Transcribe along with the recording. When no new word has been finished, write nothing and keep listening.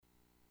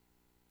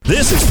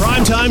This is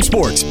Primetime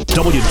Sports,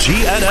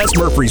 WGNS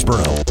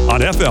Murfreesboro,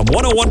 on FM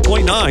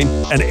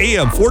 101.9 and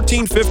AM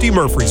 1450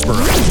 Murfreesboro,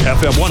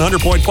 FM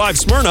 100.5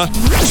 Smyrna,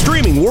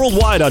 streaming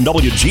worldwide on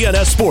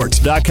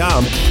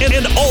WGNSSports.com,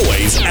 and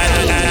always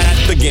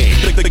at the game.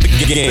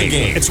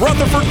 It's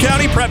Rutherford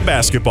County Prep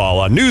Basketball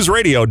on News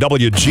Radio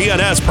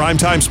WGNS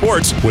Primetime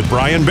Sports with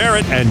Brian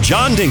Barrett and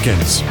John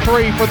Dinkins.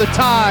 3 for the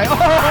tie.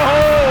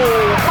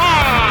 Oh,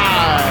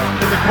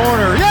 high in the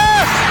corner.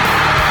 Yes!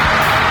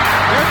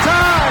 They're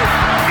tied.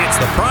 It's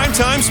the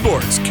Primetime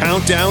Sports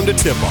Countdown to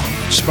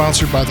Tip-Off.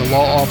 Sponsored by the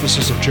law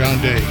offices of John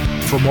Day.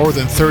 For more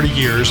than 30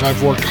 years,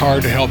 I've worked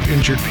hard to help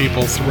injured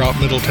people throughout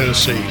Middle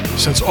Tennessee.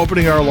 Since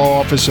opening our law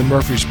office in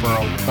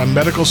Murfreesboro, on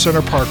Medical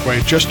Center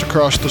Parkway, just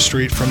across the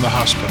street from the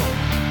hospital,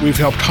 we've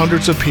helped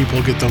hundreds of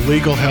people get the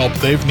legal help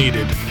they've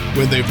needed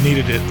when they've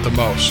needed it the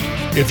most.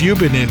 If you've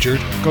been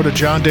injured, go to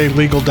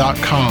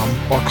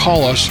johndaylegal.com or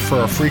call us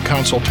for a free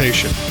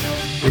consultation.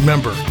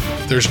 Remember,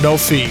 there's no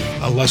fee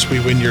unless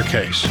we win your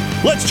case.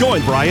 Let's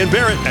join Brian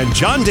Barrett and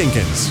John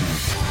Dinkins.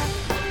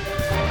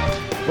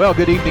 Well,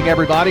 good evening,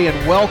 everybody,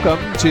 and welcome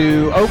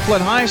to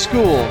Oakland High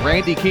School,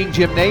 Randy King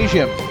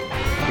Gymnasium.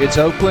 It's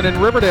Oakland and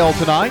Riverdale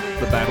tonight,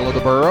 the Battle of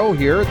the Borough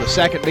here, the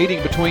second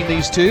meeting between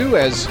these two,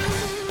 as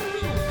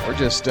we're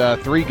just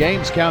 3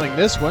 games counting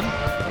this one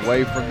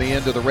away from the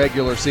end of the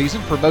regular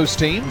season for most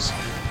teams.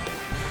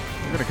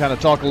 We're going to kind of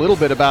talk a little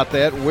bit about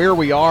that, where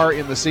we are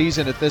in the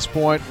season at this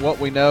point, what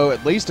we know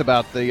at least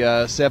about the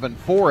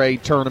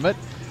 7-4A tournament,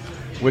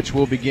 which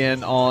will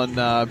begin on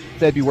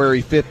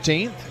February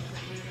 15th,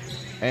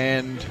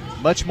 and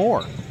much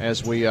more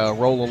as we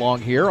roll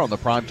along here on the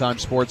Primetime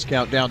Sports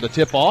Countdown to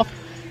Tip-Off,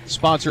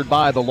 sponsored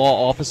by the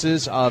law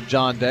offices of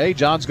John Day.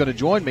 John's going to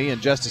join me in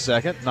just a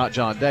second. Not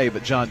John Day,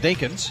 but John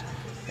Dinkins.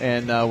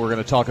 And we're going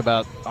to talk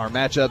about our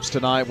matchups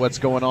tonight, what's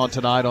going on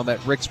tonight on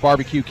that Rick's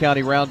Barbecue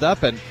County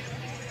Roundup, and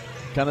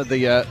kind of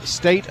the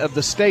state of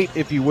the state,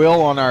 if you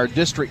will, on our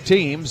district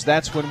teams.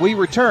 That's when we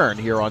return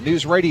here on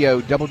News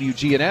Radio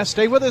WGNS.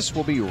 Stay with us.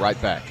 We'll be right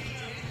back.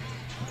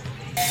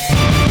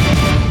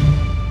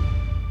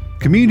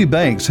 Community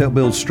banks help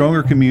build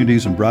stronger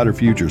communities and brighter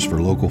futures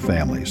for local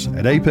families.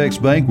 At Apex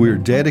Bank, we are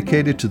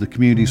dedicated to the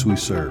communities we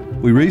serve.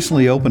 We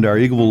recently opened our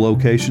Eagleville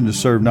location to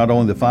serve not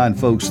only the fine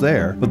folks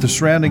there, but the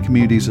surrounding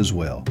communities as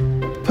well.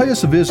 Pay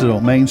us a visit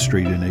on Main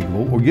Street in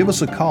Eagleville or give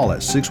us a call at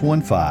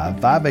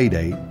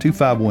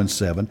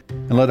 615-588-2517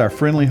 and let our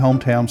friendly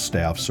hometown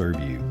staff serve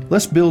you.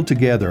 Let's build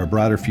together a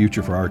brighter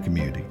future for our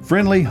community.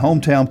 Friendly,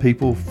 hometown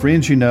people,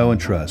 friends you know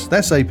and trust.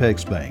 That's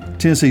Apex Bank,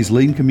 Tennessee's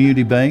leading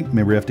community bank,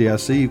 member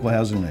FDIC, equal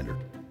housing lender.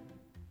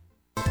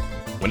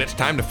 When it's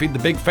time to feed the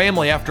big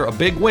family after a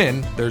big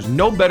win, there's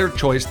no better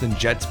choice than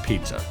Jet's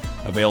Pizza.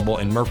 Available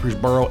in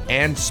Murfreesboro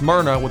and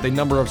Smyrna with a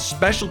number of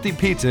specialty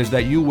pizzas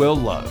that you will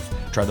love.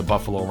 Try the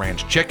Buffalo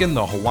Ranch Chicken,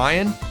 the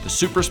Hawaiian, the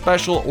Super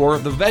Special, or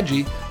the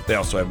Veggie. They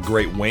also have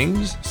great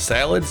wings,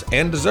 salads,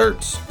 and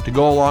desserts to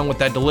go along with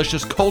that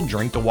delicious cold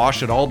drink to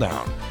wash it all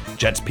down.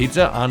 Jet's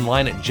Pizza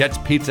online at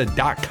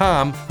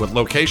jetspizza.com with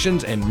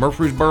locations in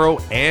Murfreesboro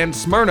and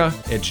Smyrna.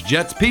 It's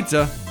Jet's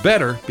Pizza,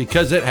 better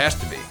because it has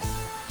to be.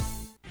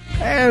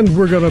 And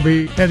we're going to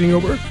be heading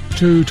over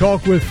to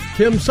talk with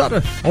Tim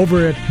Suttoth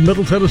over at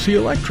Middle Tennessee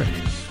Electric.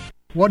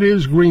 What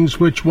is Green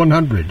Switch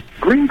 100?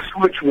 Green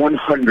Switch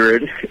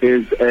 100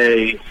 is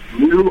a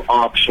new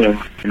option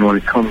when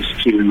it comes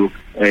to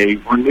a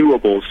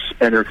renewables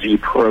energy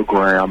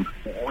program.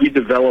 We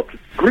developed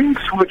Green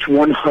Switch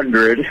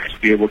 100 to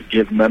be able to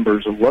give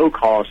members a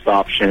low-cost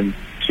option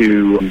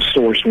to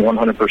source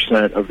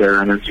 100% of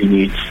their energy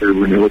needs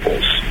through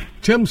renewables.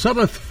 Tim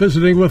Suttoth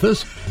visiting with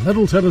us,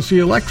 Middle Tennessee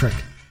Electric.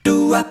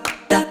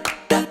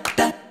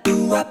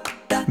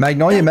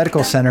 Magnolia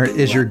Medical Center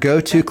is your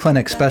go-to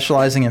clinic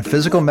specializing in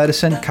physical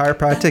medicine,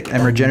 chiropractic,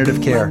 and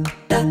regenerative care.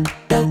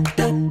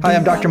 Hi,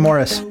 I'm Dr.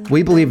 Morris.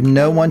 We believe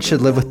no one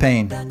should live with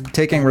pain.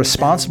 Taking a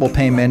responsible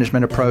pain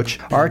management approach,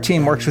 our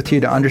team works with you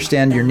to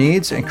understand your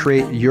needs and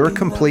create your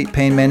complete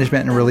pain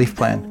management and relief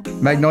plan.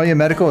 Magnolia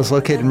Medical is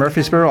located in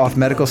Murfreesboro off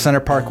Medical Center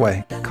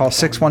Parkway. Call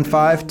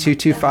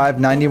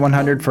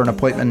 615-225-9100 for an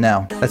appointment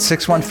now. That's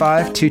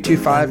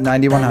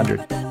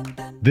 615-225-9100.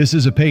 This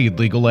is a paid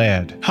legal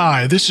ad.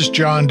 Hi, this is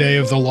John Day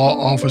of the law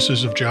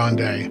offices of John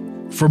Day.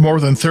 For more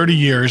than 30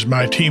 years,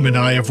 my team and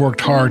I have worked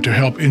hard to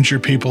help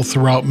injured people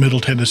throughout Middle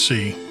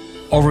Tennessee.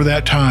 Over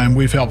that time,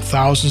 we've helped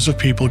thousands of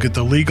people get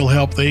the legal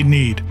help they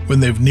need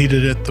when they've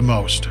needed it the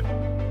most.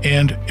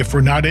 And if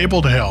we're not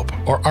able to help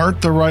or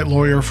aren't the right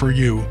lawyer for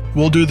you,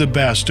 we'll do the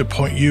best to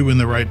point you in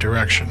the right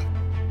direction.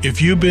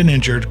 If you've been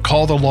injured,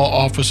 call the law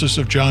offices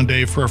of John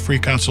Day for a free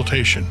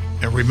consultation.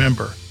 And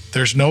remember,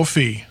 there's no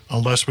fee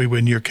unless we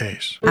win your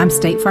case. I'm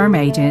State Farm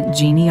Agent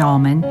Jeannie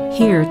Allman,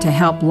 here to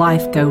help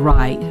life go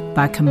right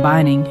by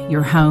combining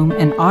your home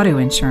and auto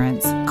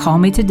insurance. Call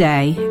me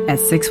today at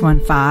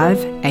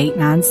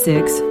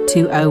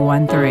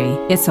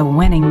 615-896-2013. It's a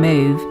winning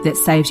move that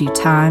saves you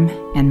time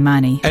and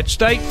money. At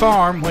State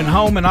Farm, when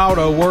home and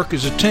auto work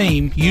as a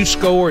team, you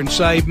score and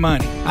save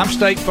money. I'm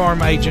State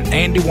Farm Agent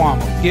Andy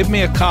Wommel. Give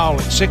me a call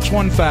at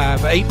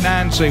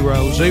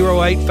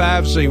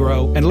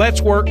 615-890-0850 and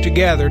let's work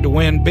together to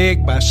win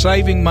big by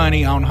saving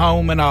money on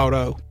home and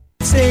auto.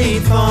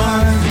 State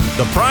Farm.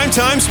 The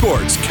Primetime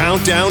Sports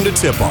Countdown to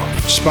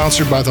Tip-Off.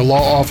 Sponsored by the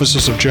law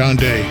offices of John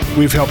Day,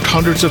 we've helped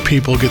hundreds of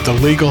people get the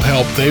legal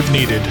help they've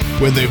needed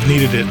when they've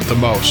needed it the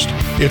most.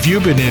 If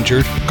you've been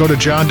injured, go to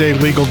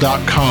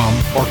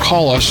johndaylegal.com or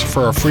call us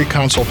for a free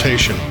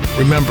consultation.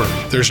 Remember,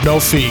 there's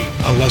no fee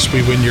unless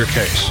we win your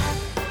case.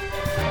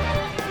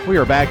 We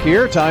are back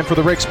here. Time for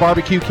the Rick's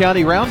Barbecue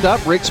County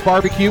Roundup. Rick's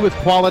Barbecue with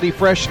quality,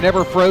 fresh,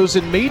 never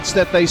frozen meats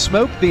that they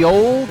smoke the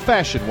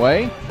old-fashioned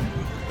way.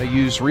 They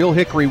use real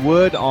hickory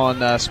wood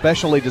on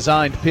specially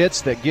designed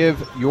pits that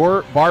give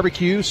your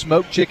barbecue,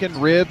 smoked chicken,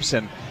 ribs,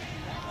 and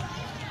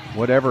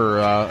whatever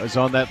is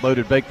on that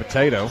loaded baked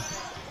potato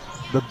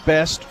the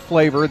best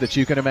flavor that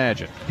you can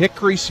imagine.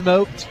 Hickory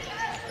smoked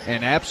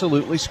and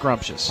absolutely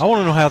scrumptious. I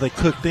want to know how they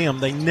cook them.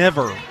 They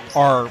never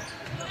are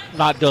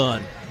not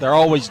done. They're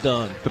always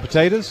done. The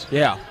potatoes?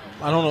 Yeah.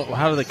 I don't know.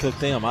 How do they cook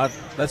them?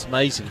 That's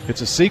amazing.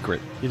 It's a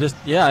secret.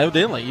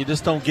 Evidently. You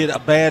just don't get a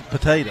bad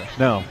potato.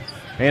 No.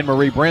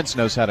 Anne-Marie Brentz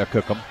knows how to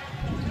cook them.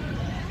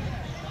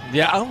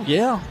 Yeah. Oh,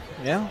 yeah.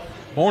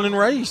 Born and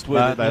raised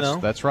with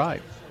it, That's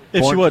right.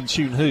 If she wasn't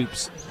shooting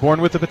hoops.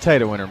 Born with a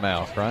potato in her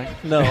mouth, right?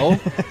 No.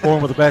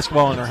 Born with a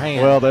basketball in her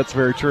hand. Well, that's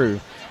very true.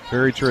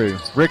 Very true.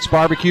 Rick's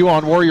Barbecue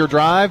on Warrior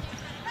Drive,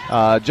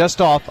 just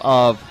off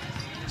of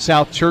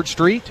South Church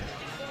Street.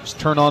 Just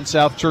turn on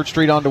South Church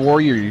Street onto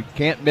Warrior. You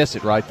can't miss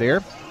it right there.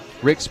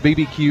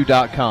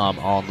 ricksbbq.com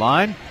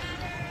online.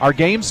 Our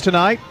games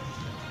tonight,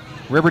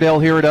 Riverdale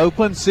here at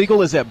Oakland.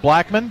 Siegel is at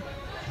Blackman.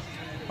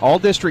 All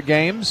district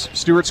games.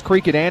 Stewart's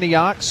Creek at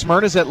Antioch.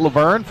 Smyrna's at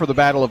Laverne for the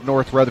Battle of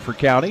North Rutherford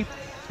County.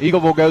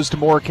 Eagleville goes to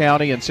Moore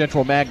County, and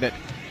Central Magnet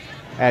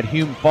at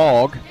Hume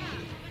Fogg.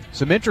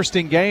 Some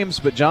interesting games,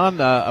 but John,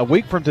 a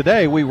week from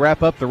today, we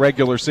wrap up the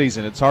regular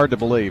season. It's hard to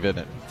believe, isn't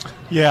it?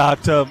 Yeah,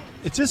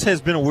 it just has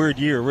been a weird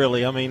year,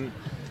 really. I mean,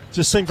 it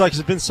just seems like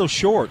it's been so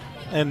short,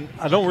 and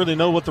I don't really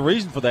know what the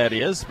reason for that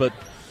is, but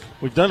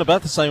we've done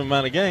about the same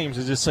amount of games.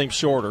 It just seems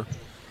shorter.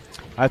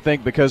 I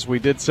think because we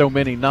did so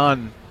many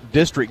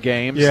non-district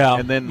games,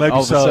 and then all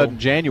of a sudden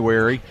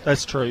January.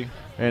 That's true.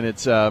 And it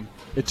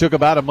took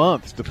about a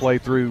month to play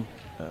through.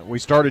 We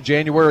started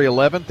January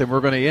 11th, and we're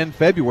going to end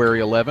February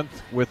 11th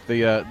with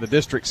the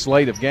district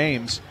slate of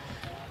games.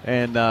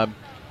 And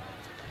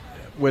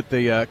with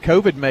the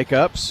COVID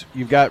makeups,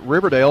 you've got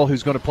Riverdale,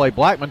 who's going to play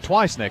Blackman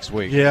twice next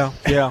week. Yeah.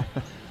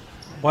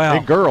 Wow.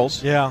 And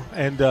girls. Yeah,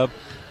 and,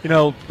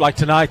 like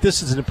tonight,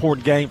 this is an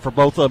important game for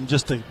both of them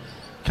just to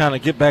kind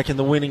of get back in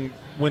the winning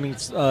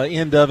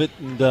end of it.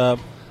 And,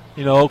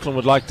 Oakland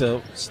would like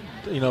to,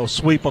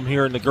 sweep them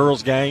here in the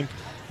girls' game.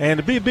 And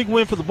it'd be a big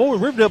win for the boys.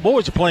 Riverdale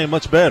boys are playing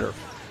much better.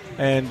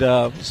 And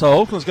so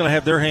Oakland's going to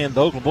have the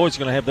Oakland boys are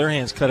going to have their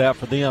hands cut out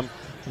for them.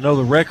 I know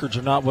the records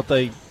are not what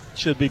they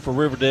should be for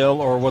Riverdale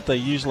or what they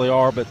usually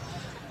are, but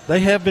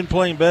they have been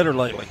playing better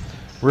lately.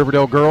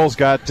 Riverdale girls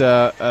got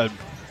a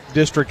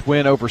district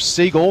win over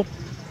Siegel,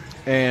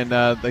 and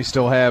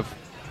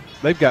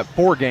they've got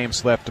 4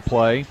 games left to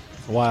play.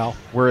 Wow.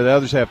 Where the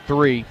others have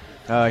 3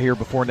 here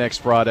before next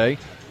Friday.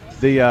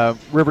 The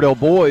Riverdale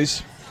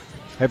boys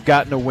have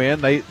gotten a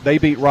win. They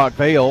beat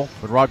Rockvale,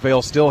 but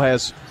Rockvale still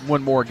has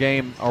one more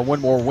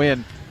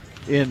win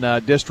in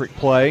district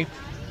play.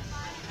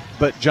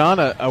 But John,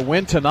 a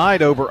win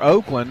tonight over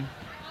Oakland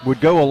would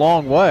go a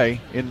long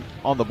way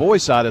on the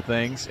boys' side of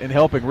things in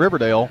helping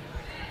Riverdale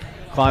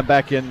climb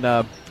back in,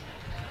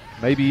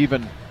 maybe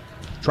even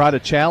try to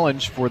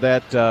challenge for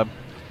that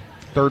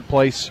third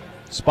place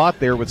spot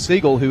there with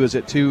Siegel, who is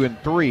at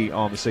 2-3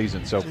 on the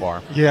season so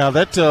far. Yeah,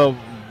 that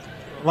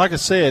like I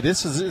said,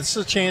 it's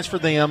a chance for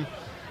them.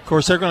 Of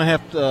course, they're going to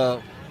have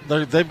to.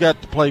 They've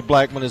got to play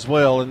Blackman as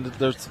well, and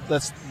that's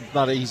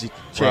not an easy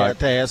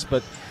task.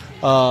 But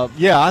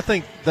I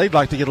think they'd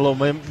like to get a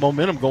little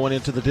momentum going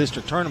into the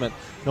district tournament,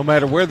 no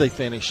matter where they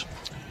finish.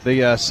 The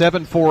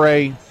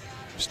 7-4A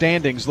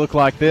standings look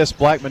like this: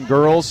 Blackman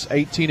girls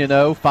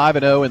 18-0,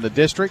 5-0 in the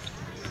district.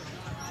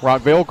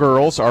 Rockvale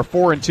girls are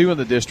 4-2 in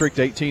the district,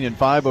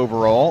 18-5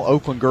 overall.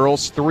 Oakland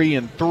girls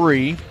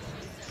 3-3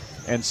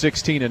 and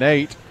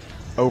 16-8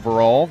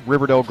 overall.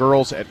 Riverdale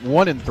girls at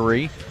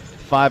 1-3,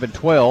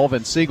 5-12,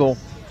 and Siegel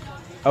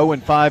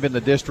 0-5 in the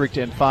district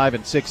and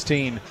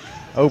 5-16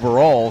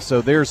 overall.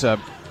 So there's a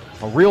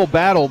real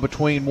battle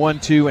between 1,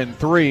 2, and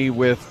 3,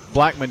 with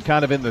Blackman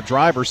kind of in the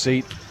driver's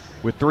seat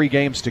with 3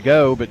 games to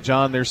go. But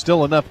John, there's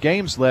still enough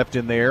games left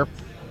in there.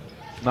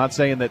 Not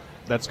saying that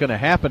that's going to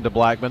happen to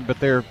Blackman, but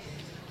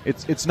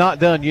it's not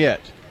done yet.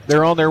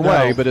 They're on their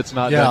way, but it's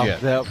not done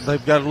yet.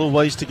 They've got a little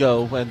ways to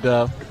go, and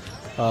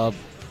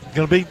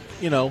going to be,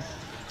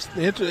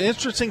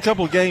 interesting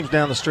couple of games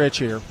down the stretch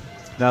here.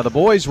 Now the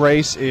boys'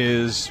 race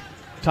is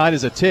tight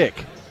as a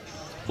tick.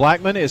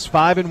 Blackman is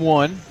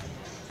 5-1.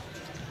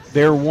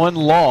 Their one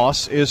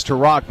loss is to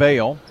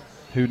Rockvale,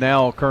 who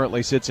now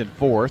currently sits in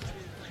 4th.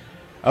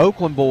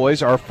 Oakland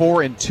boys are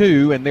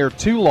 4-2, and their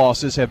 2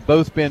 losses have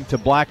both been to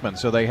Blackman,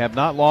 so they have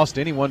not lost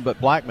anyone but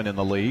Blackman in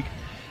the league.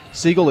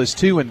 Siegel is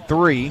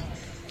 2-3,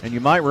 and you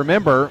might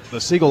remember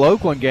the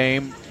Siegel-Oakland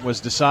game was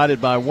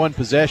decided by 1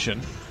 possession.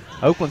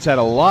 Oakland's had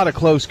a lot of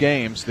close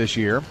games this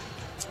year.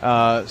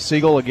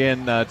 Siegel,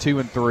 again,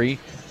 2-3.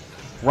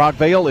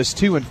 Rockvale is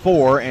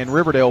 2-4, and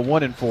Riverdale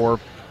 1-4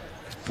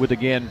 with,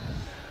 again,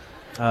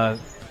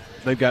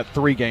 they've got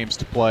 3 games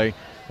to play,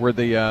 where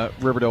the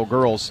Riverdale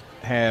girls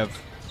have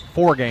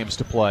 4 games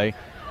to play.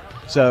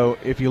 So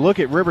if you look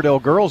at Riverdale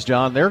girls,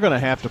 John, they're going to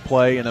have to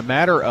play in a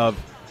matter of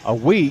a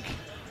week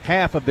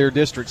half of their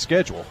district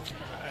schedule.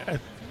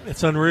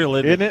 It's unreal,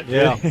 isn't it?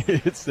 Yeah.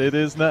 It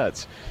is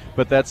nuts.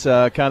 But that's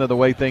kind of the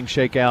way things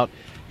shake out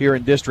here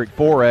in District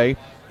 4A.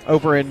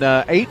 Over in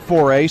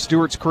 8-4A,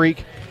 Stewart's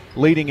Creek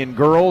leading in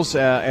girls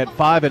at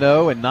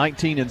 5-0 and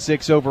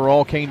 19-6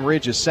 overall. Cane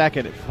Ridge is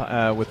second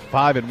with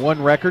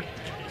 5-1 record.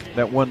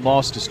 That one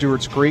loss to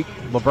Stewart's Creek.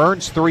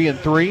 Laverne's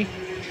 3-3,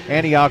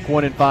 Antioch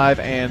 1-5,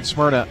 and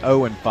Smyrna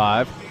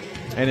 0-5.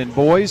 And in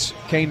boys,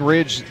 Cane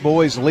Ridge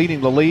boys leading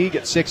the league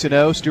at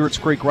 6-0. Stewart's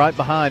Creek right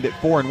behind at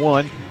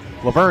 4-1.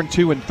 Laverne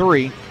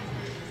 2-3,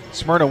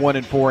 Smyrna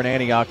 1-4, and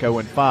Antioch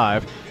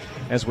 0-5.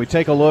 As we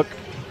take a look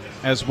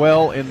as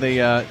well in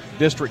the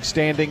district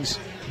standings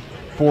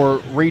for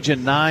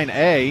Region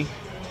 9A,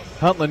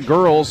 Huntland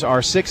girls are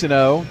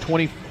 6-0,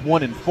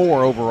 21-4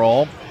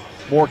 overall.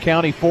 Moore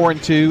County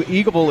 4-2.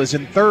 Eagleville is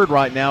in 3rd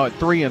right now at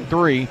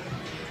 3-3.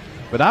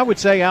 But I would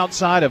say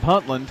outside of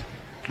Huntland,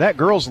 that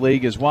girls'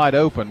 league is wide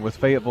open with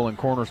Fayetteville and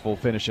Cornersville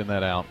finishing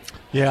that out.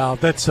 Yeah,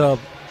 that's an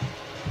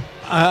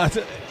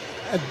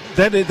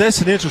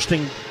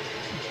interesting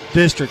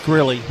district,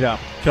 really. Yeah.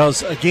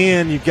 Because,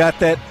 again, you've got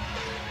that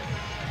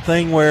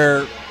thing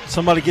where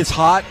somebody gets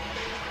hot,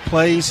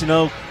 plays,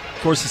 of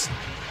course it's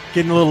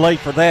getting a little late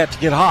for that to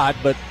get hot,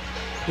 but,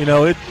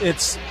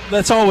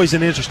 that's always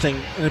an interesting,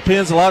 it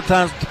depends, a lot of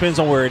times it depends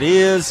on where it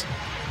is,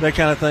 that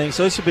kind of thing.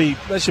 So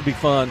that should be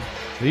fun.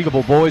 The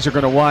Eagleville boys are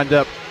going to wind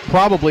up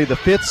probably the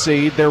 5th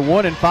seed. They're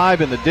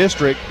 1-5 in the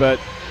district, but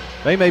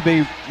they may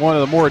be one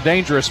of the more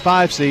dangerous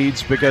 5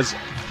 seeds because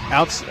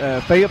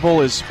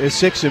Fayetteville is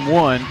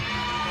 6-1,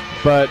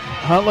 but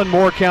Huntland,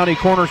 Moore County,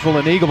 Cornersville,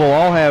 and Eagleville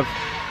all have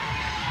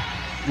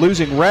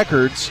losing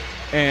records,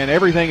 and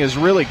everything is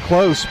really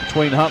close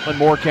between Huntland,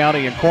 Moore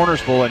County, and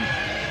Cornersville, and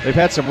they've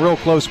had some real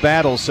close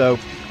battles, so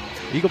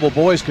Eagleville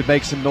boys could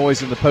make some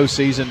noise in the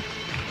postseason.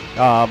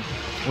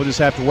 We'll just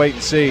have to wait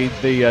and see.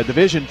 The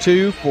Division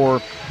II for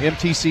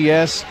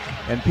MTCS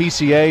and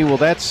PCA, well,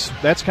 that's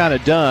kind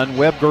of done.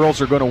 Webb girls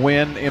are going to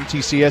win.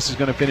 MTCS is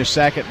going to finish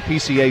 2nd, and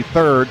PCA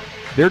 3rd.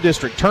 Their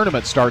district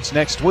tournament starts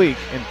next week,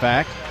 in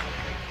fact.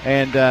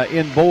 And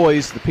in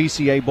boys, the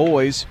PCA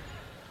boys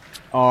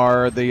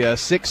are the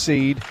 6th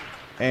seed,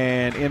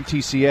 and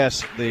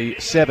MTCS the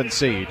 7th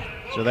seed.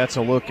 So that's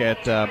a look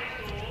at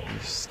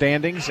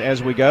standings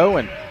as we go.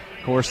 And,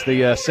 of course,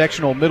 the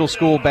sectional middle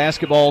school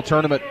basketball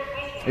tournament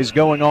is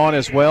going on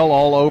as well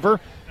all over.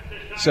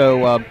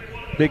 So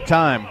big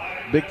time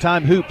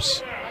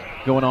hoops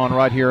going on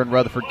right here in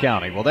Rutherford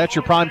County. Well, that's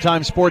your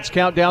Primetime Sports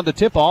Countdown to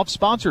Tip-Off,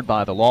 sponsored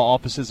by the law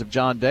offices of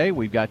John Day.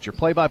 We've got your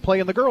play-by-play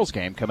in the girls'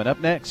 game coming up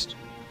next.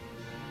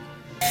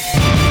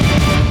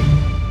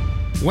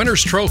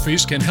 Winners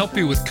Trophies can help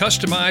you with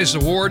customized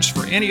awards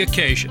for any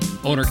occasion.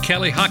 Owner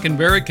Kelly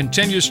Hockenberry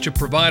continues to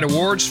provide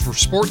awards for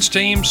sports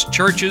teams,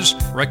 churches,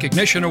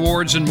 recognition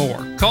awards, and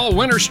more. Call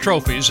Winners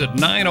Trophies at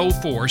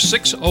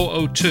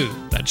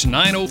 904-6002. That's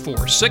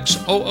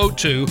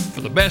 904-6002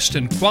 for the best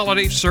in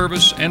quality,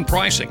 service, and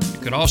pricing. You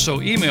can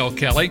also email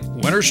Kelly,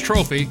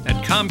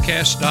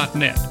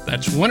 winnerstrophy@comcast.net.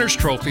 That's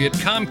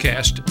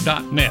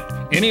winnerstrophy@comcast.net.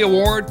 Any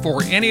award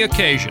for any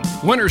occasion.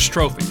 Winners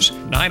Trophies,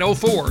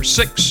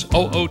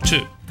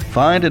 904-6002.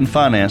 Find and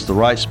finance the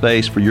right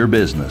space for your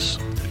business.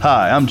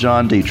 Hi, I'm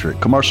John Dietrich,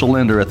 commercial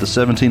lender at the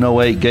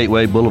 1708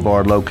 Gateway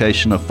Boulevard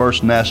location of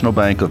First National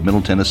Bank of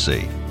Middle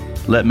Tennessee.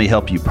 Let me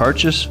help you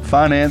purchase,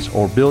 finance,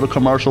 or build a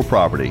commercial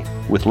property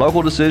with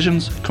local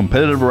decisions,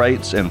 competitive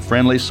rates, and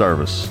friendly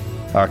service.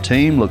 Our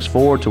team looks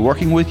forward to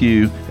working with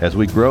you as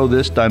we grow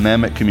this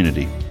dynamic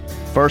community.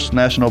 First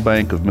National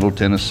Bank of Middle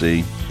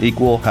Tennessee,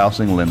 Equal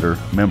Housing Lender,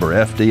 member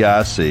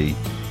FDIC,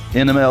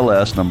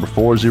 NMLS number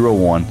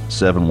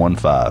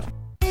 401715.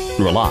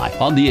 Rely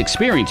on the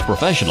experienced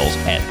professionals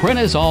at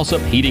Prentice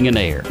Allsup Heating and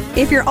Air.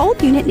 If your old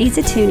unit needs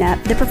a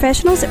tune-up, the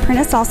professionals at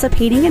Prentice Allsup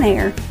Heating and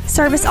Air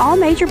service all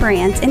major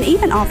brands and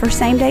even offer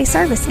same-day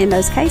service in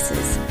most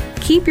cases.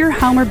 Keep your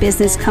home or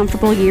business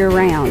comfortable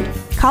year-round.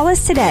 Call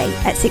us today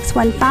at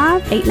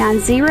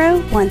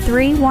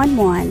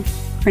 615-890-1311.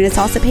 Prentice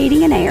Allsup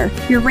Heating and Air,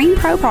 your Ring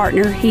Pro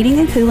partner heating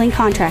and cooling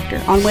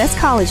contractor on West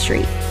College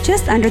Street,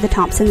 just under the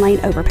Thompson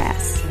Lane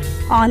overpass.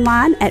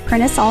 Online at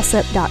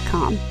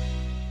PrenticeAllsup.com.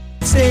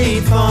 State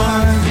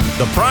Farm.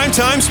 The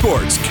Primetime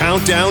Sports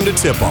Countdown to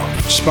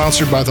Tip-Off.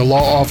 Sponsored by the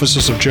law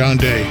offices of John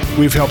Day,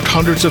 we've helped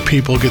hundreds of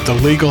people get the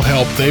legal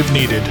help they've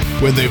needed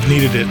when they've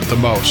needed it the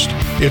most.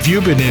 If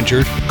you've been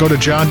injured, go to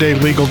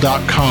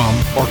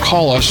johndaylegal.com or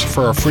call us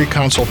for a free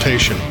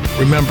consultation.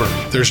 Remember,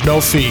 there's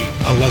no fee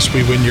unless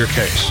we win your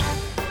case.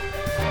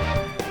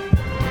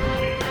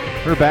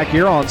 We're back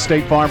here on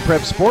State Farm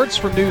Prep Sports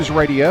from News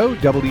Radio,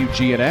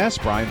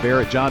 WGNS. Brian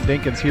Barrett, John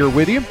Dinkins here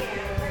with you.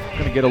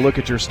 Going to get a look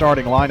at your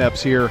starting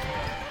lineups here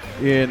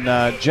in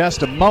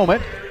just a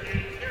moment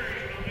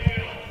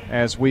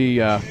as we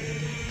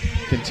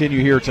continue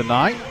here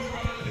tonight.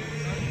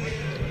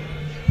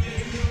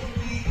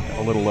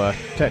 A little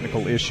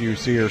technical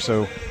issues here,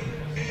 so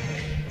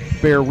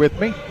bear with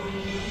me.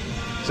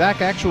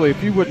 Zach, actually,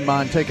 if you wouldn't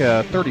mind, take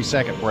a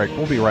 30-second break.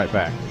 We'll be right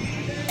back.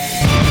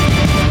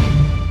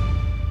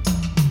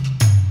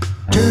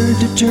 Turn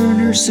to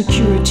Turner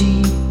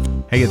Security.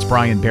 Hey, it's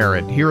Brian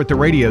Barrett. Here at the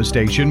radio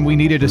station, we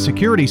needed a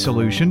security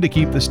solution to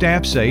keep the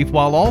staff safe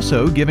while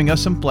also giving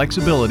us some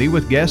flexibility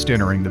with guests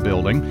entering the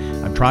building.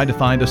 I've tried to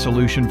find a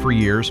solution for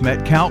years,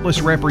 met countless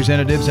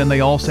representatives, and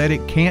they all said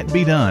it can't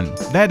be done.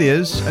 That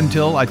is,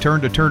 until I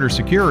turned to Turner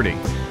Security.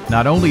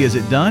 Not only is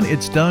it done,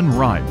 it's done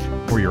right.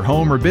 For your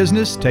home or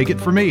business, take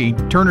it from me,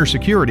 Turner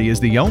Security is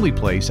the only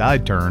place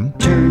I'd turn.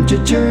 Turn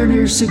to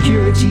Turner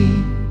Security.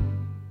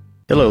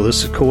 Hello,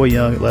 this is Coy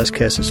Young at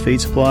Lascassas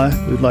Feed Supply.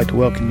 We'd like to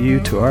welcome you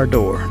to our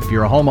door. If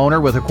you're a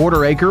homeowner with a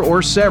quarter acre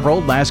or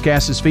several,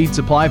 Lascassas Feed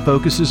Supply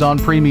focuses on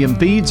premium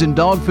feeds and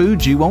dog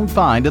foods you won't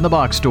find in the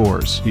box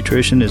stores.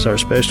 Nutrition is our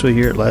specialty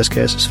here at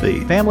Lascassas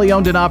Feed. Family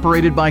owned and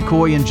operated by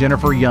Coy and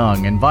Jennifer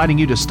Young, inviting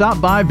you to stop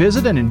by,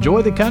 visit, and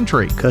enjoy the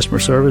country. Customer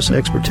service and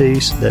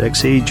expertise that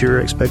exceeds your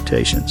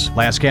expectations.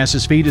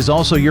 Lascassas Feed is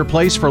also your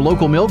place for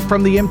local milk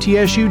from the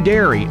MTSU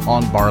Dairy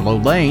on Barlow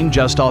Lane,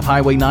 just off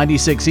Highway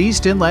 96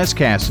 East in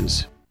Lascassas.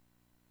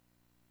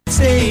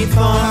 State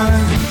Farm.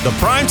 The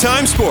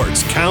Primetime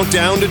Sports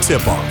Countdown to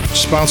Tip-Off.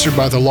 Sponsored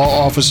by the law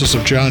offices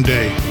of John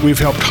Day, we've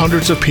helped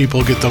hundreds of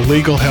people get the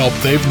legal help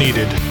they've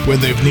needed when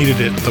they've needed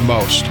it the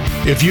most.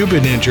 If you've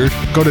been injured,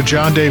 go to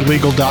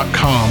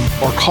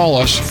johndaylegal.com or call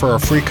us for a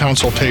free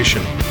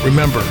consultation.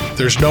 Remember,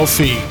 there's no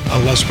fee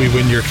unless we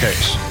win your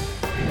case.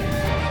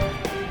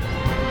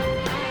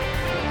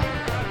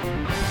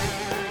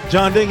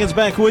 John Dinkins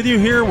back with you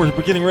here. We're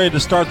getting ready to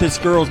start this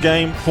girls'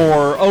 game.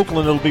 For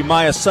Oakland, it'll be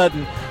Maya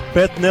Sutton,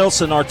 Beth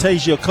Nelson,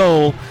 Artasia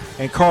Cole,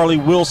 and Carly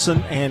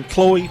Wilson and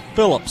Chloe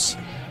Phillips.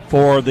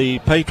 For the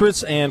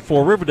Patriots, and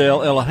for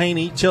Riverdale, Ella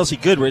Haney, Chelsea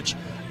Goodrich,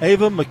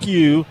 Ava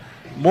McHugh,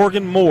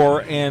 Morgan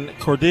Moore, and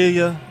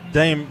Cordelia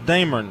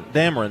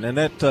Dameron. And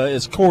that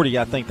is Cordy,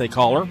 I think they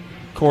call her.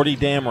 Cordy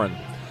Dameron.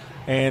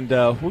 And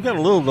we've got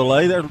a little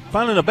delay. They're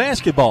finding a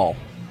basketball.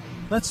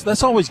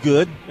 That's always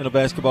good in a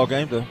basketball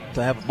game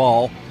to have a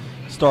ball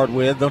to start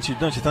with, don't you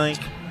think?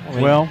 I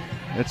mean, well,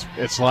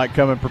 it's like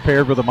coming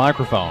prepared with a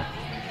microphone.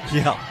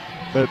 Yeah.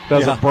 That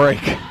doesn't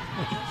break.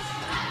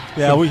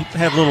 Yeah, we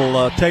have a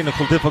little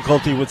technical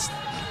difficulty with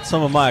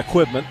some of my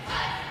equipment.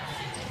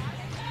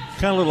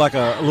 Kind of look like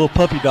a little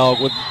puppy dog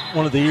with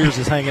one of the ears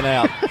is hanging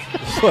out.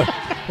 That's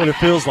what it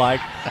feels like.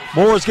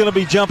 Moore is going to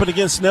be jumping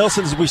against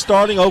Nelson as we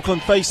starting.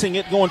 Oakland facing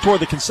it, going toward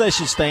the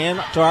concession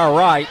stand to our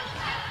right.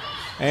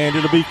 And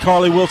it'll be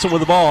Carly Wilson with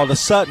the ball. The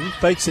Sutton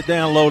fakes it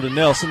down low to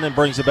Nelson, then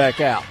brings it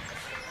back out.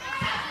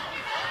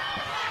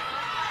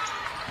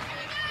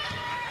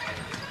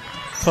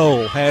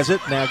 Cole has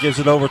it, now gives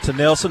it over to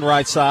Nelson,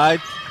 right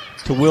side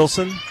to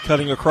Wilson,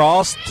 cutting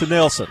across to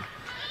Nelson.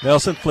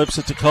 Nelson flips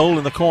it to Cole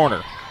in the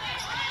corner.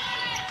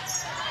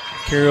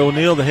 Kerry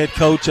O'Neill, the head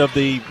coach of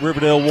the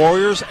Riverdale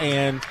Warriors,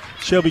 and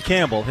Shelby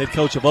Campbell, head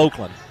coach of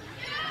Oakland.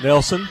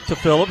 Nelson to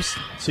Phillips.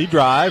 He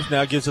drives,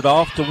 now gives it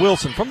off to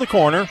Wilson from the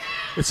corner.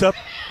 It's up,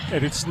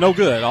 and it's no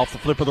good. Off the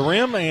flip of the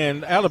rim,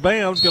 and out of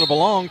bounds, going to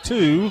belong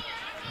to,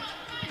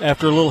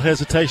 after a little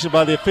hesitation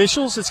by the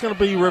officials, it's going to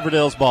be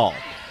Riverdale's ball.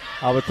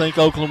 I would think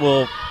Oakland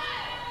will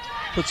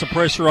put some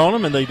pressure on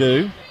them, and they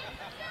do.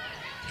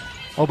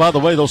 Oh, by the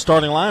way, those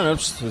starting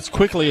lineups, as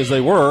quickly as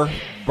they were,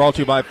 brought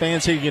to you by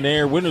Fans Heating and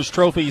Air, Winners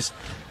Trophies,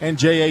 and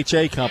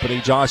JHA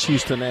Company, Josh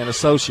Houston and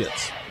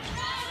Associates.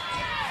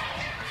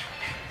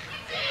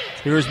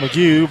 Here's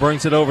McHugh,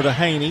 brings it over to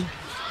Haney,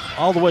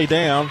 all the way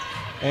down,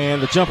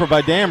 and the jumper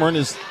by Dameron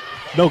is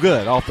no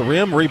good. Off the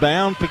rim,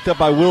 rebound, picked up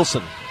by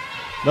Wilson.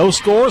 No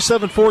score,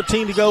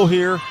 7:14 to go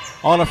here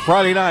on a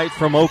Friday night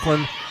from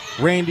Oakland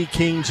Randy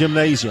King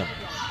Gymnasium.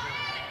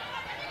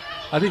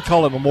 I didn't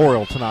call it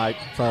Memorial tonight.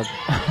 So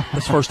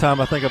that's the first time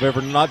I think I've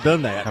ever not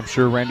done that. I'm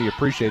sure Randy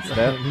appreciates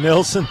that.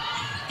 Nelson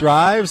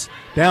drives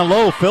down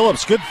low.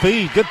 Phillips, good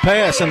feed, good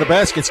pass, and the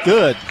basket's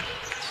good.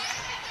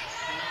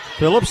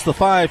 Phillips, the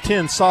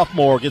 5'10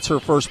 sophomore, gets her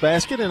first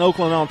basket, and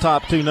Oakland on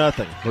top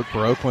 2-0. Look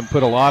for Oakland,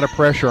 put a lot of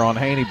pressure on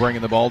Haney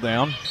bringing the ball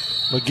down.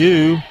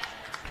 McHugh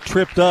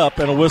tripped up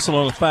and a whistle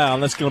on the foul,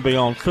 and that's going to be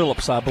on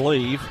Phillips, I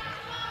believe.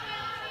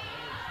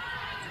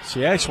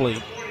 She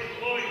actually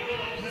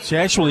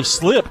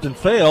slipped and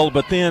fell,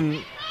 but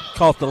then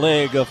caught the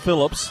leg of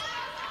Phillips.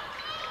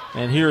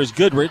 And here is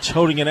Goodrich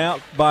holding it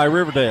out by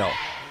Riverdale.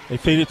 They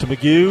feed it to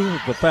McGue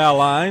at the foul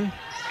line.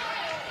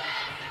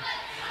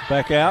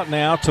 Back out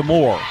now to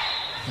Moore.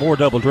 Moore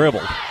double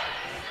dribbled.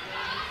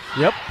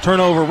 Yep,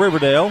 turnover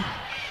Riverdale.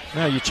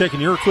 Now you're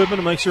checking your equipment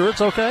to make sure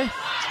it's okay?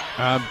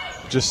 I'm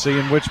just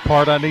seeing which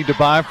part I need to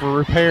buy for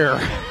repair.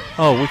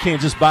 Oh, we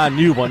can't just buy a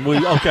new one. We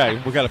got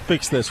to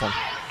fix this one.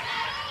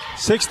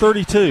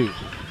 6:32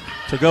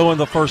 to go in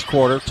the first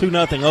quarter.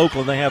 2-0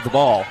 Oakland. They have the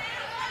ball.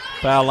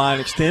 Foul line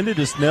extended.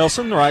 It's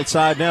Nelson. Right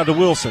side now to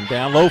Wilson.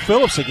 Down low,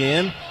 Phillips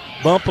again.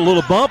 Bump, a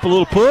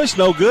little push.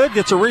 No good.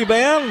 Gets a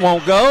rebound.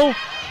 Won't go.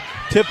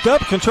 Tipped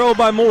up. Controlled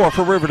by Moore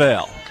for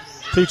Riverdale.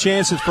 2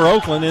 chances for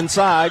Oakland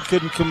inside.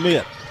 Couldn't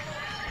commit.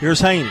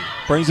 Here's Haney.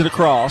 Brings it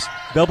across.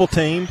 Double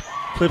teamed.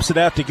 Flips it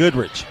out to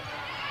Goodrich.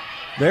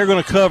 They're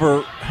going to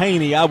cover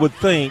Haney, I would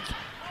think,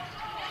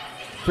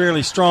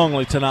 fairly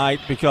strongly tonight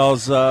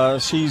because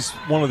she's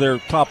one of their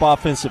top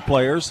offensive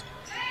players.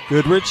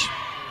 Goodrich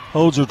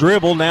holds her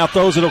dribble, now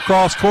throws it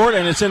across court,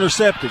 and it's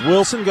intercepted.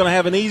 Wilson going to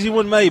have an easy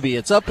one, maybe.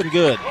 It's up and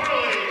good.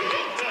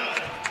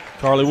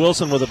 Carly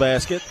Wilson with a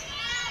basket.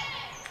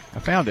 I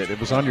found it. It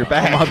was on your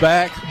back. On my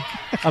back.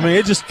 I mean,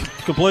 it just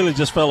completely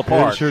just fell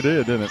apart. It sure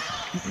did, didn't it?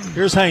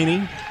 Here's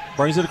Haney.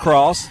 Brings it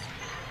across.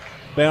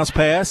 Bounce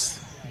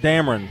pass.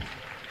 Dameron.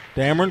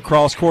 Dameron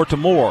cross court to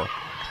Moore.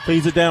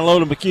 Feeds it down low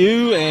to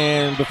McHugh,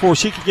 and before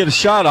she can get a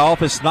shot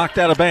off, it's knocked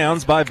out of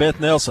bounds by Beth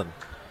Nelson.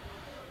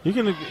 You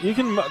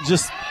can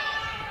just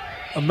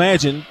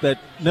imagine that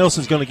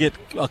Nelson's going to get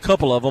a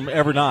couple of them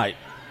every night.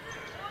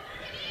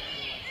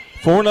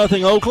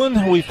 4-0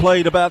 Oakland. We've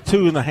played about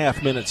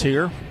 2.5 minutes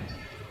here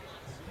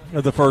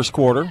of the first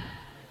quarter.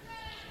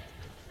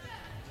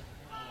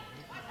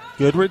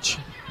 Goodrich.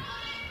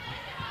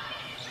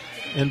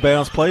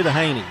 Inbounds play to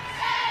Haney.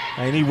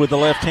 Haney with the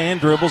left hand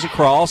dribbles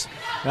across.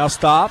 Now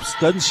stops,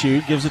 doesn't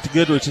shoot, gives it to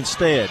Goodrich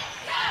instead.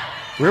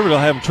 Riverdale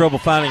having trouble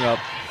finding an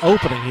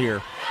opening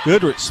here.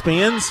 Goodrich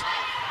spins,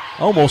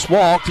 almost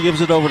walked,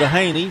 gives it over to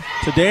Haney.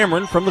 To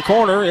Dameron from the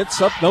corner.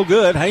 It's up, no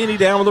good. Haney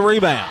down with the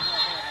rebound.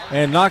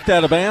 And knocked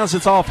out of bounds.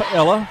 It's off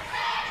Ella.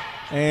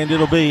 And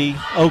it'll be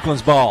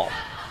Oakland's ball.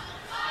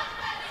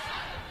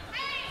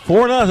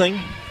 4-0.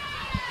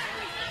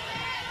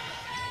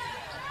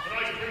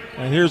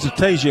 And here's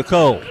Tasia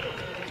Cole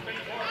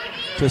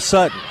to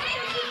Sutton.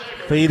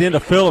 Feed into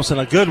Phillips, and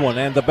a good one.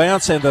 And the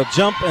bounce and the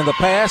jump and the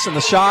pass and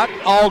the shot,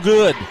 all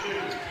good.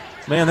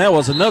 Man, that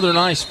was another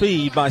nice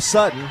feed by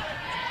Sutton.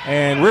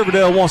 And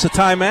Riverdale wants a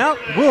timeout.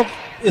 Well,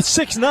 it's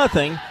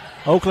 6-0.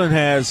 Oakland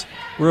has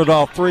reeled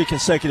off 3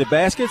 consecutive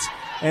baskets.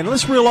 And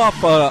let's reel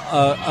off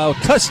a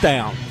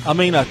touchdown. I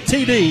mean, a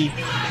TD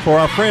for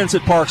our friends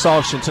at Parks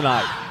Auction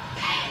tonight.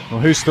 Well,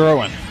 who's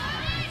throwing?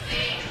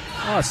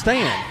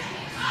 Stan.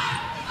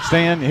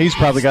 Stan, he's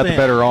probably got the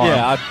better arm.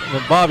 Yeah,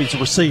 Bobby's a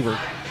receiver.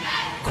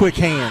 Quick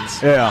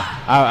hands. Yeah,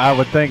 I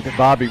would think that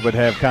Bobby would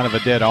have kind of a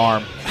dead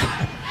arm.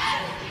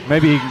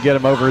 Maybe he can get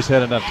him over his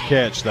head enough to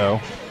catch,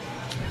 though.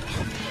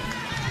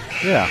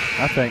 Yeah,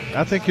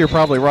 I think you're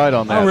probably right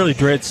on that. I really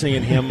dread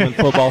seeing him in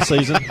football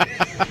season.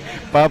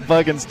 Bob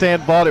Bugg and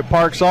Stan Vaught at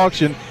Parks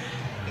Auction.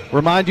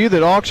 Remind you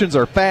that auctions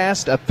are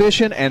fast,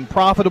 efficient, and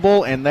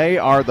profitable, and they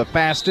are the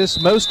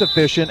fastest, most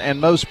efficient,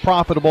 and most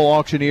profitable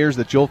auctioneers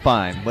that you'll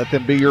find. Let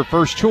them be your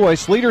first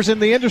choice. Leaders in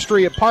the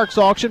industry at Parks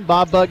Auction,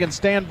 Bob Bugg and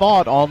Stan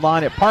Vaught,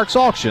 online at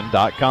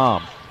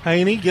parksauction.com.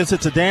 Haney gets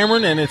it to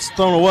Dameron, and it's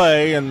thrown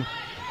away, and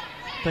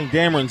I think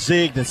Dameron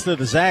zigged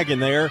instead of zagging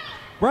there.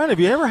 Brian, have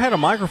you ever had a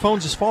microphone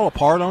just fall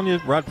apart on you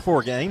right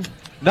before a game?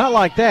 Not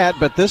like that,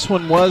 but this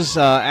one was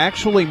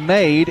actually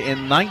made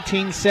in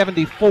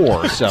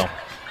 1974, so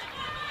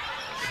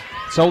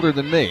it's older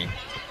than me.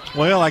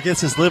 Well, I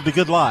guess it's lived a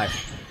good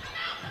life.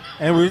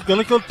 And we're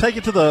going to go take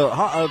it to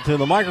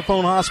the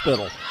microphone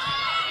hospital.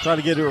 Try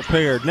to get it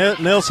repaired.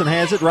 Nelson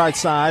has it right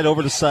side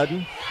over to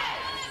Sutton.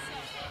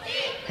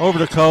 Over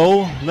to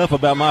Cole. Enough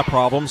about my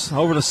problems.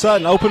 Over to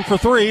Sutton. Open for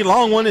 3.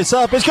 Long one. It's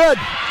up. It's good.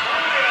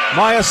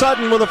 Maya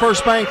Sutton with a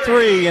first bank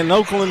 3. And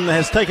Oakland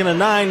has taken a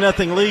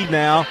 9-0 lead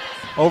now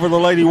over the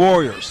Lady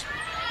Warriors.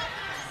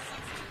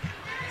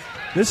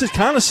 This is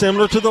kind of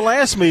similar to the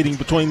last meeting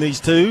between these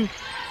two.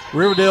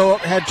 Riverdale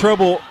had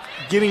trouble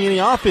getting any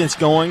offense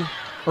going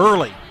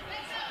early.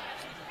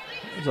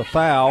 There's a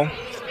foul.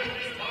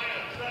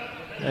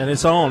 And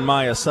it's on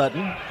Maya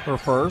Sutton, her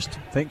first.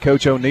 I think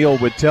Coach O'Neill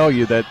would tell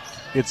you that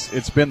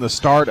it's been the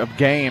start of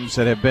games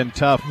that have been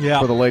tough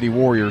for the Lady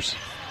Warriors.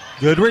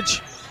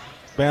 Goodrich,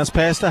 bounce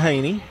pass to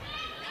Haney.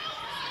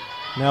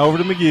 Now over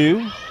to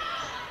McHugh.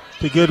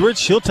 To Goodrich,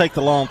 she'll take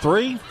the long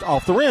 3.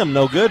 Off the rim,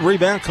 no good.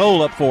 Rebound,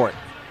 Cole up for it.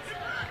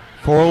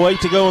 4:08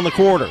 to go in the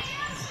quarter.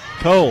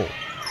 Cole,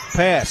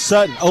 pass,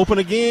 Sutton, open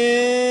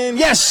again.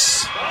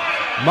 Yes!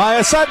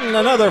 Maya Sutton,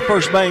 another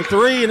first bank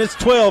 3, and it's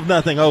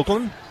 12-0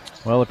 Oakland.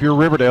 Well, if you're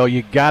Riverdale,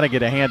 you got to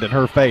get a hand in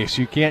her face.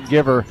 You can't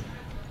give her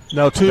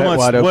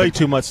way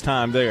too much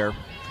time there.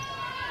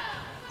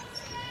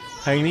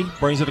 Haney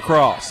brings it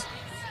across.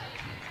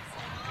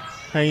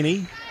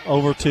 Haney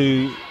over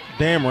to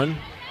Dameron.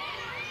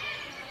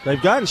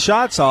 They've gotten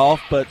shots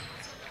off, but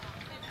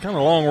kind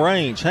of long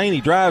range.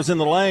 Haney drives in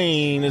the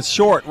lane. It's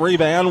short.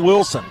 Rebound,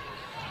 Wilson.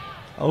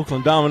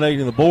 Oakland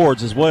dominating the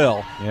boards as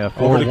well. Yeah,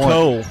 4-1. Over to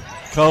Cole.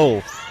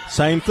 Cole,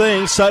 same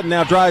thing. Sutton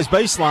now drives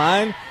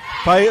baseline.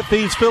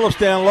 Feeds Phillips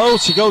down low.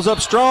 She goes up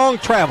strong.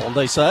 Traveled,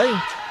 they say.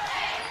 I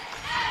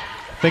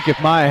think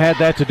if Maya had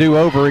that to do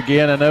over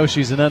again, I know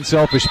she's an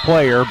unselfish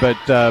player, but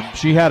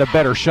she had a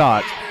better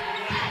shot.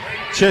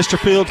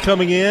 Chesterfield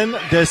coming in.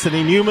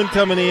 Destiny Newman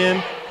coming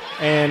in.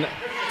 And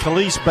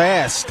Khalees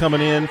Bass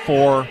coming in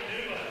for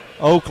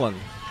Oakland.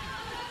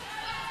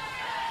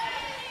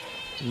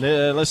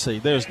 Let's see.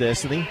 There's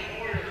Destiny.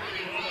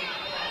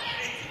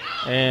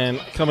 And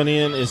coming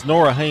in is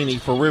Nora Haney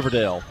for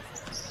Riverdale.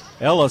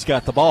 Ella's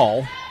got the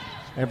ball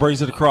and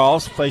brings it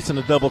across, facing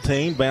a double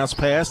team. Bounce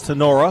pass to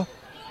Nora.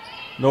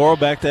 Nora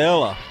back to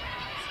Ella.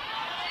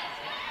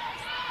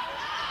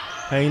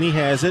 Haney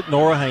has it.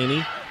 Nora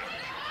Haney.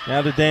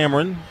 Now to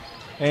Dameron.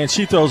 And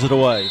she throws it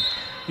away.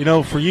 You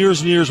know, for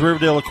years and years,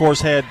 Riverdale, of course,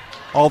 had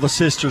all the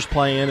sisters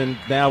playing, and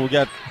now we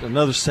got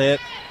another set.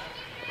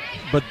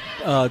 But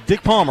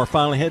Dick Palmer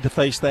finally had to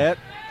face that.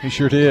 He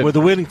sure did. With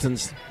the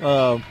Whittingtons.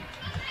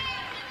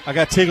 I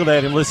got tickled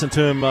at him listening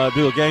to him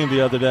do a game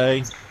the other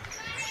day.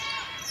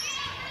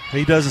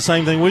 He does the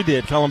same thing we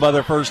did, call them by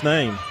their first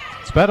name.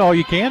 It's about all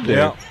you can do.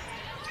 Yeah.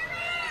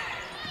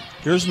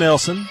 Here's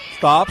Nelson.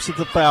 Stops at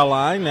the foul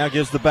line. Now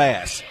gives the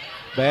Bass.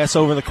 Bass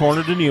over in the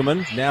corner to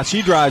Newman. Now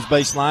she drives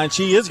baseline.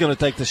 She is going to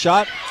take the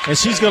shot, and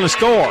she's going to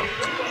score.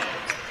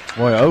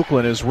 Boy,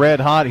 Oakland is red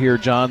hot here,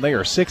 John. They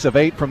are 6 of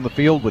 8 from the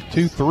field with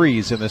 2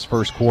 threes in this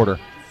first quarter.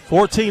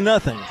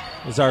 14-0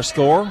 is our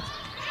score.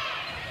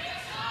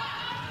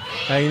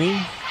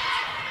 Haney.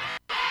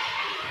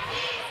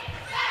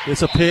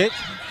 It's a pick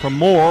from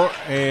Moore,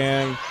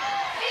 and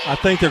I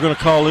think they're going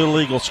to call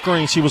illegal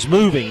screen. She was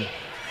moving,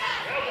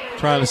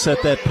 trying to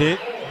set that pick.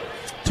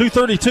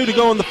 2:32 to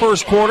go in the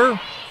first quarter.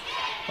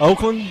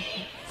 Oakland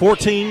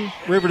 14,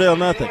 Riverdale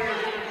nothing.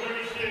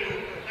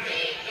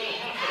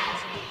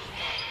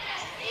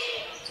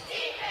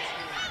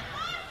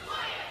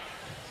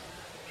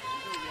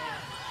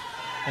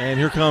 And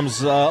here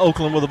comes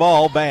Oakland with the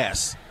ball.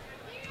 Bass.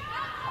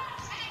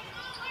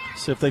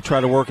 See if they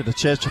try to work it to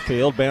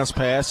Chesterfield. Bounce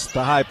pass,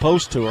 the high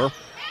post to her.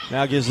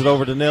 Now gives it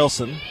over to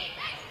Nelson.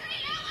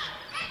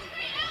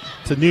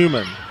 To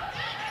Newman.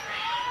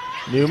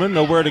 Newman,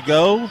 nowhere to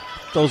go.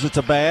 Throws it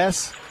to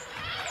Bass.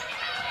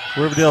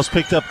 Riverdale's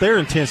picked up their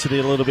intensity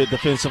a little bit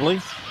defensively.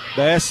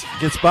 Bass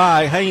gets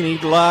by. Haney,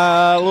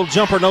 little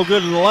jumper, no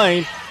good in the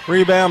lane.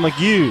 Rebound,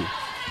 McGew.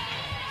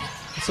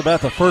 It's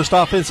about the first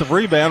offensive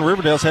rebound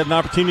Riverdale's had an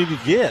opportunity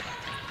to get.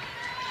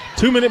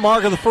 2-minute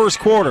mark of the first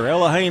quarter.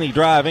 Ella Haney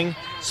driving,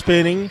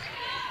 spinning,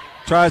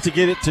 tries to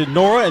get it to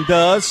Nora and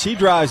does. She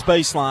drives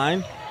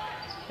baseline,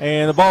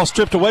 and the ball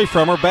stripped away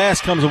from her.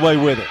 Bass comes away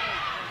with it.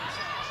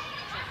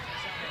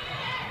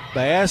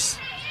 Bass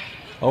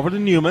over to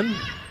Newman.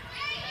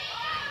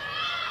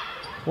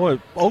 Boy,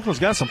 Oakland's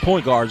got some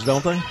point guards,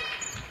 don't they?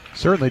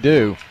 Certainly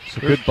do.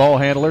 Some good ball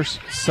handlers.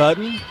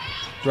 Sutton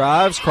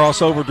drives,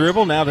 crossover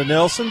dribble, now to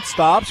Nelson.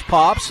 Stops,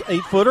 pops,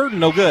 8-footer,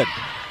 no good.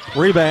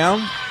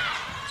 Rebound.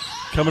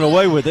 Coming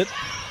away with it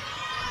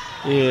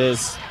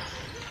is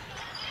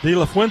De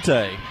La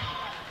Fuente,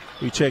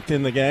 who checked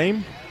in the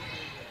game.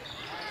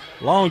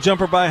 Long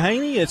jumper by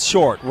Haney. It's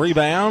short.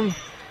 Rebound.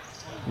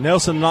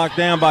 Nelson knocked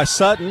down by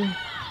Sutton.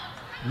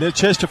 Then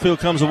Chesterfield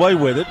comes away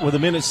with it with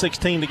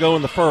 1:16 to go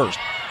in the first.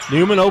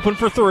 Newman open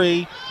for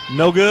three.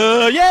 No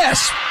good.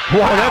 Yes! Wow,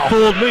 that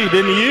fooled me,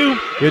 didn't you?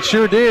 It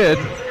sure did.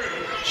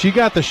 She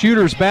got the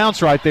shooter's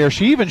bounce right there.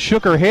 She even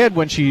shook her head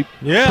when she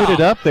put it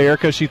up there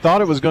because she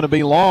thought it was going to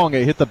be long.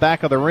 It hit the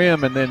back of the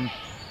rim and then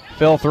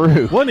fell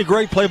through. Wasn't it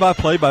great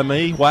play-by-play by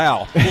me?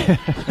 Wow.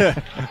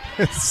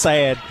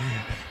 Sad.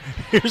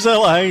 Here's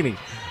Ella Haney.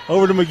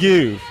 Over to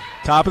McGew.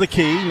 Top of the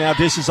key. Now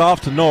dishes off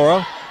to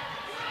Nora.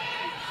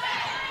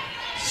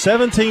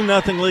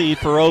 17-0 lead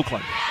for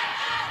Oakland.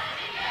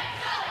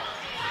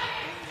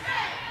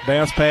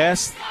 Bounce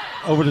pass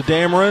over to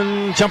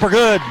Dameron. Jumper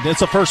good.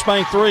 It's a first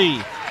bank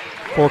three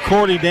for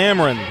Cordy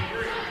Dameron.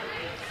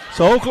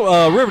 So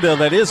Riverdale,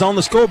 that is, on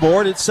the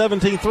scoreboard. It's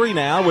 17-3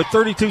 now with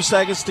 32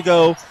 seconds to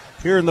go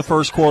here in the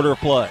first quarter of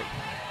play.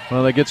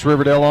 Well, that gets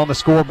Riverdale on the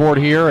scoreboard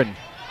here and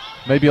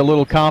maybe a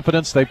little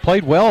confidence. They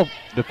played well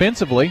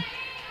defensively.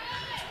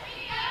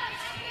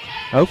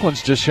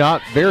 Oakland's just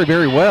shot very,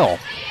 very well.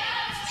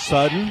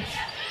 Sutton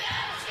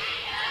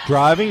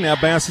driving, now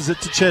bounces it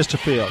to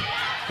Chesterfield.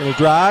 Going to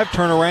drive,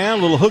 turn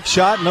around, little hook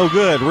shot, no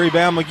good.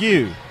 Rebound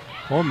McGew.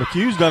 Well,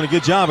 McHugh's done a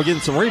good job of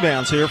getting some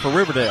rebounds here for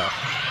Riverdale.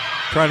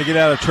 Trying to get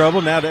out of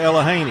trouble. Now to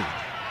Ella Haney.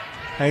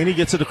 Haney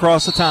gets it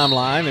across the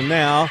timeline, and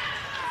now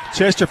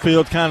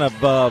Chesterfield kind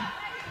of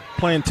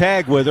playing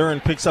tag with her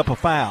and picks up a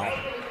foul.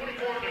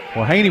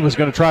 Well, Haney was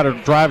going to try to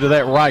drive to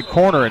that right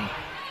corner and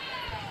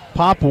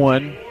pop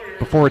one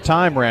before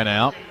time ran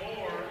out.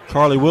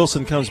 Carly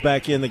Wilson comes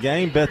back in the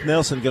game. Beth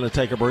Nelson going to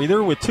take a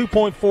breather with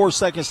 2.4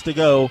 seconds to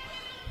go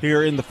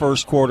here in the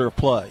first quarter of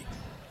play.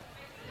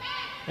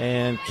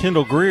 And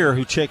Kendall Greer,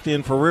 who checked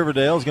in for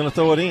Riverdale, is going to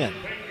throw it in.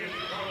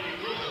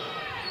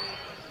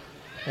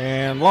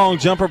 And long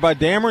jumper by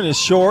Dameron is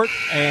short,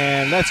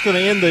 and that's going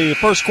to end the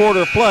first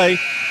quarter of play.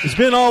 It's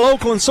been all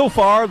Oakland so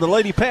far. The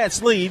Lady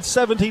Pats lead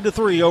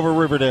 17-3 over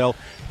Riverdale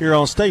here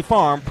on State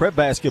Farm Prep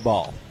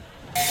Basketball.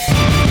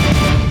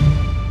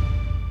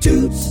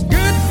 Toots,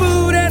 good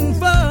food and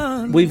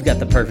fun. We've got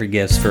the perfect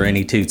gifts for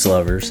any Toots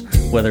lovers,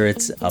 whether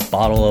it's a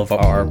bottle of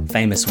our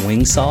famous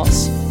wing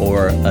sauce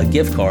or a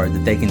gift card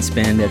that they can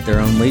spend at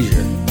their own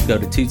leisure. Go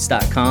to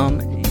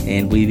Toots.com,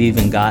 and we've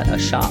even got a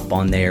shop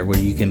on there where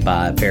you can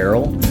buy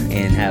apparel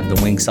and have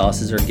the wing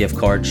sauces or gift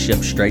cards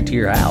shipped straight to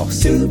your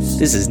house. Toots.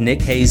 This is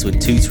Nick Hayes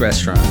with Toots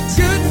Restaurants.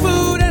 Good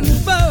food and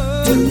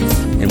fun. Toots.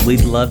 And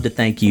we'd love to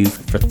thank you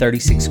for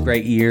 36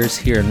 great years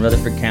here in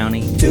Rutherford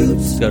County.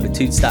 Toots. Go to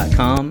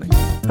Toots.com.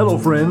 Hello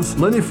friends,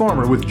 Lenny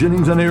Farmer with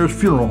Jennings & Ayers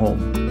Funeral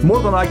Home.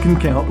 More than I can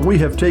count, we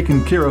have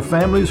taken care of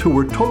families who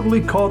were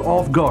totally caught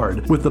off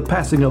guard with the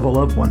passing of a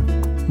loved one.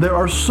 There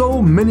are so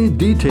many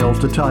details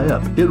to tie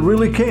up, it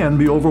really can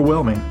be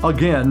overwhelming.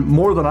 Again,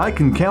 more than I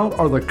can count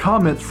are the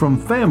comments from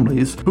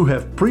families who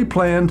have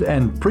pre-planned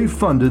and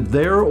pre-funded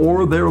their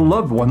or their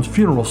loved one's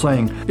funeral,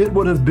 saying, "It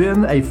would have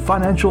been a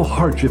financial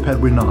hardship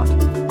had we not."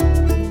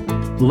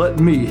 Let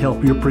me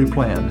help you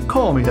pre-plan.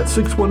 Call me at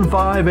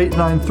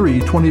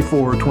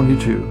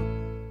 615-893-2422.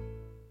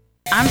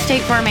 I'm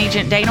State Farm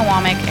Agent Dana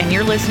Womack, and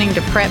you're listening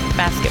to Prep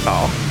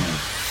Basketball.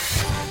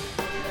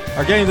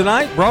 Our game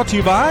tonight brought to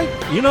you by,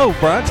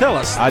 Brian, tell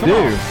us. I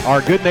do. Our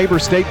good neighbor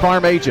State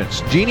Farm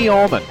agents, Jeannie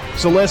Allman,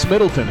 Celeste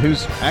Middleton,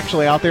 who's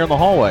actually out there in the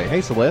hallway.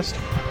 Hey, Celeste.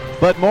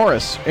 Bud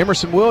Morris,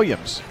 Emerson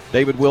Williams,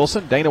 David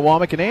Wilson, Dana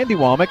Womack, and Andy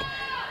Womack.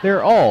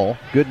 They're all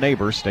good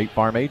neighbors, State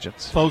Farm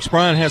agents. Folks,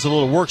 Brian has a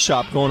little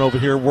workshop going over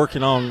here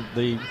working on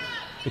the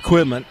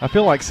equipment. I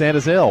feel like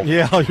Santa's elf.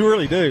 Yeah, you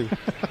really do.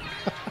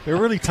 They're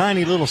really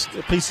tiny little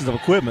pieces of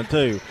equipment,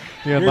 too.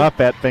 Yeah, my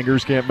fat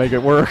fingers can't make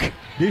it work.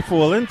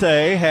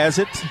 DeFuente has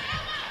it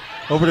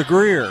over to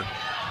Greer.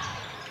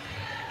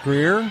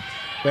 Greer,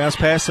 bounce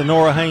pass to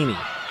Nora Haney.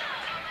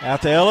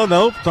 Out to Ella,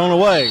 nope, thrown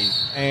away.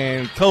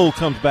 And Cole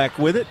comes back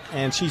with it,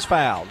 and she's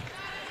fouled.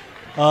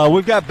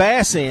 We've got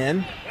Bass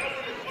in,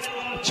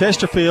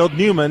 Chesterfield,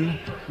 Newman,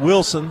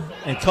 Wilson,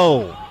 and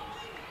Cole.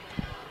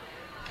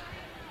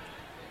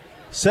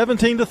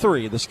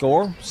 17-3 the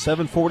score.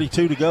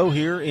 7:42 to go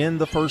here in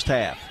the first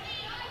half.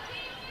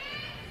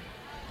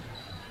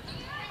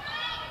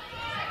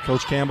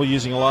 Coach Campbell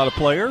using a lot of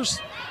players,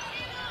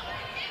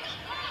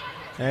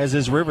 as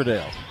is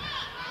Riverdale.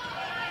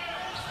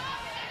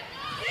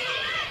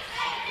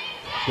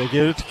 They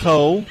give it to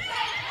Cole.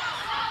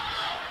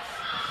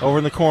 Over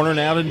in the corner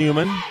now to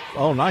Newman.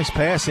 Oh, nice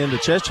pass into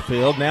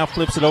Chesterfield. Now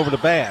flips it over to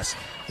Bass.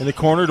 In the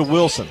corner to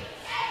Wilson.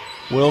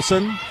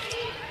 Wilson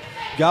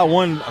got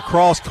one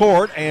across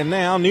court, and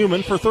now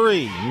Newman for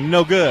three.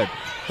 No good.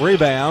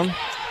 Rebound.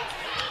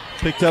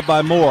 Picked up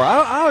by Moore.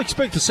 I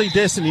expect to see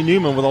Destiny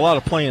Newman with a lot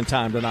of playing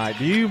time tonight.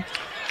 Do you?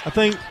 I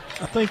think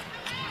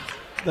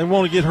they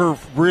want to get her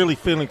really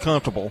feeling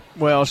comfortable.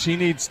 Well, she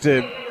needs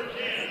to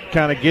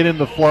kind of get in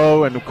the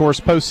flow, and of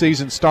course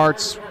postseason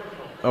starts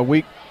a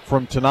week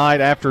from tonight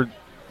after,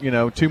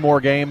 2 more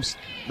games,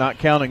 not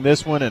counting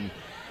this one, and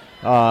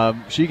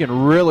she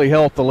can really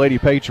help the Lady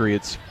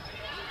Patriots.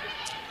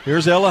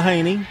 Here's Ella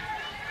Haney.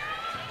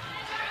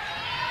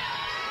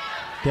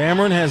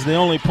 Dameron has the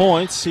only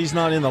points. He's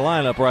not in the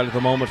lineup right at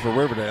the moment for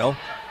Riverdale.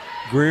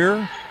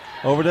 Greer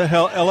over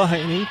to Ella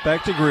Haney,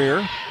 back to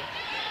Greer.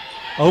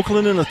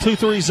 Oakland in a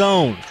 2-3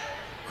 zone.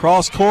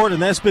 Cross court,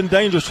 and that's been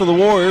dangerous for the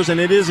Warriors,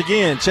 and it is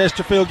again.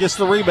 Chesterfield gets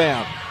the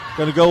rebound.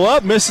 Going to go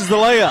up, misses the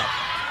layup.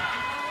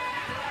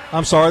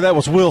 I'm sorry, that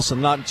was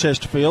Wilson, not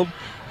Chesterfield.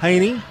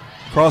 Haney,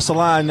 across the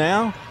line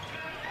now.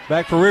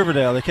 Back for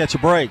Riverdale. They catch a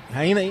break.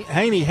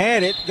 Haney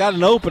had it, got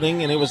an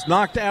opening, and it was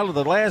knocked out of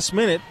the last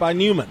minute by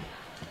Newman.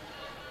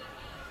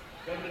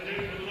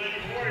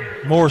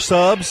 More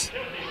subs.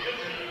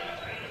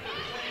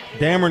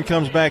 Dameron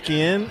comes back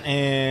in,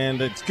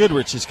 and it's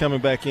Goodrich is coming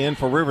back in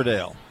for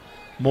Riverdale.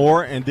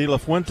 Moore and De La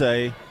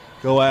Fuente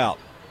go out.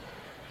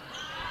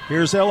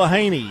 Here's Ella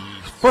Haney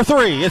for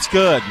three. It's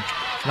good.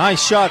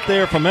 Nice shot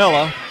there from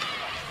Ella.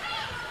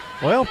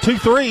 Well, 2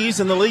 threes,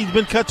 and the lead's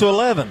been cut to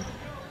 11.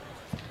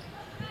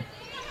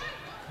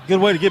 Good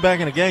way to get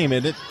back in a game,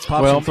 isn't it?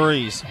 Pop some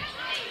threes.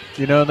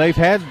 They've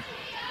had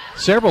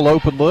several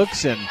open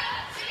looks, and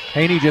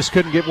Haney just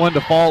couldn't get one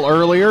to fall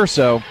earlier,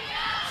 so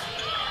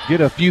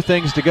get a few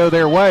things to go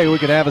their way, we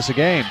could have us a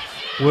game.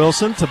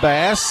 Wilson to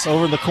Bass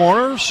over in the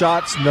corner.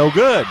 Shots no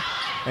good.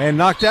 And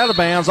knocked out of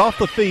bounds off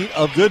the feet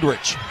of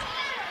Goodrich.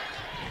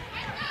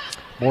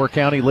 Moore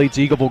County leads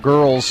Eagleville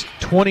girls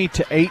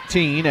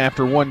 20-18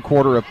 after 1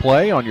 quarter of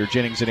play on your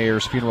Jennings &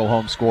 Ayers Funeral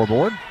Home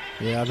scoreboard.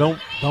 Yeah, don't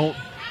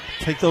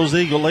take those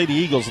Lady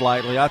Eagles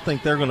lightly. I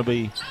think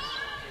they've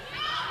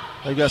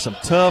got some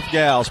tough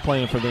gals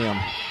playing for them.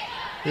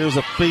 Here's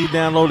a feed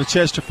down low to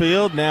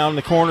Chesterfield. Now in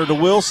the corner to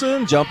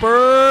Wilson.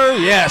 Jumper.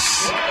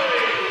 Yes.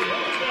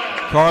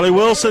 Carly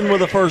Wilson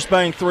with a first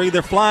bank three.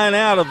 They're flying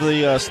out of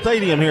the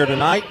stadium here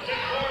tonight.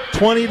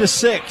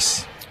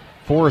 20-6.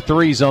 4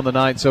 threes on the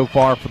night so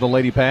far for the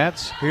Lady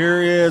Pats.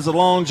 Here is a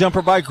long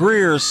jumper by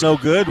Greer. So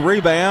good.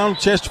 Rebound.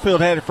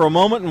 Chesterfield had it for a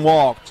moment and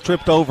walked.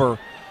 Tripped over,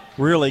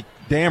 really,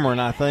 Dameron,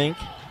 I think.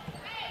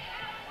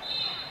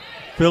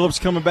 Phillips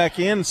coming back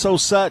in, and so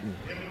Sutton.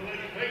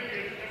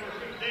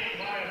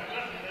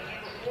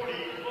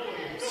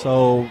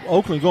 So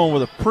Oakland going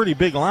with a pretty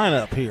big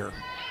lineup here.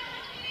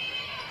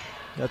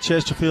 Got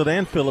Chesterfield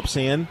and Phillips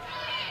in.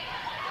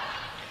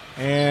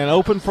 And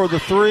open for the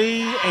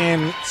three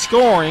and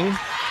scoring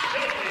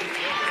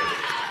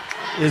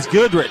is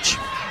Goodrich.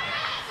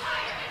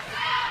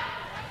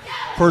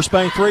 First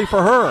bank three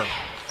for her.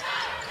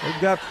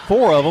 They've got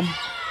 4 of them.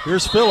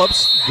 Here's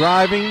Phillips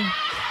driving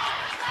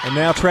and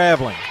now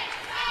traveling.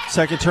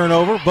 Second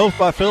turnover, both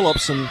by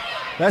Phillips, and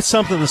that's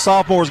something the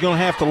sophomore is going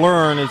to have to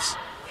learn. It's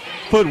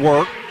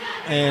footwork,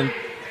 and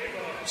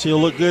she'll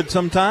look good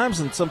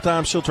sometimes, and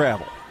sometimes she'll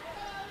travel.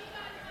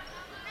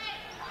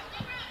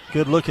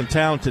 Good-looking,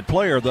 talented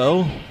player,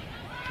 though.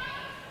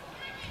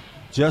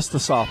 Just the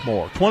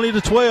sophomore.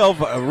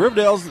 20-12.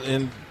 Riverdale's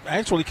and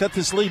actually cut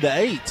this lead to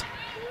 8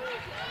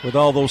 with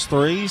all those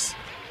threes.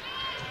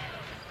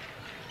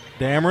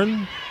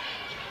 Dameron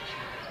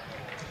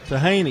to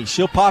Haney.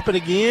 She'll pop it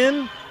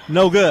again.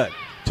 No good.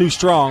 Too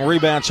strong.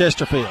 Rebound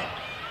Chesterfield.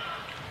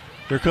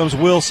 Here comes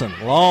Wilson.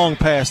 Long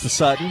pass to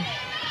Sutton.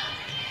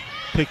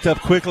 Picked up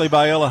quickly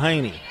by Ella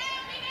Haney.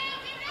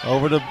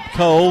 Over to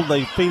Cole.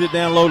 They feed it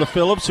down low to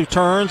Phillips, who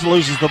turns,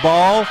 loses the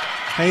ball.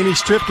 Haney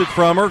stripped it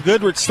from her.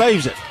 Goodrich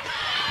saves it.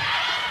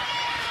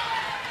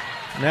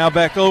 Now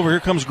back over. Here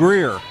comes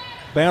Greer.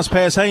 Bounce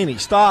pass Haney.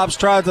 Stops,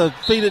 tries to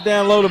feed it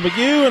down low to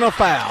McGew, and a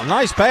foul.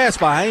 Nice pass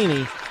by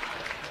Haney.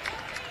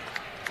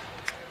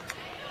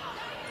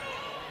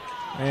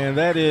 And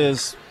that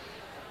is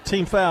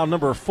team foul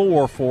number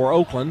 4 for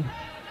Oakland.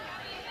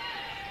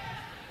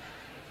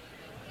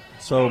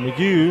 So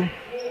McGew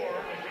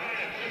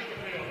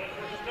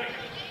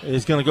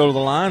is going to go to the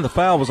line. The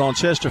foul was on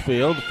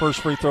Chesterfield. The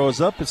first free throw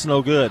is up. It's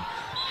no good.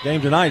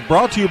 Game tonight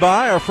brought to you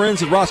by our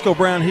friends at Roscoe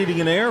Brown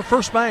Heating and Air,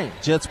 First Bank,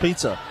 Jets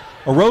Pizza,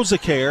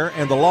 Arosa Care,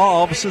 and the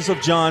law offices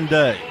of John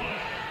Day.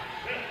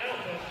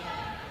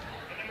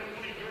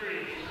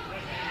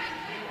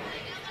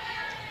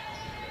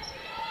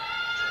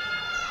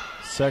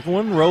 Second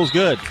one, rolls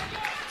good.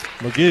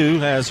 McGew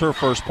has her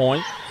first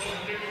point.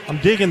 I'm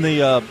digging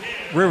the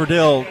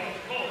Riverdale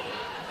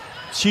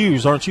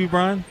shoes, aren't you,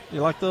 Brian?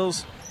 You like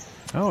those?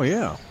 Oh,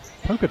 yeah.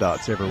 Polka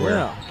dots everywhere.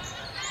 Yeah.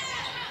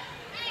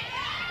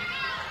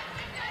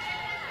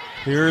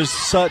 Here's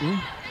Sutton.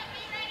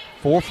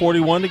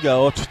 4:41 to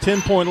go. A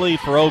 10-point lead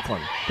for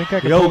Oakland. Think I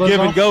can the pull old those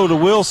give off? and go to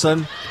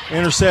Wilson.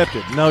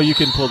 Intercepted. No, you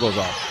couldn't pull those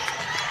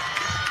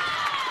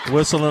off.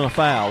 Whistle and a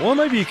foul. Well,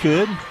 maybe you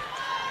could.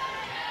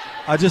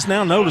 I just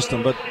now noticed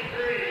them, but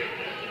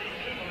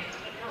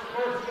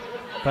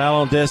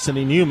foul on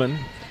Destiny Newman.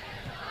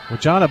 Well,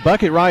 John, a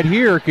bucket right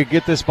here could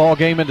get this ball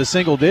game into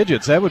single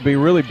digits. That would be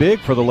really big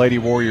for the Lady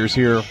Warriors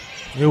here.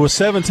 It was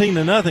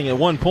 17-0 at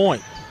one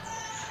point.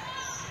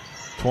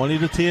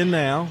 20-10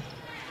 now.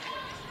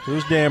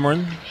 Here's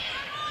Dameron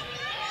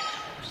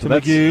to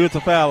McGew at the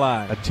foul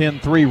line. A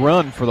 10-3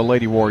 run for the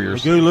Lady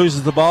Warriors. McGew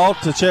loses the ball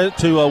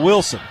to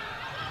Wilson.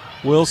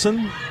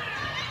 Wilson,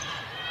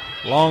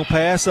 long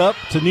pass up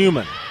to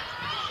Newman.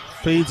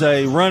 Feeds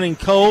a running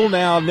Cole.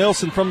 Now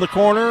Nelson from the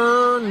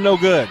corner. No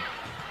good.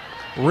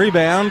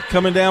 Rebound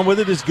coming down with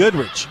it is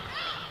Goodrich.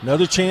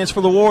 Another chance for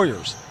the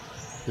Warriors.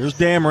 Here's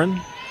Dameron.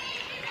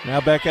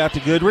 Now back out to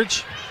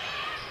Goodrich.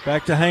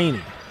 Back to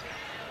Haney.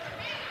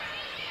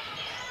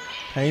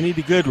 Haney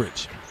to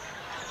Goodrich.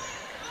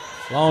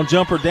 Long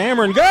jumper,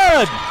 Dameron.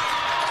 Good!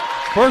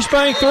 First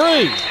bank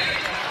three.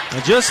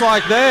 And just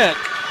like that,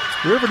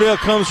 Riverdale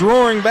comes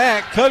roaring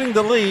back, cutting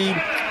the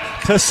lead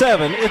to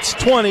 7. It's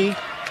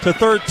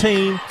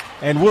 20-13,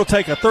 and we'll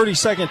take a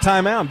 30-second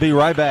timeout and be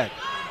right back.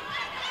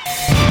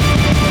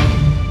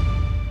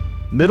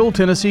 Middle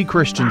Tennessee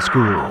Christian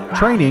School,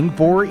 training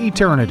for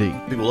eternity.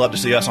 People love to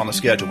see us on the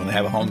schedule when they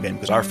have a home game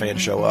because our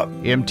fans show up.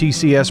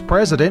 MTCS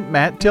President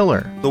Matt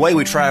Tiller. The way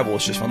we travel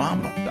is just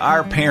phenomenal.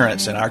 Our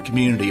parents and our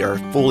community are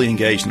fully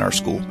engaged in our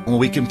school. When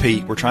we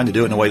compete, we're trying to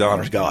do it in a way that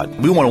honors God.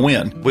 We want to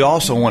win. We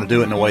also want to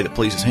do it in a way that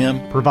pleases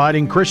Him.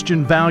 Providing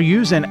Christian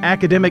values and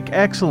academic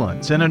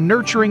excellence in a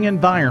nurturing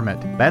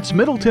environment. That's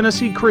Middle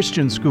Tennessee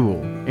Christian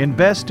School.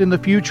 Invest in the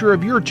future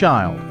of your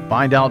child.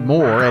 Find out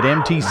more at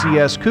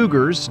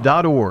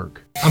mtcscougars.org.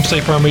 I'm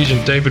State Farm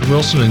Agent David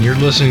Wilson, and you're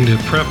listening to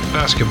Prep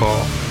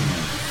Basketball.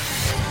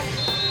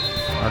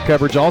 Our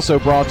coverage also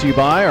brought to you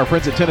by our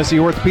friends at Tennessee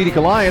Orthopedic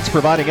Alliance,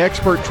 providing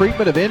expert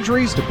treatment of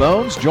injuries to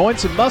bones,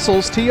 joints, and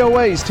muscles.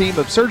 TOA's team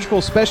of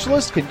surgical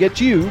specialists can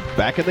get you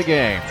back in the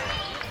game.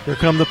 Here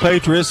come the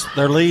Patriots.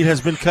 Their lead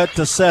has been cut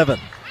to 7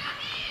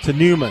 to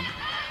Newman.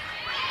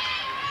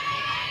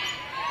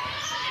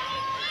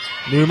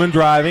 Newman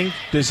driving.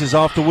 Dishes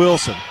off to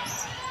Wilson.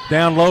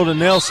 Down low to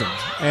Nelson,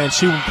 and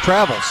she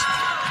travels.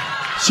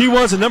 She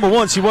wasn't, number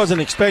one, she wasn't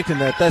expecting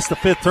that. That's the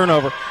 5th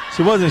turnover.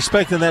 She wasn't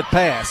expecting that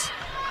pass,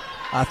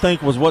 I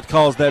think, was what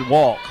caused that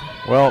walk.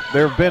 Well,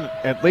 there have been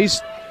at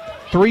least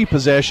 3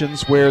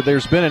 possessions where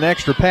there's been an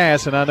extra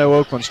pass, and I know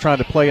Oakland's trying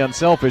to play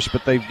unselfish,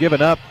 but they've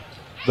given up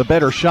the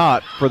better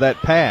shot for that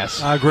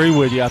pass. I agree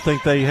with you. I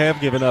think they have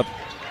given up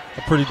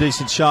a pretty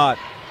decent shot.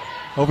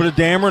 Over to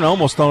Dameron,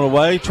 almost thrown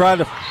away. Tried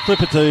to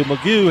flip it to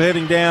Magoo,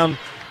 heading down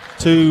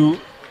to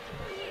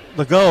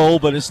the goal,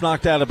 but it's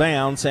knocked out of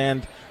bounds,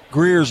 and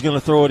Greer's going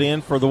to throw it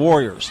in for the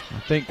Warriors. I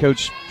think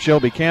Coach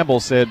Shelby Campbell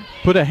said,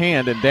 put a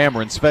hand in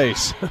Dameron's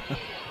face.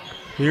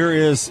 Here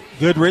is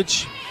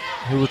Goodrich,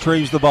 who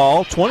retrieves the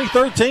ball.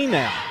 20-13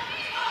 now.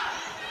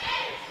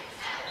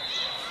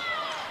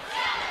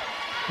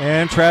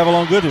 And travel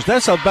on Goodrich.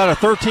 That's about a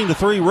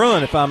 13-3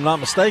 run, if I'm not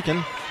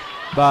mistaken,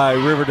 by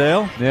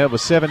Riverdale. Yeah, it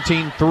was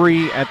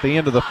 17-3 at the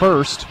end of the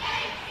first.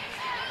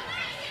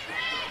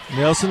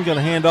 Nelson going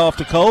to hand off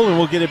to Cole, and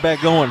we'll get it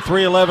back going.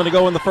 3:11 to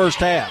go in the first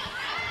half.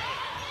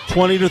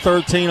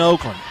 20-13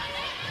 Oakland.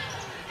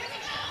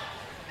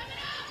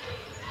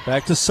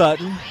 Back to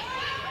Sutton.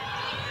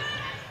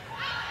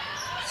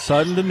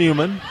 Sutton to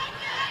Newman.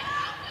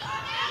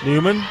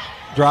 Newman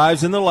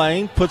drives in the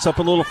lane, puts up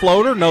a little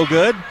floater, no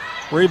good.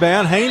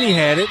 Rebound, Haney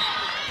had it,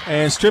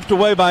 and stripped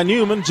away by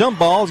Newman. Jump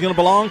ball is going to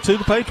belong to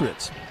the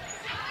Patriots.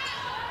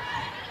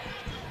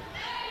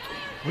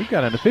 We've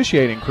got an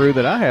officiating crew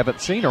that I haven't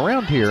seen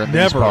around here in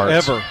these parts.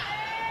 Never, ever.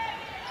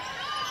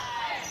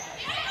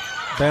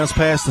 Bounce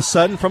pass to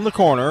Sutton from the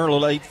corner. A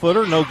little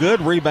 8-footer, no good.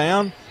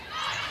 Rebound.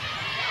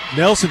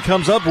 Nelson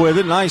comes up with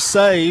it. Nice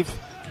save.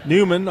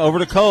 Newman over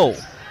to Cole.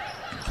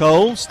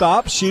 Cole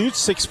stops,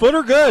 shoots.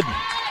 6-footer, good.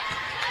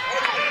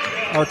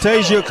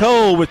 Artesia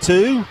Cole with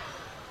 2.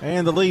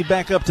 And the lead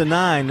back up to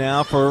 9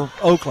 now for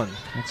Oakland.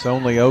 It's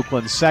only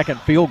Oakland's second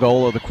field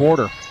goal of the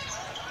quarter.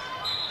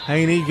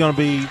 Haney going to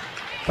be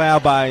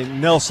fouled by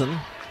Nelson.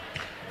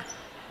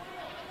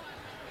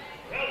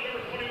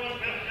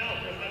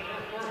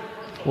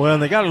 Well,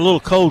 and they got a little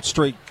cold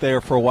streak there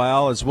for a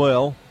while as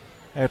well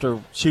after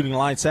shooting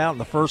lights out in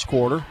the first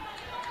quarter.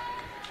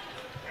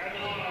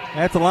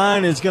 At the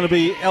line is going to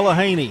be Ella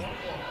Haney.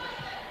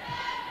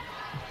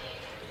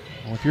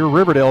 Well, if you're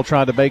Riverdale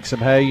trying to make some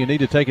hay, you need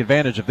to take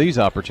advantage of these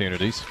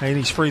opportunities.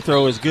 Haney's free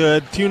throw is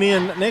good. Tune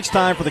in next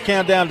time for the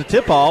countdown to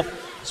tip-off,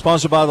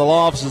 sponsored by the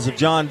law offices of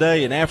John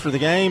Day. And after the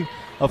game,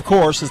 of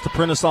course, is the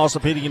Prentice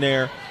Allsup Heating and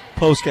Air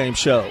post-game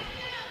show.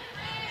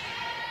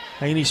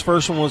 Haney's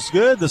first one was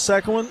good. The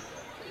second one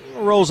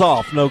rolls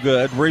off, no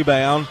good.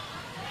 Rebound,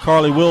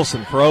 Carly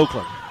Wilson for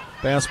Oakland.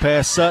 Bounce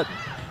pass Sutton.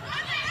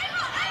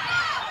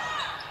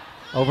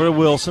 Over to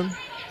Wilson.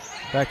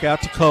 Back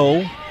out to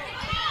Cole.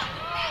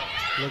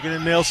 Looking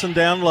at Nelson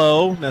down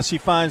low. Now she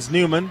finds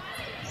Newman.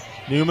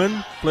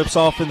 Newman flips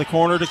off in the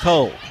corner to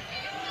Cole.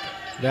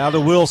 Now to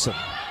Wilson.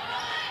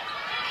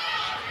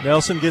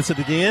 Nelson gets it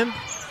again.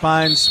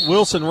 Finds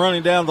Wilson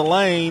running down the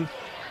lane.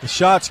 The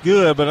shot's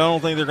good, but I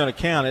don't think they're going to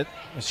count it.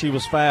 She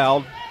was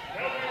fouled.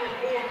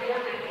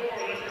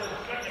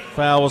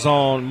 Foul was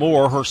on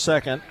Moore, her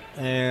second.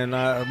 And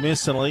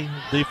instantly,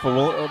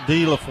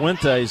 De La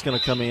Fuente is going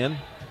to come in.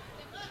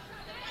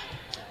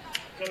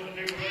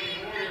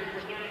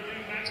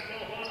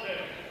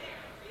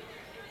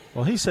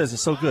 Well, he says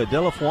it's so good.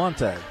 De La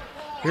Fuente.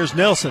 Here's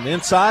Nelson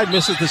inside,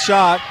 misses the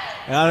shot,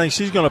 and I think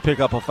she's going to pick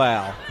up a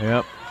foul.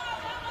 Yep.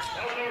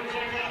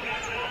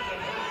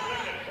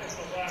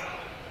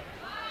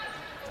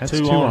 That's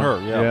two on her.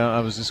 Yeah,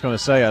 I was just going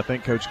to say, I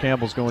think Coach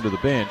Campbell's going to the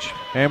bench.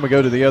 And we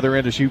go to the other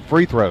end to shoot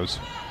free throws.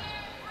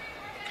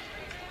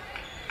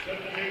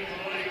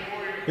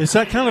 It's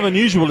that kind of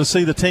unusual to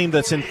see the team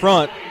that's in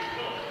front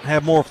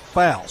have more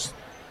fouls.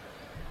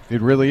 It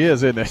really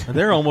is, isn't it? And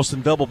they're almost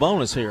in double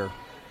bonus here.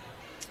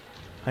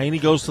 Haney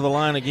goes to the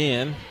line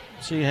again.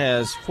 She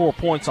has 4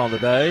 points on the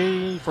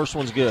day. First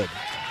one's good.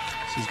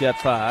 She's got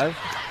 5.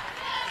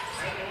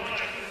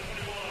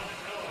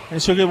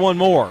 And she'll get one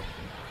more.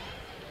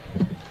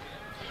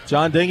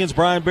 John Dinkins,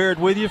 Brian Barrett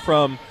with you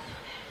from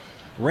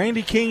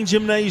Randy King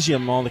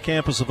Gymnasium on the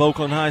campus of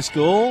Oakland High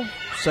School.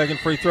 Second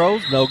free throw,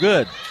 no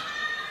good.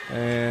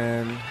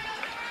 And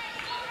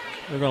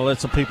they're going to let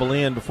some people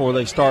in before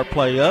they start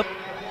play up.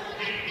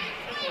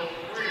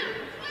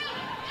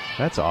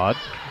 That's odd.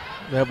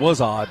 That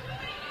was odd.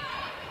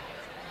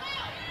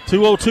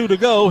 2:02 to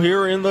go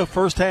here in the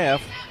first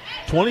half.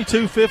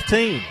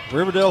 22-15.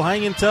 Riverdale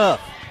hanging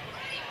tough.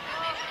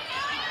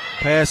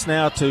 Pass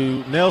now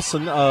to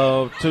Nelson,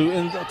 to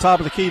in the top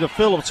of the key to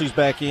Phillips, who's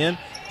back in.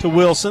 To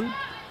Wilson.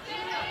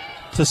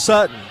 To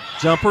Sutton.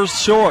 Jumpers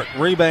short.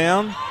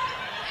 Rebound.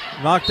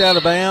 Knocked out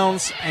of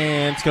bounds,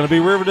 and it's going to be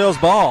Riverdale's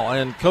ball.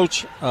 And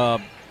Coach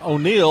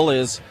O'Neill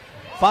is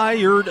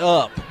fired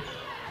up.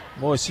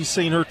 Boy, she's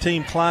seen her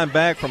team climb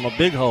back from a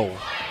big hole.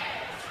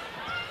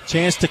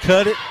 Chance to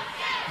cut it.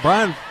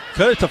 Brian,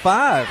 cut it to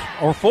 5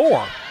 or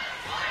 4.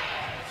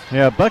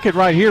 Yeah, a bucket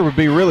right here would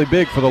be really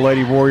big for the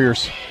Lady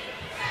Warriors.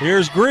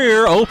 Here's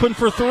Greer, open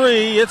for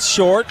 3. It's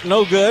short,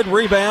 no good.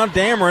 Rebound,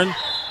 Dameron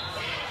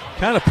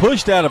kind of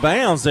pushed out of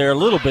bounds there a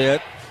little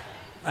bit,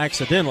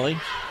 accidentally.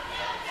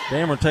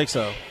 Dameron takes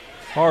a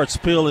hard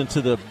spill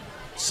into the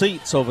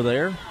seats over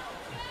there.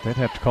 They'd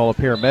have to call a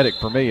paramedic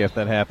for me if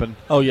that happened.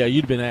 Oh, yeah,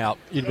 you'd been out.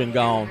 You'd been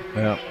gone.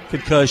 Yeah.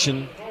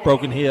 Concussion,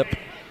 broken hip,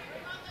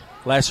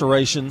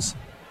 lacerations.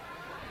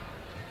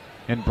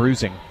 And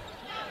bruising.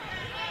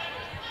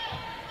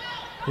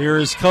 Here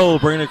is Cole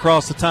bringing it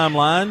across the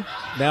timeline.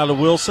 Now to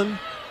Wilson,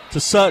 to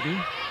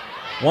Sutton.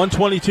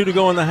 1:22 to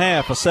go in the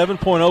half. A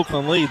 7-point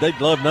Oakland lead. They'd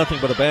love nothing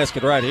but a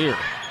basket right here.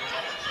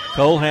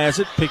 Cole has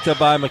it, picked up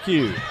by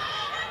McHugh.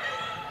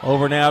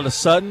 Over now to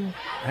Sutton.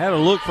 Had a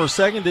look for a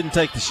second, didn't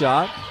take the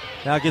shot.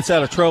 Now gets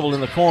out of trouble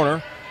in the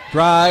corner.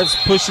 Drives,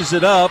 pushes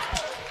it up,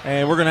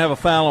 and we're going to have a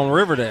foul on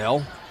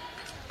Riverdale.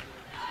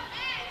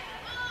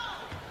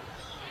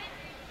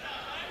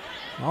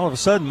 All of a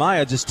sudden,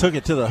 Maya just took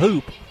it to the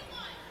hoop.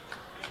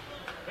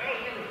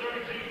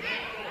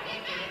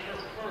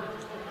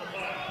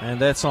 And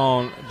that's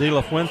on De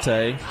La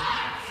Fuente.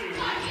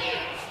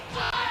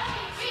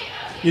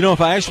 You know,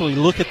 if I actually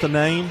look at the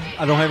name,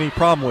 I don't have any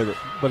problem with it.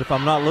 But if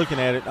I'm not looking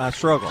at it, I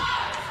struggle.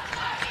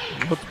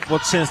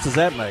 What sense does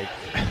that make?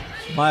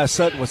 Maya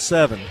Sutton with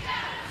 7.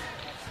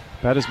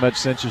 About as much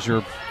sense as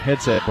your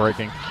headset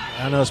breaking.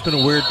 I know, it's been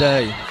a weird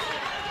day.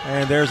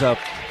 And there's a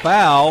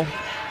foul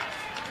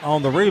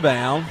on the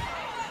rebound.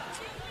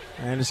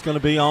 And it's going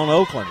to be on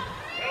Oakland.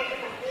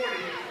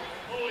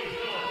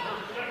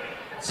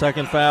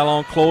 Second foul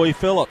on Chloe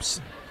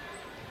Phillips.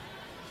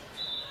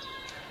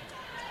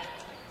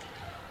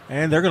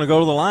 And they're going to go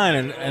to the line.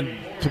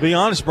 And to be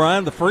honest,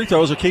 Brian, the free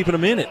throws are keeping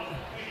them in it.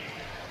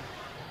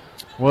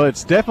 Well,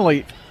 it's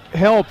definitely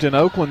helped, and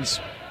Oakland's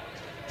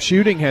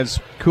shooting has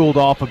cooled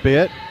off a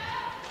bit.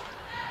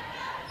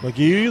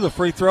 McHugh, the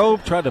free throw,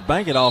 tried to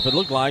bank it off. It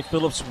looked like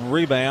Phillips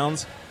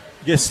rebounds,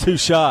 gets 2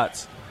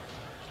 shots.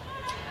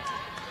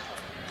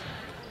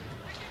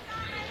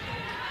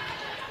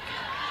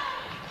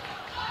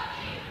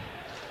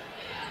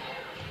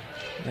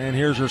 And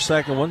here's her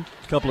second one.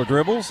 A couple of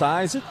dribbles,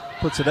 eyes it,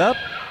 puts it up.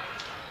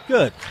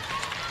 Good.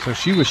 So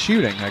she was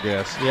shooting, I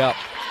guess. Yep.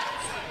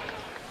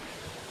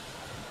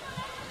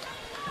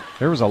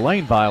 There was a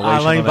lane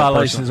violation. Lane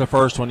violation is the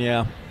first one,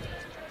 yeah.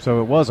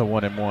 So it was a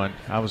 1-and-1.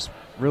 I was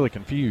really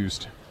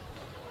confused.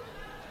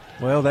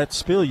 Well, that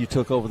spill you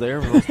took over there,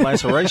 those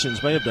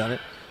lacerations may have done it.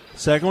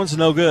 Second one's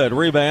no good.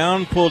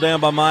 Rebound, pulled down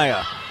by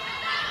Maya.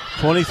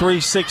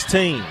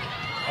 23-16.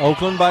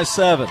 Oakland by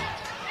 7.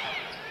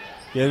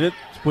 Get it,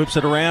 whips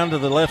it around to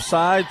the left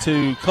side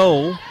to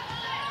Cole.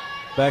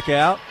 Back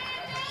out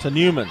to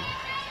Newman.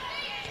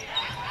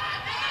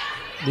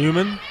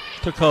 Newman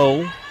to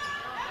Cole.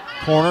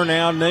 Corner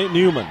now,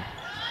 Newman.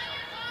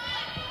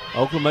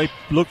 Oakland may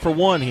look for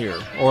one here,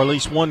 or at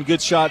least one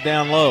good shot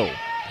down low.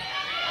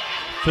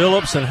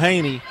 Phillips and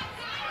Haney.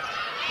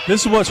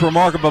 This is what's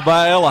remarkable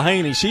about Ella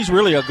Haney. She's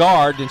really a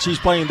guard, and she's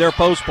playing their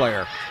post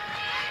player.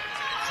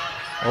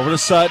 Over to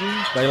Sutton.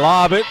 They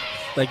lob it.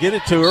 They get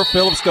it to her.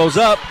 Phillips goes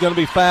up, going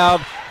to be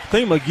fouled. I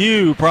think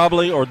McHugh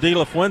probably, or De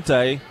La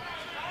Fuente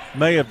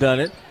may have done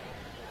it.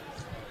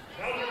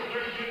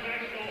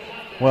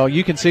 Well,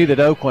 you can see that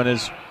Oakland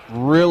is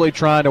really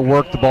trying to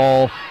work the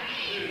ball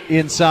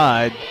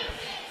inside.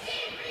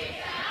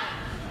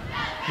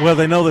 Well,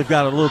 they know they've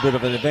got a little bit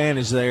of an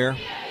advantage there.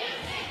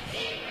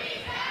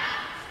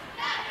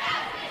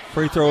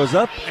 Free throw is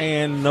up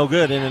and no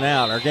good, in and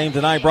out. Our game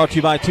tonight brought to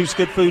you by Toots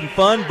Good Food and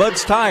Fun,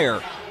 Bud's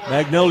Tire,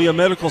 Magnolia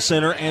Medical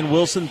Center, and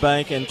Wilson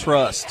Bank and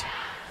Trust.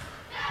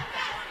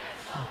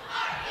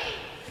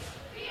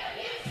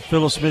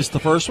 Phillips missed the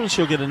first one.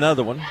 She'll get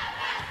another one.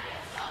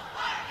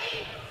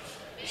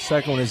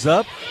 Second one is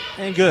up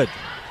and good.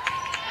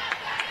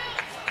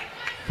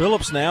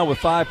 Phillips now with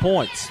 5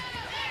 points.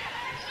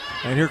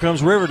 And here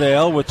comes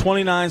Riverdale with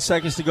 29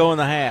 seconds to go in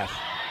the half.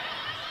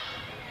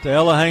 To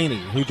Ella Haney,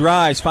 who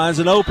drives, finds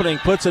an opening,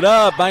 puts it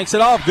up, banks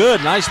it off.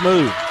 Good, nice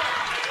move.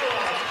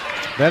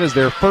 That is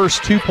their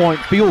first 2-point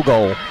field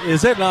goal.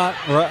 Is it not,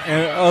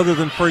 other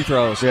than free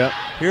throws? Yeah.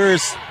 Here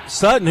is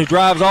Sutton, who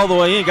drives all the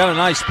way in, got a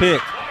nice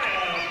pick.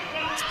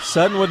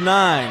 Sutton with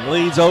 9,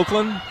 leads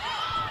Oakland.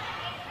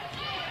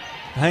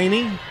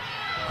 Haney,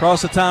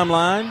 across the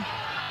timeline,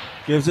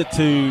 gives it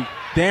to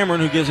Dameron,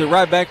 who gives it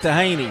right back to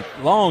Haney.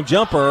 Long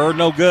jumper,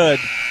 no good.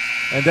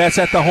 And that's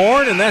at the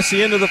horn, and that's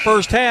the end of the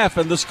first half.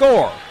 And the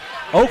score,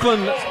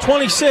 Oakland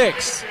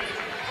 26,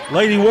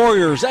 Lady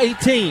Warriors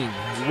 18.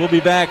 We'll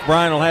be back.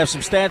 Brian will have some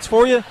stats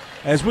for you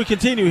as we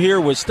continue here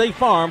with State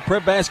Farm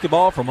Prep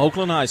Basketball from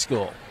Oakland High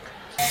School.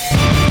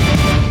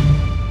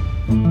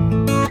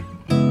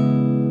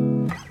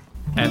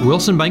 At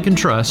Wilson Bank and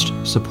Trust,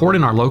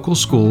 supporting our local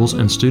schools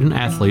and student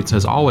athletes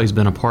has always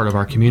been a part of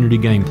our community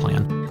game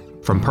plan.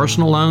 From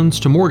personal loans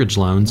to mortgage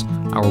loans,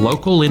 our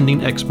local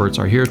lending experts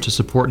are here to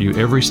support you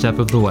every step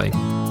of the way.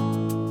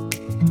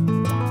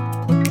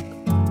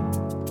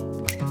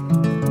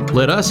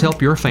 Let us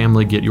help your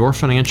family get your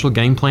financial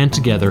game plan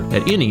together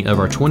at any of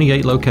our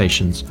 28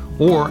 locations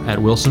or at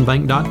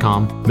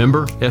wilsonbank.com,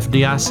 member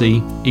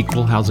FDIC,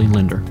 equal housing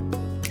lender.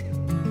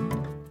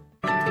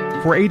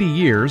 For 80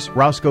 years,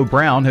 Roscoe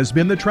Brown has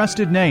been the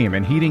trusted name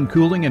in heating,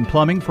 cooling, and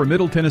plumbing for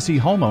Middle Tennessee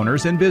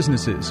homeowners and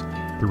businesses.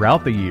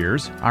 Throughout the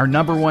years, our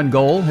number one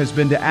goal has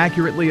been to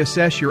accurately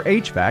assess your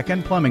HVAC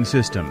and plumbing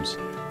systems.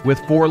 With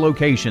 4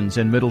 locations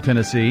in Middle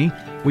Tennessee,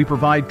 we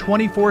provide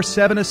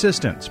 24/7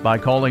 assistance by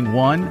calling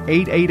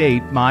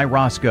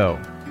 1-888-MY-ROSCOE.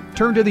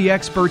 Turn to the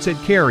experts at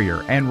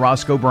Carrier and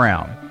Roscoe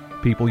Brown.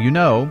 People you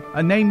know,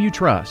 a name you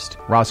trust.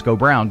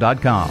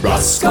 RoscoeBrown.com.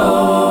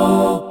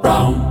 Roscoe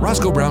Brown.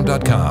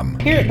 RoscoeBrown.com.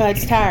 Here at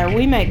Bud's Tire,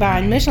 we make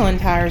buying Michelin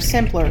tires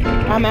simpler.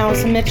 I'm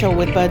Allison Mitchell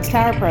with Bud's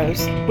Tire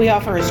Pros. We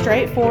offer a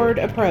straightforward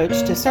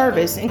approach to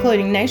service,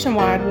 including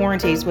nationwide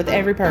warranties with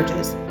every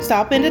purchase.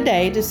 Stop in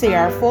today to see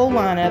our full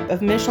lineup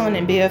of Michelin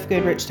and BF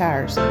Goodrich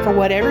tires. For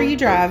whatever you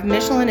drive,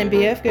 Michelin and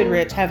BF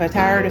Goodrich have a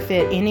tire to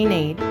fit any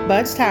need.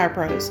 Bud's Tire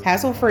Pros,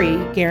 hassle-free,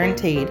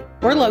 guaranteed.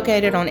 We're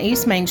located on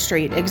East Main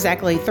Street,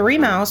 exactly 3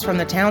 miles from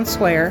the town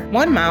square,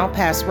 1 mile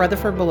past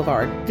Rutherford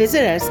Boulevard.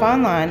 Visit us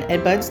online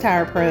at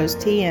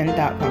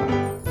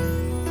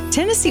budstirepros.tn.com.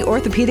 Tennessee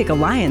Orthopedic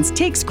Alliance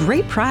takes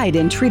great pride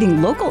in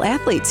treating local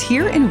athletes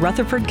here in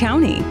Rutherford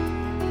County.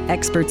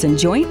 Experts in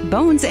joint,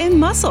 bones, and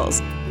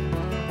muscles.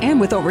 And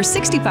with over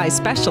 65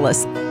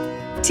 specialists,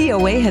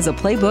 TOA has a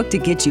playbook to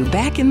get you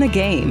back in the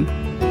game.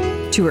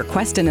 To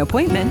request an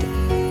appointment,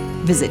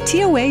 visit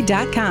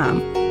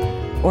TOA.com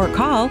or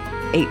call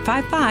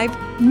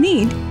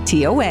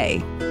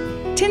 855-NEED-TOA.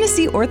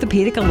 Tennessee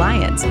Orthopedic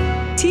Alliance.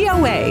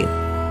 TOA.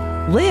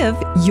 Live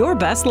your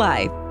best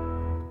life.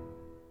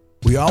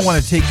 We all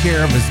want to take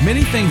care of as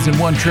many things in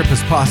one trip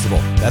as possible.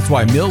 That's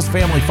why Mills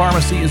Family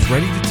Pharmacy is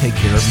ready to take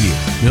care of you.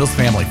 Mills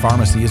Family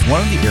Pharmacy is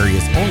one of the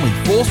area's only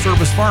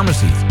full-service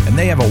pharmacies, and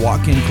they have a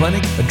walk-in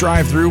clinic, a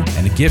drive-thru,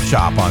 and a gift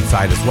shop on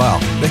site as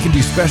well. They can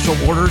do special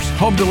orders,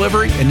 home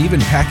delivery, and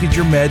even package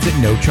your meds at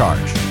no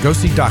charge. Go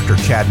see Dr.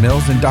 Chad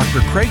Mills and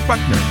Dr. Craig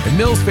Buckner at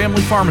Mills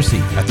Family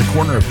Pharmacy at the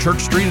corner of Church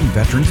Street and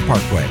Veterans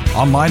Parkway.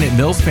 Online at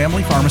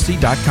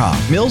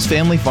millsfamilypharmacy.com. Mills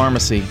Family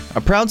Pharmacy,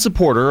 a proud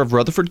supporter of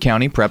Rutherford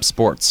County Prep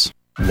Sports.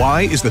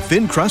 Why is the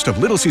thin crust of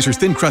Little Caesars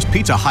Thin Crust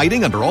Pizza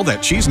hiding under all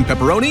that cheese and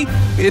pepperoni?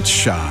 It's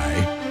shy.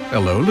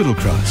 Hello, Little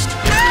Crust.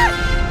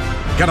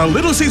 Get a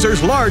Little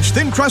Caesars large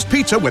thin crust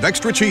pizza with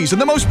extra cheese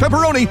and the most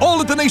pepperoni,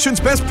 all at the nation's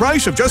best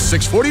price of just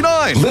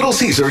 $6.49. Little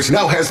Caesars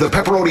now has the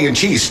pepperoni and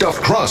cheese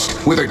stuffed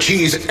crust with a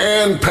cheese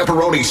and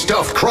pepperoni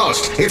stuffed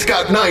crust. It's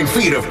got 9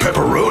 feet of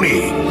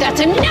pepperoni.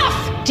 That's enough,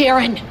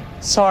 Darren.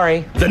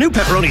 Sorry. The new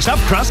pepperoni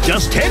stuffed crust,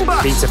 just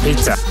 $10.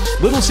 Pizza.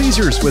 Little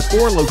Caesars with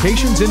 4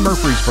 locations in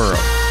Murfreesboro.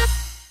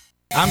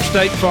 I'm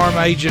State Farm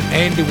Agent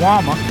Andy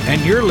Wama,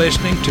 and you're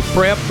listening to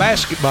Prep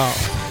Basketball.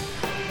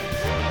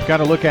 Got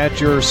to look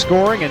at your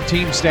scoring and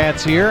team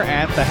stats here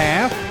at the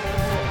half.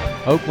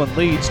 Oakland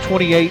leads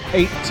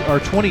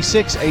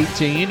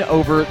 26-18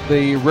 over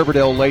the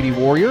Riverdale Lady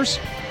Warriors.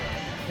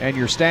 And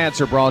your stats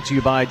are brought to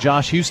you by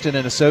Josh Houston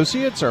and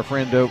Associates, our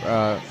friends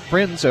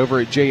over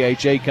at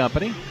JHA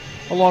Company,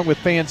 along with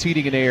Fans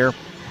Heating and Air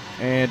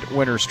and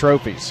Winners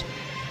Trophies.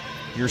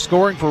 Your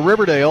scoring for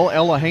Riverdale,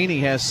 Ella Haney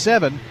has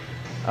 7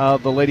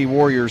 of the Lady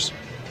Warriors'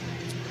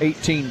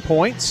 18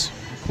 points,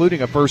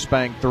 including a first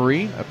bank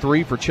 3, a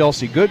 3 for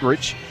Chelsea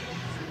Goodrich.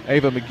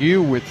 Ava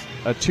McGew with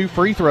 2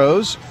 free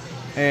throws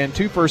and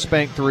 2 first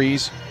bank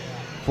 3s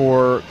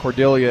for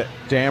Cordelia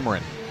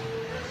Dameron.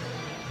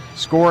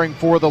 Scoring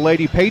for the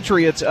Lady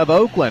Patriots of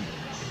Oakland,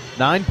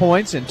 9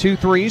 points and 2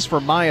 threes for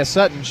Maya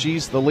Sutton.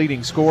 She's the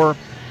leading scorer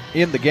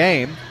in the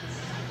game.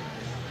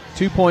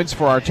 2 points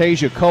for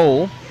Artasia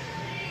Cole.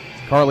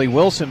 Carly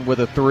Wilson with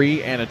a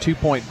 3 and a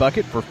 2-point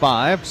bucket for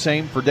 5.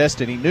 Same for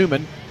Destiny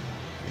Newman.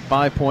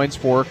 5 points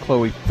for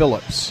Chloe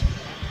Phillips.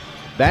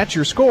 That's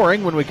your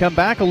scoring. When we come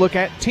back, a look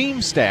at team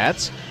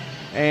stats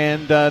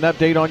and an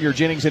update on your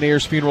Jennings &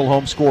 Ayers Funeral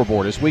Home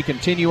scoreboard as we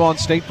continue on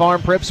State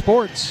Farm Prep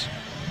Sports.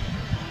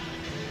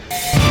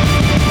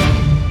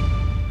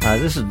 Hi,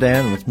 this is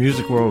Dan with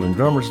Music World and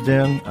Drummers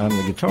Den. I'm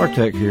the guitar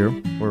tech here.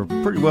 We're a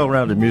pretty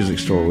well-rounded music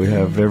store. We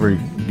have every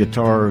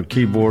guitar,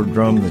 keyboard,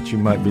 drum that you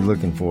might be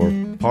looking for.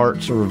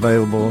 Parts are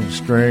available,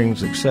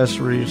 strings,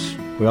 accessories.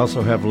 We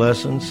also have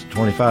lessons,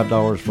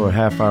 $25 for a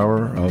half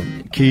hour of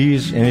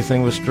keys,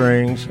 anything with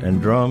strings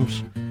and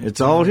drums.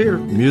 It's all here,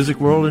 Music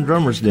World and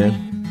Drummers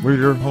Den. We're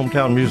your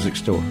hometown music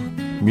store.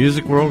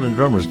 Music World and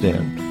Drummers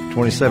Den,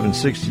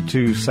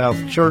 2762 South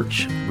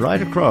Church,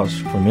 right across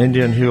from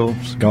Indian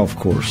Hills Golf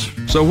Course.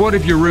 So what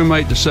if your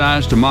roommate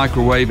decides to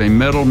microwave a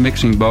metal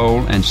mixing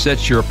bowl and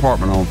sets your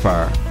apartment on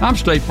fire? I'm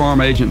State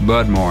Farm Agent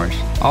Bud Morris.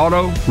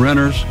 Auto,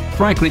 renters,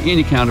 frankly,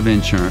 any kind of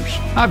insurance.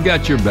 I've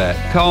got your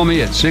back. Call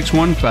me at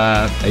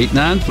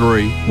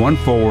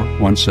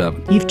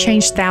 615-893-1417. You've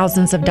changed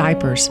thousands of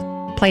diapers,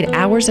 played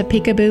hours of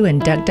peekaboo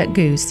and duck, duck,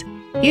 goose.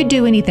 You'd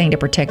do anything to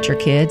protect your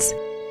kids.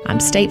 I'm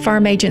State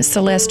Farm Agent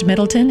Celeste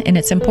Middleton, and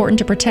it's important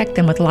to protect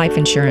them with life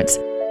insurance.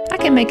 I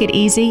can make it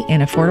easy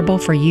and affordable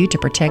for you to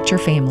protect your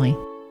family.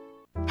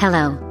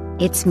 Hello,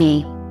 it's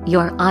me,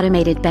 your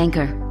automated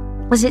banker.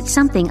 Was it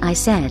something I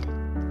said?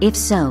 If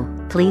so,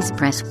 please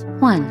press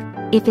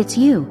 1. If it's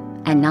you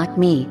and not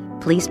me,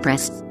 please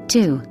press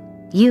 2.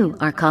 You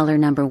are caller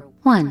number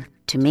 1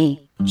 to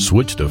me.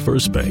 Switch to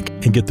First Bank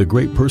and get the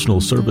great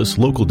personal service,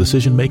 local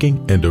decision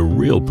making, and a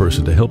real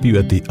person to help you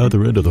at the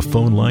other end of the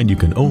phone line you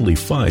can only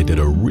find at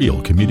a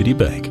real community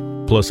bank.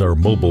 Plus, our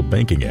mobile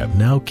banking app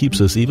now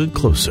keeps us even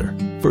closer.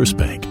 First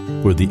Bank,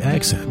 where the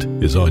accent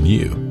is on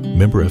you.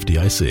 Member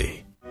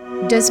FDIC.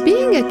 Does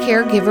being a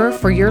caregiver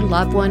for your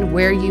loved one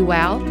wear you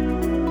out?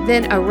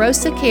 Then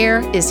Arosa Care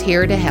is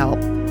here to help.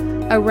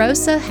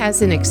 Arosa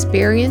has an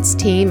experienced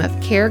team of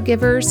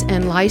caregivers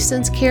and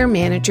licensed care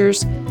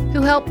managers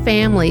who help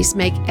families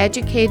make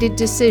educated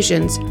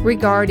decisions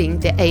regarding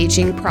the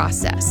aging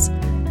process.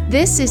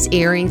 This is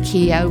Erin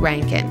Keogh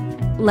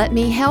Rankin. Let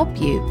me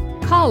help you.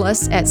 Call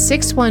us at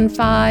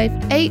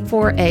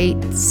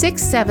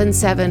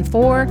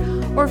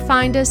 615-848-6774 or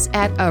find us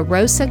at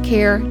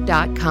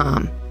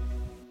arosacare.com.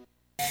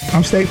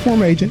 I'm State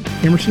Farm Agent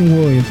Emerson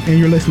Williams, and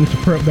you're listening to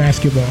Prep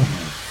Basketball.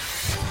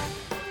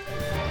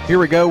 Here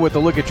we go with a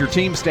look at your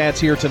team stats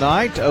here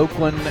tonight.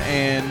 Oakland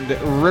and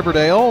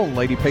Riverdale.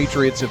 Lady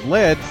Patriots have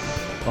led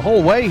the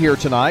whole way here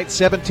tonight.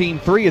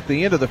 17-3 at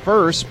the end of the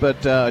first,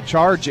 but a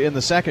charge in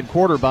the second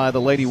quarter by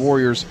the Lady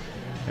Warriors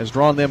has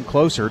drawn them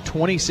closer.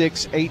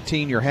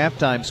 26-18 your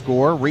halftime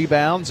score.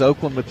 Rebounds,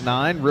 Oakland with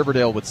 9,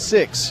 Riverdale with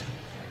 6.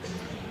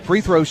 Free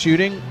throw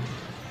shooting,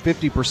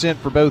 50%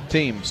 for both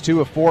teams.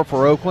 2 of 4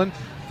 for Oakland,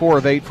 4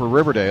 of 8 for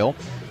Riverdale.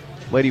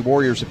 Lady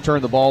Warriors have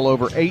turned the ball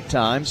over 8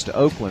 times to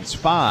Oakland's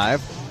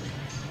 5.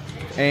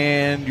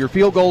 And your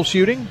field goal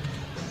shooting,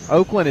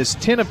 Oakland is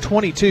 10 of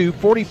 22,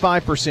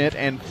 45%,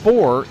 and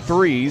 4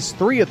 threes.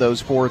 3 of those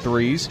 4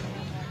 threes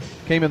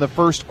came in the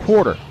first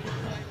quarter.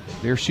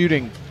 Their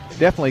shooting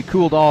definitely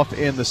cooled off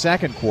in the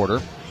second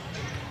quarter.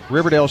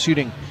 Riverdale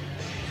shooting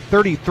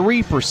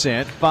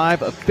 33%,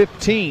 5 of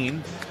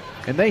 15,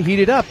 and they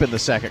heated up in the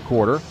second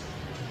quarter.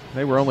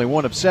 They were only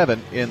 1 of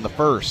 7 in the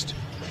first.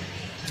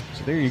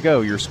 So there you go,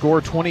 your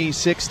score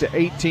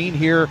 26-18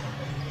 here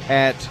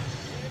at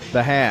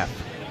the half.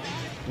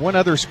 One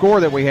other score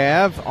that we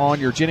have on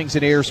your Jennings &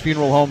 Ayers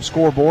Funeral Home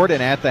scoreboard,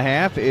 and at the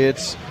half,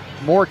 it's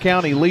Moore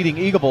County leading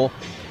Eagleville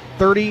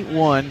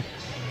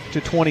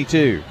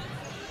 31-22.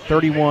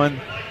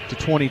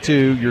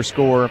 31-22, your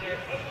score.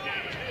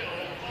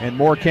 And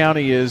Moore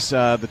County is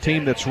the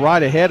team that's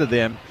right ahead of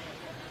them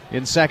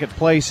in second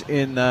place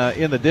in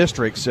the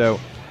district.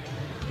 So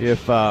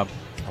if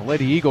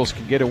Lady Eagles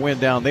can get a win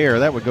down there,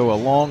 that would go a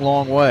long,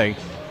 long way,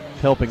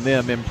 helping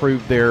them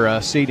improve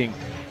their seeding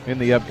in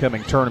the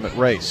upcoming tournament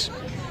race.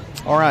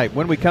 All right,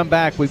 when we come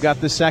back, we've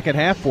got this second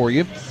half for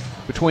you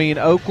between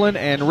Oakland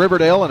and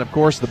Riverdale, and of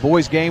course the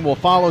boys game will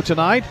follow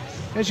tonight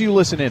as you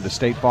listen in to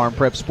State Farm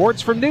Prep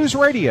Sports from News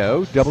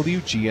Radio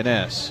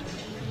WGNS.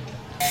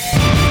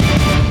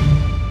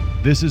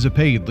 This is a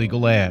paid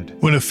legal ad.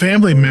 When a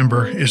family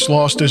member is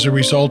lost as a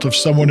result of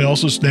someone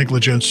else's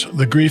negligence,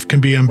 the grief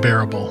can be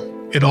unbearable.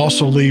 It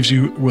also leaves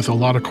you with a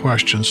lot of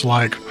questions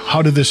like,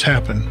 how did this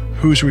happen?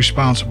 Who's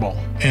responsible?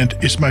 And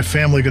is my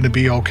family going to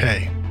be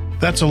okay?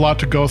 That's a lot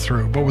to go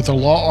through, but with the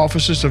law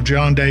offices of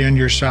John Day on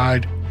your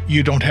side,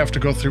 you don't have to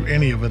go through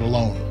any of it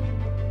alone.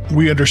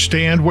 We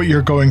understand what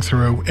you're going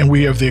through, and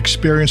we have the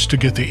experience to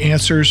get the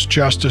answers,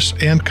 justice,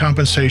 and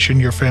compensation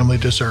your family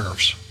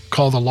deserves.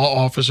 Call the law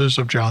offices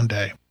of John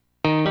Day.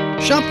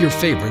 Shop your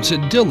favorites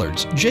at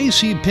Dillard's,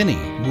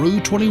 JCPenney, Rue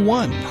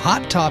 21,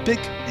 Hot Topic,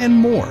 and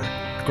more.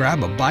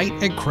 Grab a bite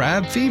at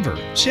Crab Fever,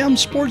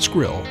 Sam's Sports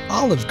Grill,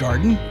 Olive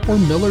Garden, or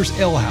Miller's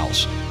Ale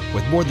House.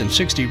 With more than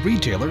 60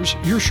 retailers,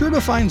 you're sure to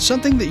find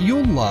something that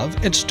you'll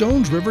love at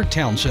Stones River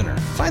Town Center.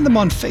 Find them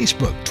on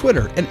Facebook,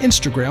 Twitter, and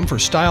Instagram for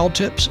style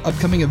tips,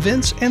 upcoming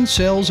events, and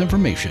sales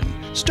information.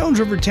 Stones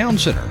River Town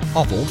Center,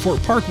 off Old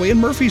Fort Parkway in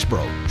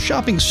Murfreesboro.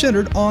 Shopping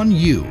centered on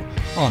you.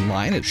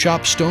 Online at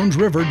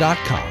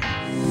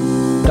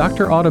shopstonesriver.com.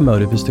 Dr.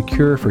 Automotive is the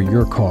cure for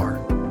your car.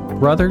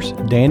 Brothers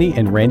Danny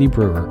and Randy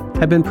Brewer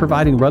have been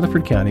providing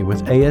Rutherford County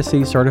with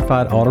ASE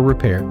certified auto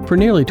repair for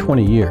nearly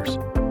 20 years.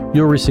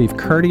 You'll receive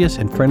courteous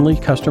and friendly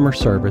customer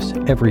service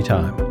every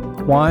time.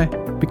 Why?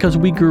 Because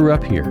we grew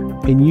up here,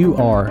 and you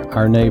are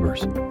our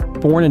neighbors.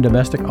 Foreign and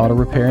domestic auto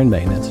repair and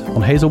maintenance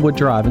on Hazelwood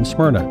Drive in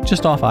Smyrna,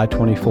 just off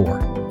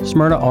I-24.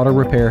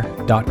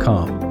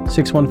 SmyrnaAutorepair.com,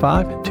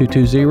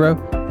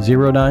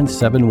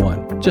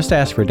 615-220-0971. Just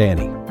ask for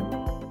Danny.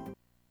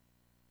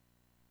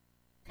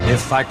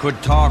 If I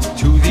could talk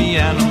to the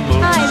animals.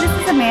 Hi, this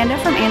is Amanda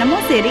from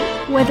Animal City.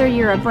 Whether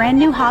you're a brand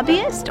new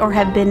hobbyist or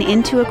have been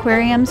into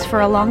aquariums for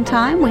a long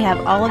time, we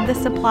have all of the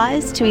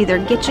supplies to either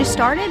get you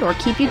started or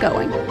keep you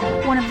going.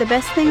 One of the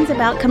best things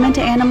about coming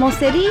to Animal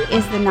City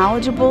is the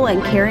knowledgeable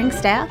and caring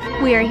staff.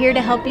 We are here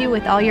to help you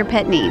with all your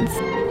pet needs.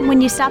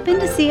 When you stop in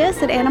to see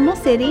us at Animal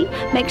City,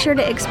 make sure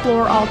to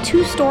explore all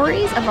 2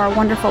 stories of our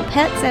wonderful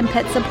pets and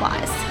pet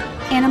supplies.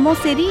 Animal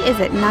City is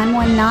at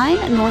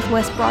 919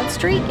 Northwest Broad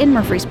Street in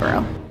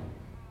Murfreesboro.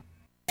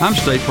 I'm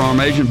State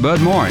Farm Agent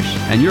Bud Morris,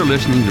 and you're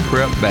listening to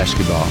Prep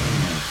Basketball.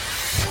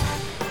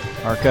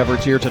 Our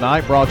coverage here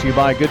tonight brought to you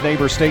by good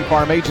neighbor State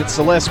Farm Agent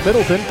Celeste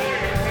Middleton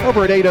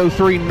over at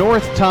 803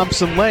 North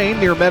Thompson Lane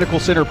near Medical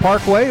Center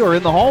Parkway, or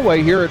in the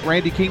hallway here at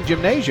Randy King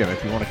Gymnasium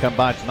if you want to come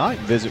by tonight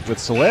and visit with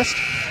Celeste.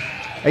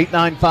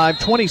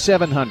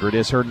 895-2700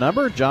 is her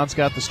number. John's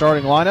got the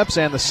starting lineups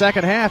and the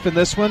second half in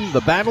this one, the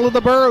Battle of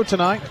the Borough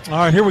tonight. All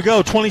right, here we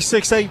go.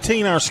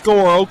 26-18 our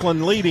score.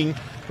 Oakland leading.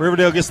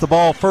 Riverdale gets the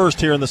ball first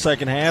here in the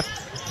second half.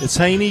 It's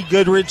Haney,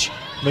 Goodrich,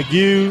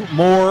 McGue,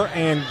 Moore,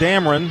 and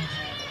Dameron.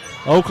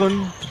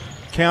 Oakland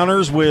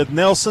counters with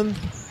Nelson,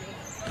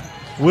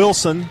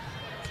 Wilson,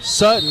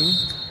 Sutton.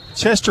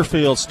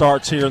 Chesterfield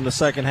starts here in the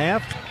second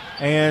half,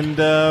 and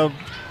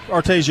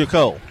Artesia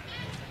Cole.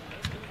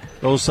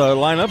 Those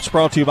lineups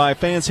brought to you by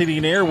Fans Heating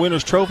and Air,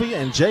 Winners Trophy,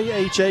 and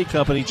JHA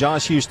Company,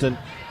 Josh Houston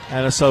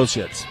and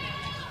Associates.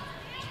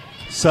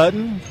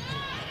 Sutton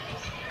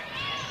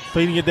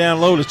feeding it down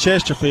low to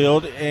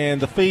Chesterfield,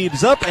 and the feed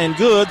is up and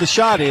good. The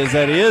shot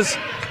is,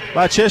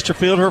 by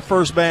Chesterfield, her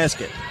first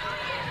basket.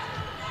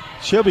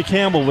 Shelby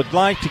Campbell would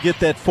like to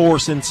get that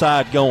force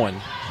inside going.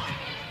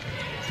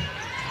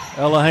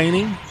 Ella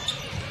Haney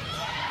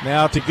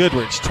now to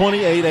Goodrich,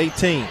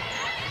 28-18.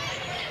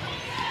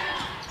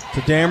 To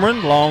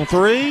Dameron, long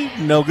three,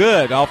 no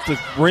good. Off the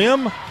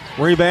rim,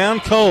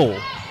 rebound, Cole.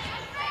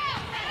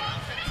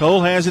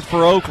 Cole has it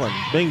for Oakland,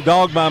 being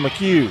dogged by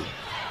McHugh.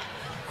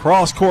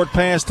 Cross-court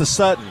pass to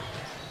Sutton.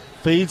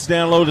 Feeds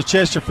down low to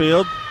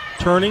Chesterfield.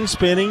 Turning,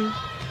 spinning,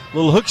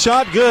 little hook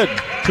shot, good.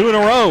 2 in a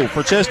row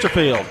for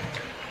Chesterfield.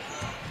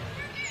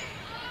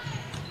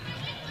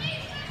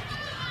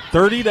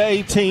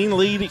 30-18,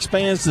 lead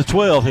expands to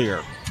 12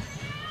 here.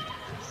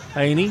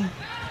 Haney.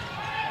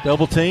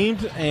 Double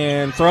teamed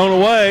and thrown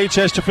away.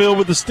 Chesterfield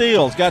with the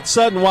steals. Got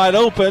Sutton wide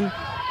open.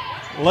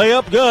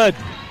 Layup good.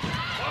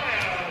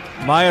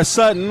 Maya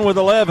Sutton with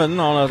 11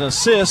 on an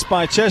assist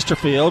by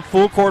Chesterfield.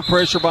 Full court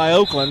pressure by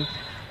Oakland.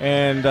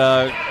 And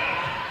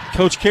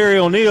Coach Kerry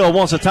O'Neill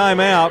wants a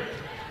timeout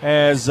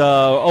as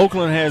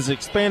Oakland has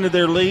expanded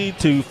their lead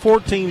to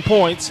 14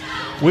 points.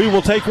 We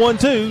will take one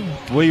too.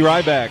 We'll be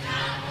right back.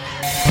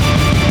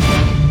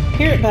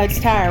 Here at Bud's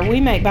Tire, we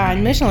make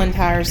buying Michelin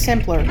tires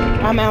simpler.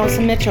 I'm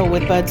Allison Mitchell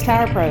with Bud's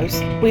Tire Pros.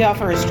 We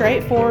offer a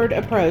straightforward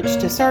approach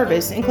to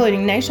service,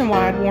 including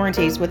nationwide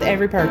warranties with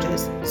every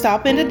purchase.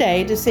 Stop in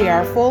today to see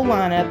our full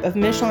lineup of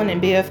Michelin and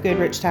BF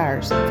Goodrich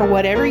tires. For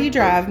whatever you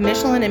drive,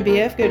 Michelin and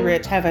BF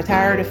Goodrich have a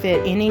tire to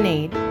fit any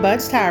need.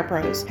 Bud's Tire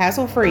Pros,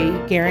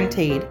 hassle-free,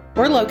 guaranteed.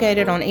 We're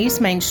located on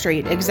East Main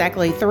Street,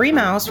 exactly 3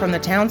 miles from the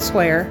town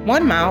square,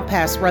 1 mile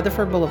past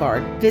Rutherford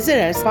Boulevard. Visit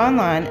us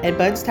online at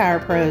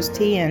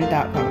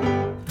budstirepros.tn.com.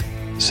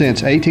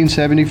 Since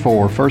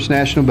 1874, First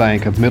National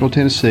Bank of Middle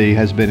Tennessee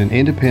has been an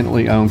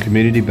independently owned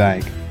community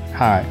bank.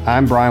 Hi,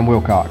 I'm Brian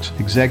Wilcox,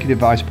 Executive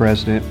Vice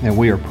President, and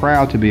we are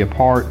proud to be a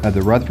part of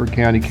the Rutherford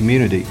County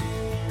community.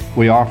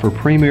 We offer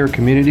premier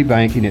community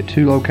banking at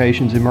 2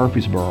 locations in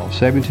Murfreesboro,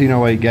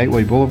 1708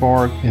 Gateway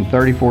Boulevard and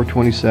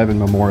 3427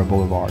 Memorial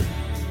Boulevard.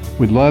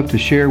 We'd love to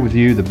share with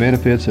you the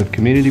benefits of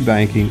community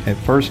banking at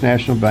First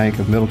National Bank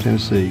of Middle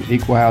Tennessee,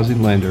 Equal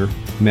Housing Lender,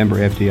 member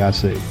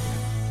FDIC.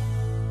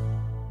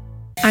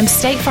 I'm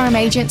State Farm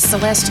Agent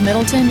Celeste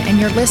Middleton, and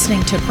you're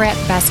listening to Prep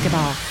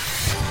Basketball.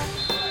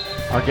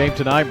 Our game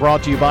tonight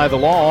brought to you by the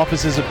law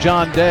offices of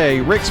John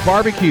Day, Rick's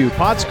Barbecue,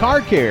 Potts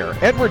Car Care,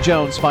 Edward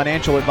Jones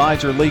Financial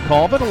Advisor Lee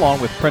Colvin,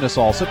 along with Prentice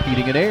Alsop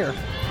Heating and Air.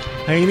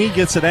 Haney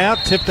gets it out,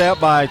 tipped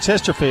out by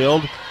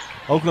Chesterfield.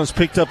 Oakland's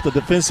picked up the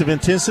defensive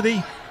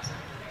intensity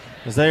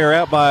as they are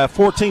out by a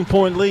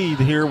 14-point lead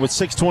here with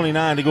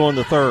 6:29 to go in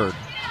the third.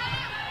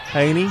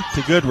 Haney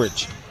to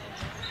Goodrich.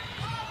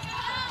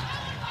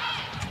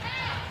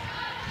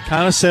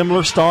 Kind of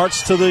similar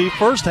starts to the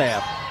first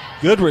half.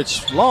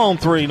 Goodrich, long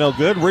three, no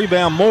good.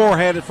 Rebound, Moore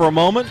had it for a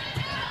moment.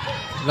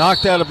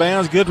 Knocked out of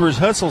bounds. Goodrich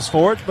hustles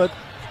for it, but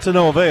to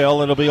no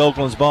avail. It'll be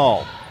Oakland's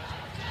ball.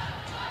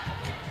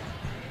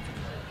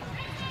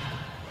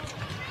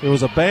 It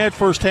was a bad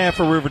first half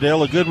for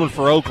Riverdale, a good one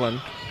for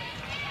Oakland.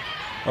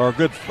 Or a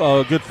good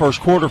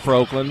first quarter for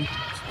Oakland.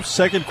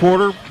 Second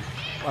quarter,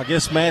 I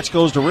guess match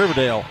goes to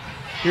Riverdale.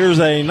 Here's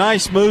a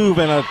nice move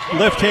and a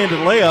left-handed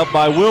layup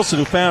by Wilson,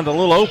 who found a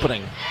little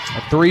opening.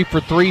 A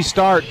 3-for-3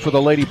 start for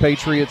the Lady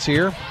Patriots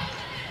here.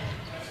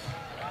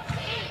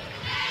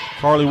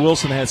 Carly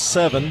Wilson has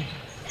 7.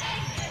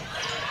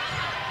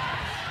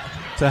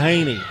 To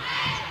Haney.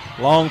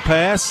 Long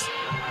pass.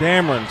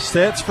 Dameron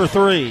sets for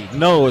 3.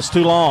 No, it's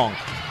too long.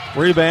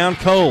 Rebound,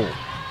 Cole.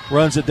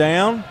 Runs it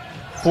down.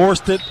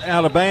 Forced it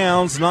out of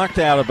bounds. Knocked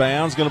out of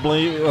bounds. Going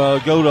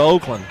to go to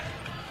Oakland.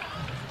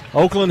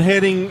 Oakland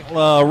heading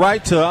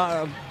right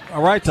to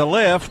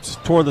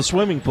left toward the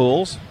swimming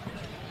pools.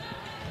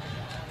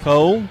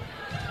 Cole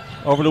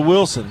over to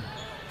Wilson.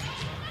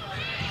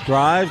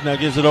 Drives, now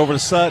gives it over to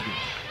Sutton.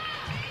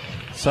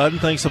 Sutton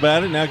thinks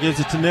about it, now gives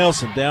it to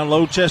Nelson. Down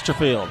low,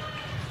 Chesterfield.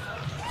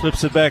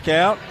 Flips it back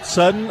out.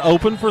 Sutton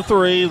open for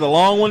 3. The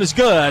long one is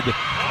good.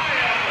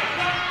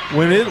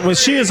 When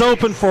she is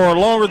open for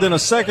longer than a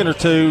second or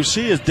two,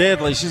 she is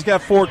deadly. She's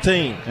got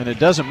 14. And it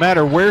doesn't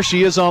matter where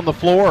she is on the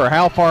floor or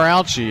how far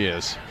out she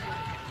is.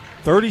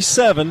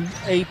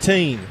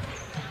 37-18.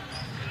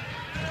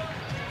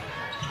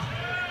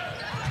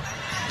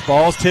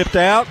 Ball's tipped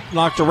out,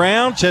 knocked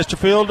around.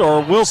 Chesterfield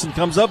or Wilson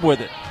comes up with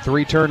it.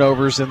 3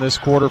 turnovers in this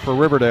quarter for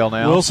Riverdale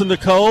now. Wilson to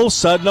Cole.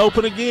 Sutton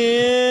open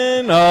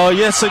again. Oh,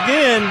 yes,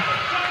 again.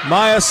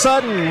 Maya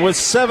Sutton with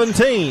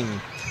 17.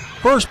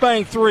 First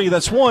bank 3.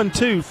 That's 1,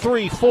 2,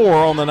 3, 4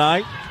 on the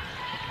night.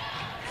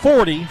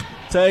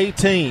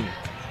 40-18.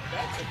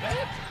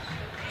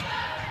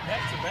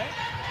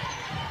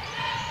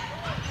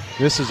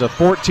 This is a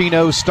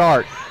 14-0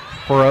 start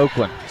for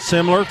Oakland.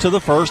 Similar to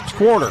the first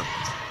quarter.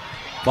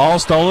 Ball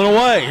stolen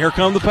away. Here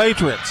come the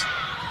Patriots.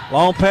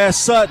 Long pass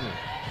Sutton.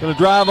 Going to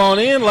drive on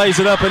in, lays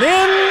it up and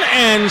in,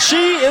 and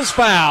she is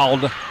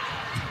fouled.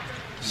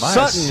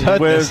 Sutton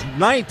with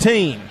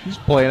 19. She's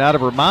playing out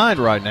of her mind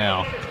right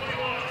now.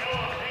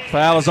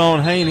 Foul is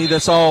on Haney.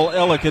 That's all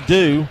Ella could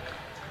do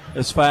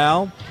is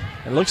foul.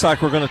 It looks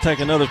like we're going to take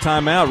another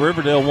timeout.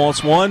 Riverdale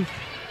wants one.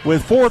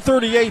 With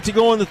 4:38 to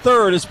go in the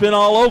third, it's been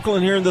all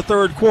Oakland here in the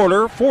third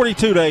quarter,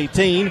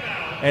 42-18.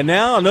 And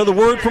now another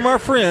word from our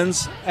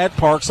friends at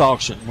Parks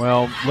Auction.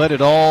 Well, let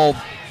it all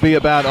be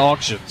about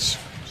auctions.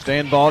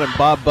 Stan Vaught and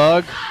Bob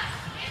Bugg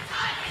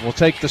will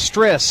take the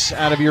stress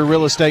out of your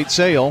real estate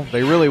sale.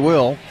 They really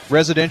will.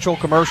 Residential,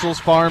 commercials,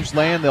 farms,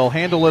 land, they'll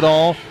handle it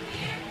all.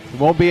 It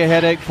won't be a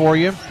headache for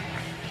you.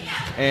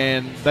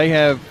 And they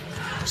have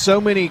so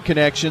many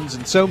connections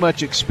and so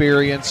much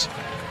experience.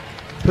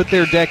 Put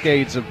their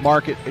decades of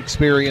market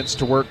experience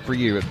to work for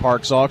you at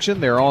Parks Auction.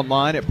 They're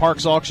online at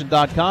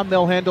parksauction.com.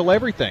 They'll handle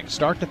everything,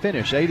 start to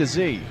finish, A to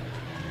Z,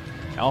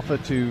 alpha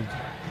to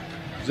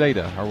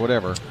zeta, or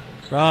whatever.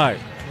 Right.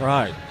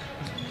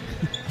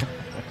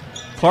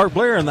 Clark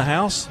Blair in the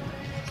house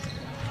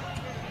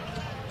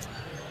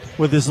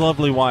with his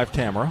lovely wife,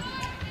 Tamara.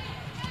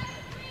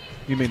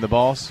 You mean the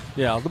boss?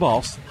 Yeah, the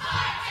boss.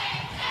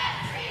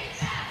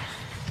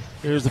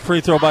 Here's the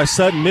free throw by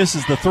Sutton.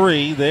 Misses the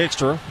 3, the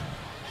extra.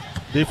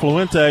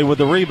 DeFluente with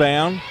the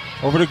rebound.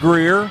 Over to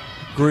Greer.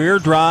 Greer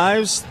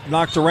drives,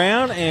 knocked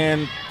around,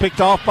 and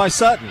picked off by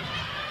Sutton.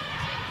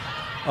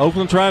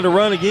 Oakland trying to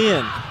run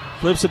again.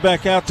 Flips it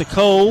back out to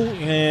Cole,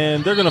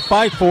 and they're going to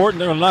fight for it, and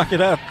they're going to knock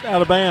it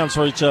out of bounds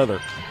for each other.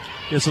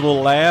 Gets a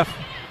little laugh.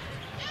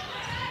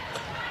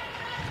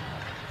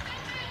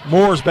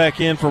 Moore's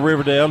back in for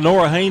Riverdale.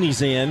 Nora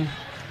Haney's in.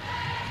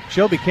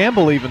 Shelby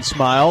Campbell even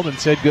smiled and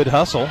said, good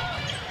hustle.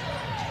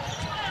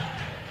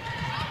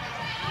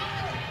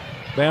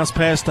 Bounce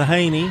pass to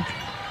Haney.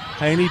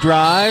 Haney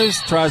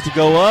drives, tries to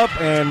go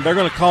up, and they're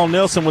going to call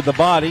Nelson with the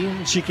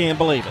body. She can't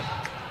believe it.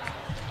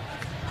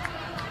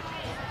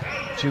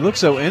 She looks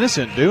so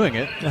innocent doing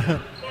it.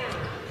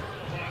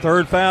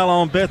 Third foul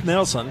on Beth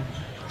Nelson.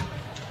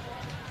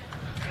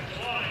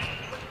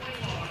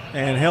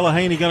 And Hella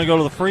Haney going to go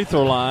to the free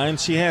throw line.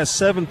 She has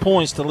 7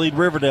 points to lead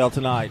Riverdale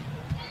tonight.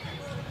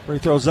 Free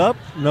throws up,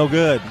 no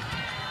good.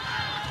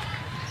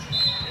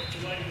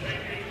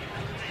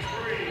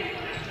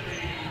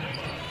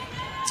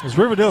 Has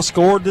Riverdale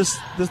scored this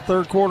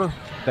third quarter?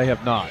 They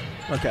have not.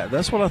 Okay,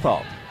 that's what I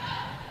thought.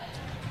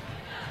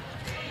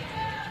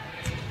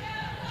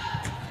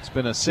 It's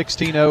been a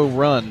 16-0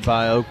 run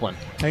by Oakland.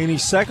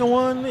 Haney's second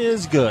one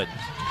is good.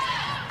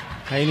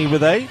 Haney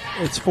with 8.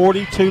 It's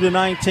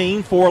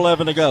 42-19,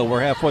 4:11 to go.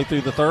 We're halfway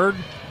through the third.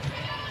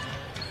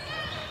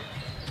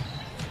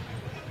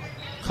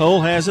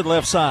 Cole has it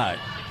left side.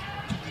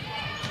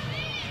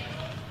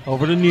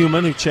 Over to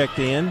Newman, who checked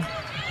in.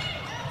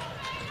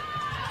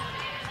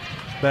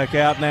 Back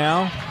out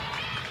now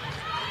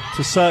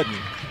to Sutton.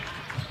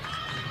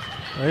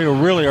 They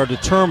really are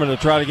determined to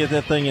try to get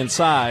that thing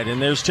inside.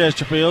 And there's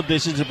Chesterfield,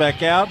 dishes it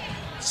back out.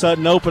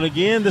 Sutton open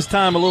again, this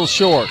time a little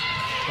short.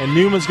 And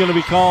Newman's going to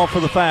be called for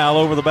the foul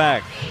over the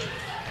back.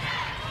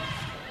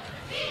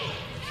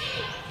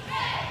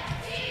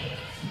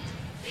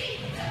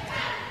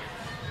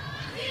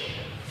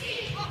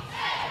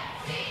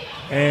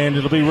 And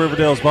it'll be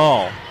Riverdale's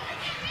ball.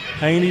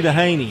 Haney to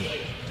Haney.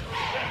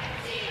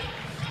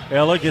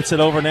 Ella gets it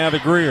over now to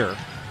Greer.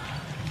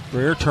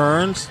 Greer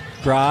turns,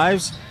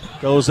 drives,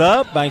 goes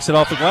up, banks it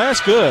off the glass.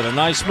 Good. A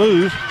nice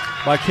move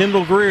by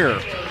Kendall Greer.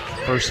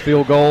 First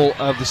field goal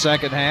of the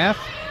second half.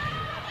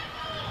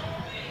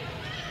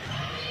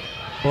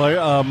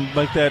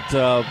 Make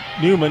that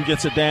Newman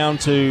gets it down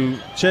to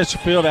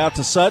Chesterfield, out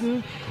to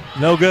Sutton.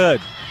 No good.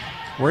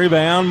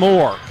 Rebound,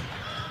 Moore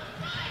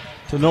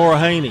to Nora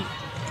Haney.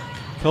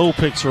 Cole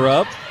picks her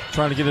up,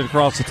 trying to get it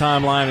across the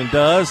timeline, and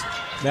does.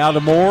 Now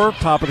to Moore,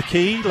 top of the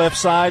key, left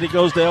side, it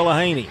goes to Ella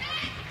Haney.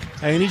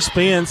 Haney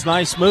spins,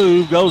 nice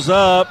move, goes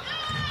up,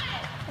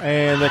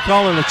 and they're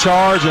calling a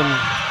charge, and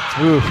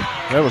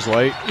that was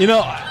late. You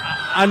know,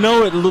 I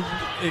know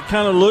it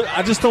kind of looked,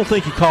 I just don't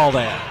think he called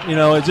that. You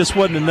know, it just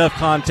wasn't enough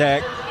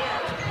contact.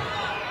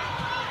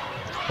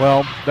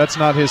 Well, that's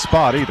not his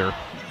spot either,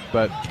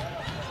 but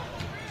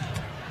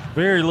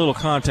very little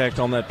contact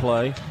on that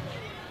play.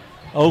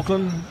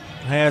 Oakland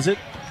has it.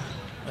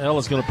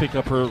 Ella's going to pick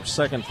up her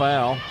second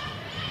foul.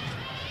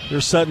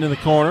 Here's Sutton in the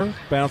corner.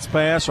 Bounce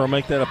pass, or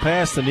make that a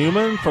pass to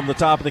Newman from the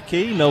top of the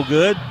key. No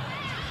good.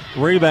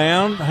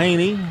 Rebound,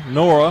 Haney.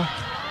 Nora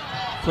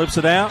flips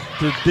it out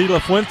to De La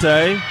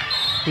Fuente.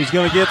 He's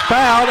going to get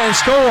fouled and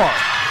score.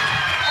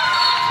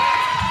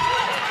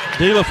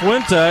 De La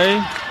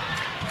Fuente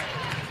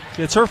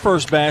gets her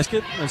first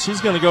basket, and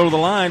she's going to go to the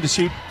line to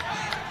shoot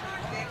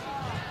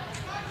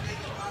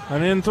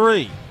an in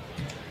three.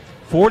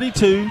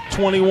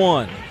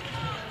 42-21.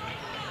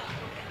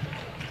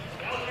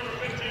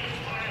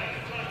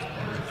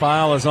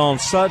 Foul is on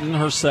Sutton,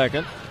 her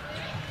second.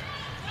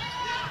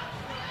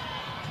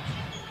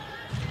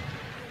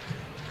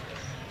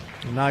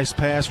 A nice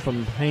pass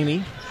from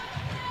Haney.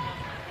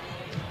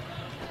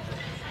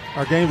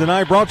 Our game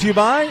tonight brought to you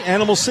by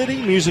Animal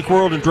City, Music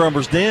World and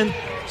Drummers Den,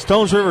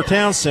 Stones River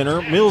Town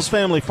Center, Mills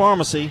Family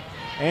Pharmacy,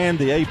 and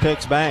the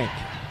Apex Bank.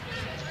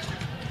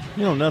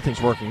 You know,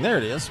 nothing's working. There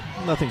it is.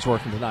 Nothing's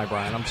working tonight,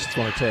 Brian. I'm just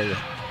going to tell you.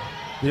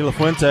 De La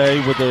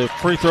Fuente with the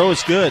free throw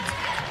is good.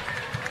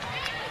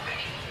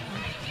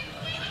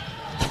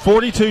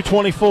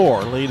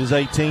 42-24. Lead is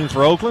 18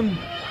 for Oakland.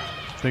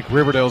 I think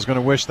Riverdale's going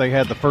to wish they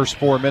had the first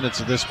 4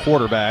 minutes of this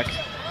quarterback.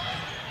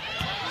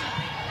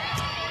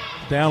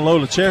 Down low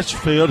to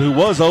Chesterfield, who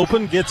was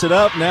open, gets it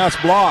up. Now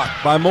it's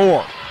blocked by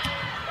Moore.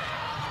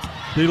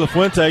 De La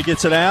Fuente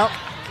gets it out.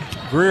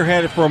 Greer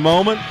had it for a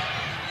moment.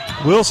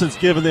 Wilson's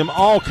giving them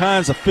all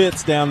kinds of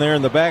fits down there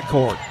in the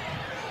backcourt.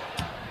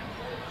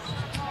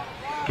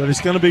 But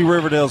it's going to be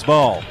Riverdale's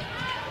ball.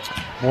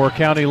 Moore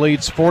County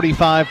leads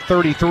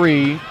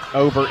 45-33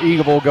 over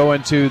Eagleville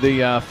going to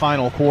the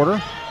final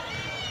quarter.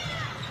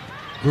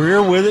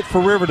 Greer with it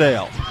for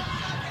Riverdale.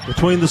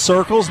 Between the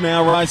circles,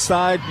 now right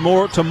side,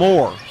 Moore to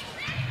Moore.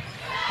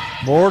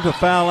 Moore to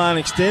foul line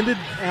extended,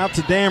 out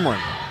to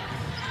Dameron.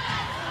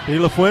 De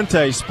La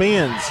Fuente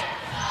spins,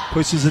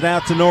 pushes it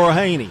out to Nora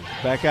Haney.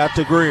 Back out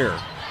to Greer.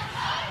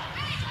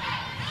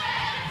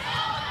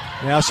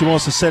 Now she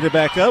wants to set it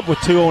back up with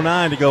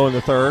 2:09 to go in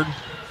the third.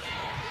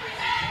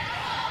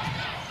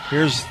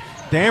 Here's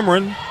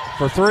Dameron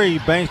for three,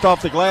 banked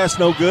off the glass,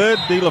 no good.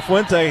 De La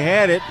Fuente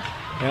had it,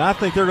 and I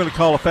think they're going to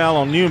call a foul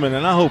on Newman,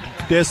 and I hope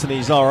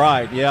Destiny's all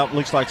right. Yeah, it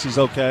looks like she's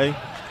okay.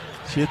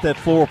 She hit that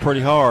floor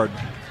pretty hard.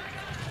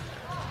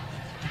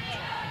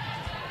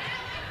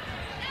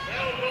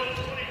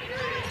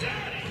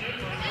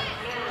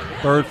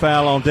 Third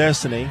foul on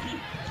Destiny.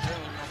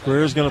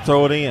 Greer's going to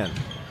throw it in.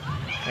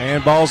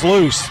 And ball's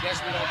loose.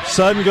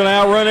 Sutton going to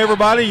outrun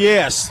everybody?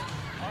 Yes.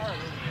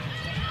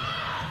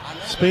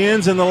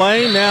 Spins in the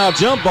lane. Now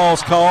jump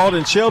ball's called,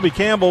 and Shelby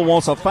Campbell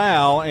wants a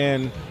foul,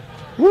 and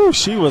whoo,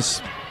 she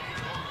was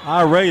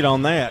irate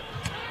on that.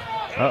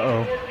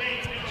 Uh-oh.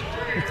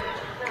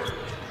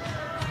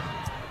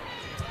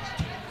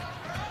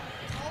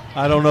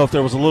 I don't know if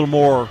there was a little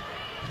more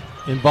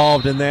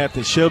involved in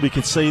that Shelby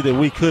could see that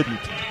we couldn't.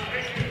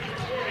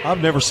 I've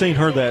never seen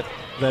her that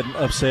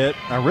upset.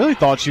 I really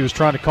thought she was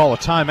trying to call a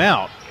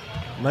timeout.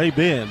 May have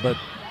been, but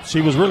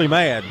she was really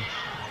mad.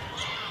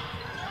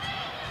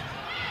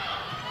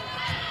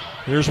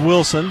 Here's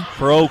Wilson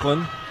for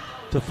Oakland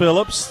to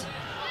Phillips.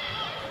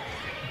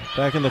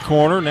 Back in the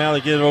corner. Now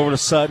they get it over to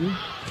Sutton.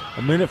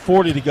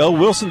 1:40 to go.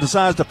 Wilson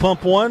decides to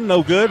pump one.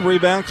 No good.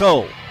 Rebound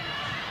Cole.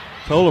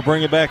 Cole will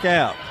bring it back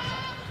out.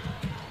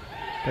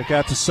 Back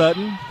out to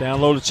Sutton.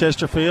 Down low to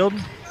Chesterfield.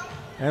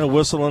 And a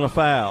whistle and a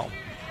foul.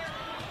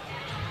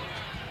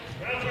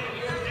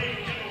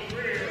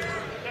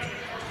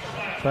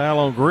 Foul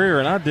on Greer,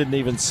 and I didn't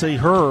even see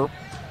her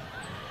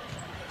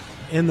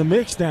in the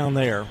mix down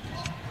there.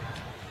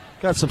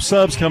 Got some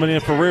subs coming in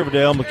for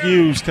Riverdale.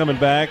 McHugh's coming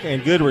back,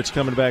 and Goodrich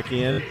coming back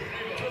in.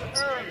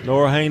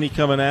 Nora Haney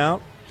coming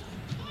out.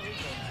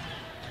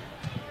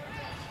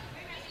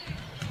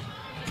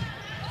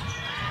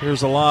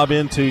 Here's a lob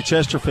into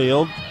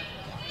Chesterfield.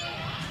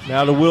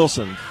 Now to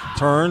Wilson.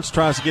 Turns,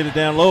 tries to get it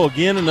down low.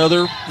 Again,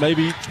 another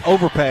maybe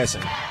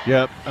overpassing.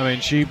 Yep, I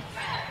mean,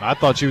 I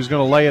thought she was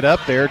going to lay it up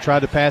there,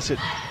 tried to pass it.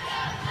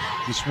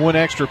 Just one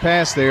extra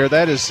pass there.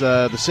 That is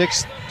the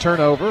sixth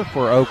turnover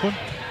for Oakland.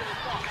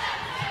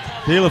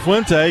 De La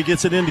Fuente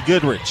gets it into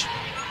Goodrich.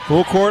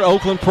 Full court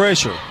Oakland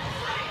pressure.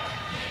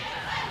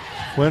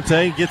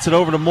 Fuente gets it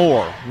over to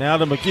Moore. Now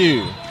to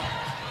McHugh.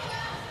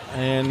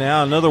 And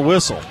now another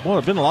whistle. Boy, there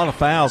have been a lot of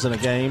fouls in a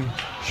game.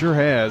 Sure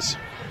has.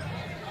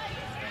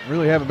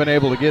 Really haven't been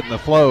able to get in the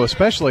flow,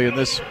 especially in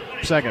this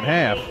second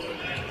half.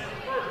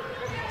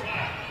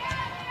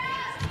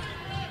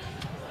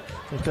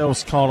 I think that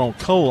was called on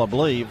Cole, I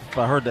believe, if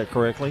I heard that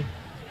correctly.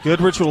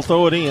 Goodrich will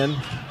throw it in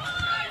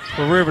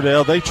for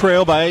Riverdale. They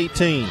trail by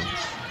 18.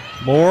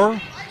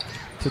 Moore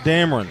to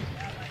Dameron.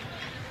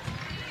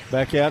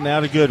 Back out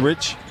now to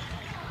Goodrich.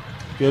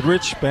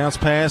 Goodrich bounce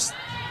pass.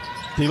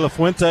 De La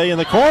Fuente in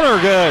the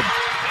corner. Good.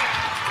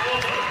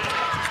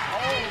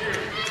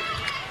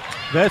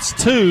 That's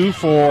two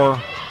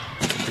for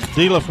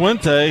De La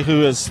Fuente,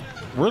 who has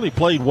really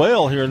played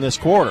well here in this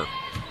quarter.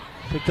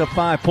 Picked up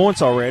 5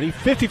 points already.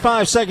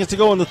 55 seconds to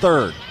go in the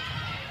third.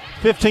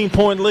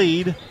 15-point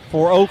lead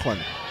for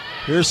Oakland.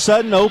 Here's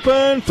Sutton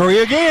open. Three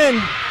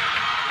again.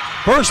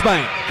 First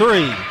bank,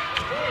 three.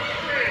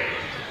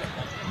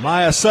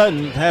 Maya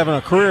Sutton having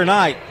a career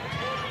night.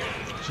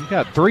 She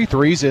got 3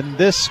 threes in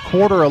this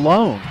quarter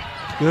alone.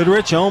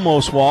 Goodrich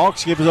almost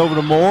walks, gives it over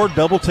to Moore,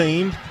 double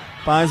teamed,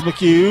 finds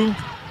McHugh.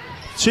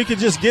 She could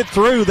just get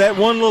through that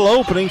one little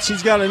opening.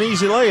 She's got an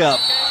easy layup.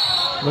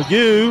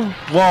 McHugh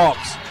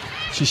walks.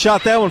 She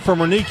shot that one from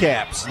her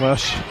kneecaps. Well,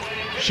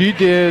 she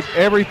did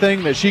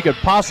everything that she could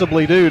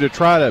possibly do to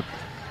try to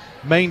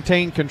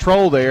maintain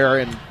control there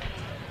and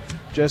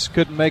just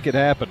couldn't make it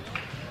happen.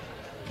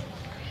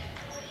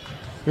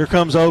 Here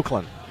comes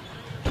Oakland.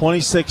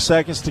 26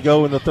 seconds to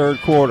go in the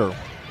third quarter.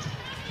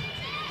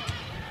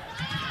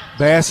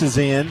 Bass is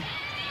in.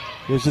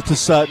 Gives it to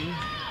Sutton.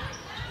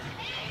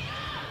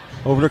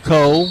 Over to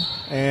Cole.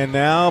 And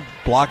now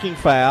blocking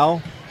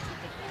foul.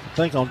 I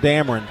think on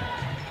Dameron.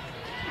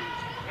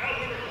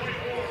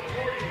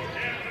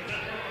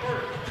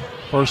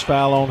 First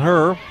foul on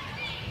her.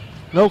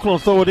 And Oakland will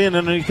throw it in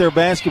underneath their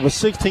basket with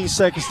 16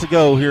 seconds to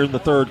go here in the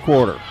third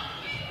quarter.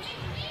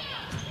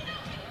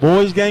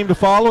 Boys game to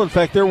follow. In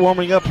fact, they're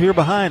warming up here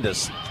behind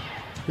us.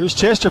 Here's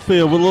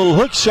Chesterfield with a little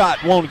hook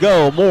shot. Won't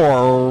go.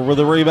 Moore with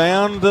a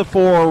rebound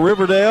for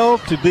Riverdale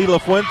to De La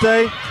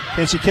Fuente.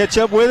 Can she catch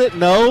up with it?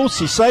 No.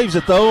 She saves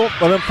it, though.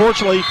 But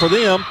unfortunately for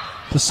them,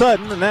 to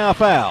Sutton, and now a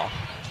foul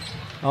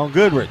on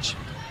Goodrich.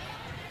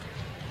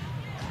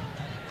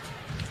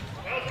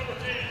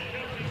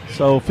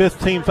 So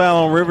 15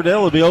 foul on Riverdale.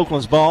 It'll be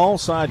Oakland's ball,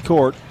 side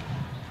court.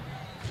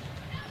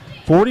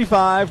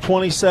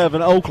 45-27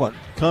 Oakland,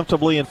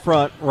 comfortably in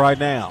front right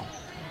now.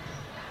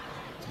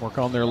 Work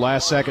on their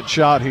last second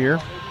shot here.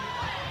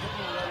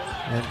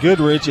 And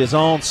Goodrich is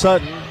on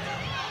Sutton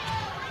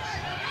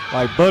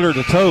like butter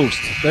to toast.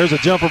 There's a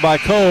jumper by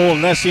Cole,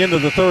 and that's the end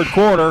of the third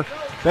quarter.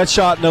 That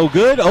shot no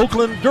good.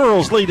 Oakland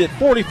girls lead it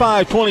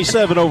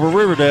 45-27 over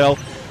Riverdale.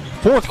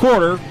 Fourth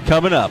quarter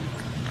coming up.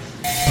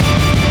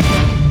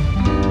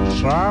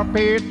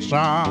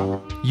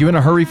 Pizza. You in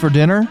a hurry for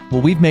dinner?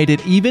 Well, we've made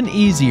it even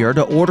easier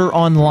to order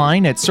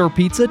online at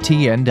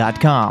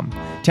sirpizzatn.com.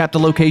 Tap the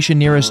location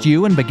nearest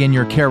you and begin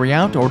your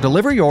carry-out or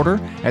delivery order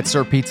at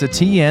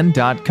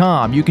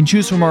sirpizzatn.com. You can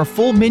choose from our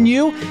full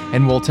menu,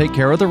 and we'll take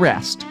care of the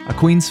rest. A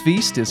Queen's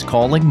Feast is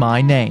calling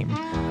my name.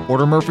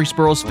 Order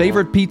Murfreesboro's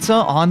favorite pizza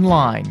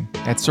online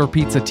at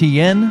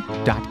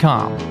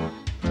sirpizzatn.com.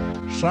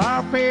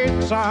 Sir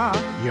Pizza,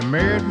 you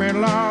made me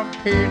love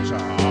pizza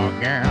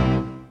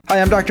again. Hi,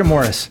 I'm Dr.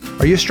 Morris.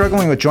 Are you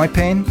struggling with joint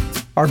pain?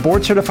 Our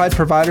board-certified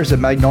providers at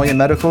Magnolia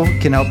Medical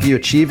can help you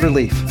achieve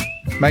relief.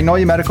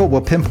 Magnolia Medical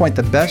will pinpoint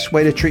the best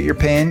way to treat your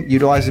pain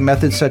utilizing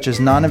methods such as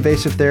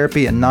non-invasive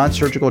therapy and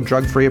non-surgical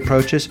drug-free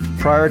approaches,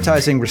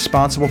 prioritizing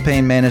responsible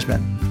pain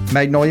management.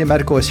 Magnolia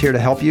Medical is here to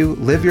help you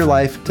live your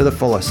life to the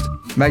fullest.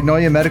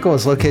 Magnolia Medical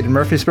is located in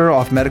Murfreesboro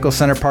off Medical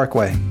Center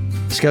Parkway.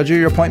 Schedule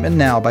your appointment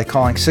now by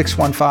calling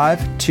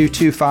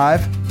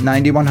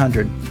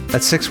 615-225-9100.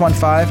 That's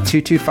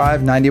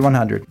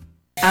 615-225-9100.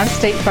 I'm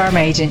State Farm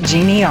Agent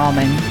Jeannie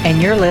Allman,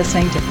 and you're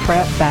listening to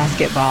Prep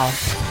Basketball.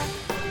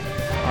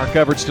 Our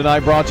coverage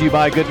tonight brought to you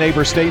by good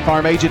neighbor State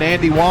Farm Agent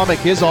Andy Womack.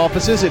 His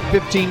offices at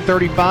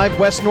 1535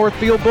 West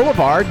Northfield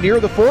Boulevard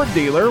near the Ford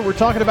dealer. We're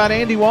talking about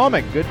Andy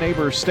Womack, good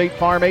neighbor State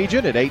Farm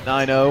Agent at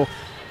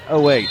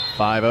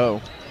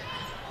 890-0850.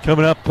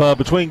 Coming up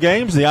between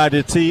games, the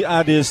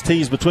Ideas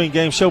Tees Between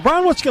Games show.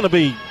 Brian, what are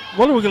we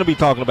going to be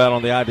talking about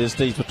on the Ideas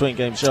Tees Between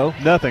Games show?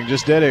 Nothing,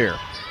 just dead air.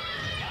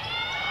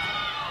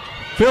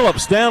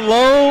 Phillips down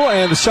low,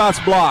 and the shot's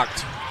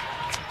blocked.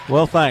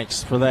 Well,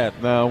 thanks for that.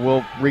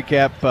 We'll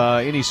recap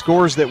any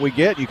scores that we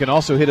get. You can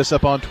also hit us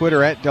up on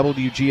Twitter at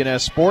WGNS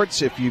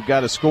Sports if you've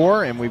got a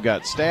score, and we've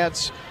got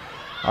stats.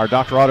 Our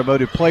Dr.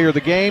 Automotive Player of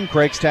the Game,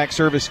 Craig's Tax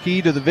Service,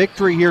 key to the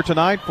victory here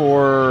tonight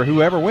for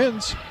whoever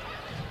wins,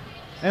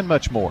 and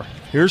much more.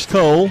 Here's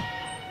Cole.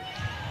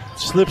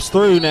 Slips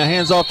through, now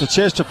hands off to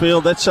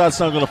Chesterfield. That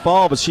shot's not going to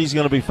fall, but she's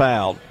going to be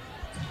fouled.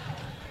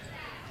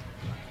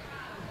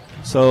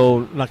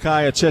 So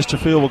Nakaya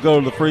Chesterfield will go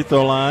to the free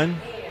throw line.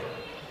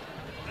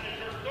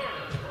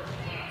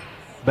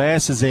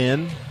 Bass is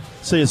in.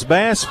 See, it's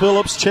Bass,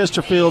 Phillips,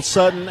 Chesterfield,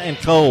 Sutton, and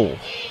Cole.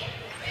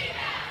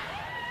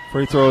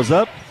 Free throw is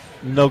up.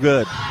 No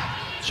good.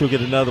 She'll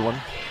get another one.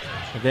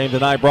 The game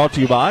tonight brought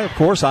to you by, of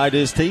course,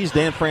 Ideas Tees,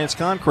 Dan France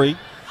Concrete,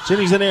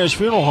 Jennings and Ayers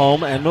Funeral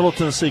Home, and Middle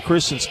Tennessee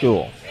Christian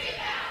School.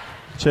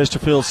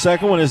 Chesterfield's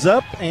second one is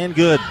up and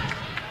good.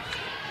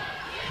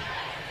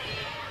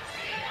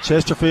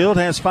 Chesterfield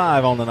has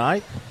 5 on the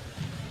night.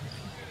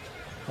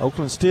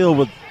 Oakland still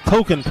with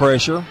token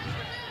pressure.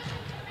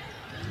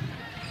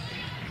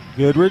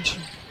 Goodrich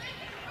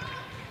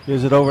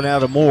gives it over now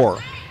to Moore.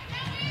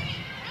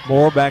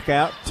 Moore back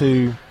out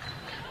to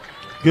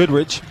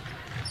Goodrich.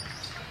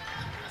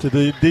 To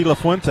the De La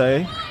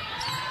Fuente.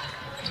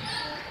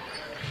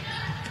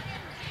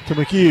 To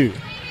McHugh.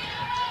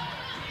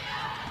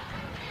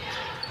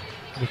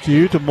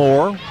 McHugh to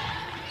Moore.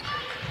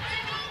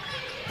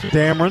 To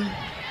Dameron.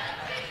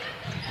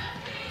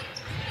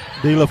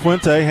 De La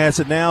Fuente has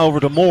it now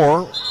over to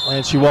Moore,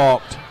 and she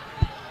walked.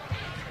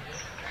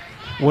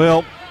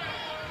 Well,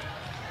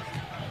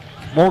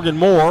 Morgan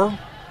Moore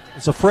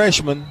is a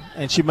freshman,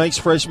 and she makes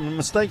freshman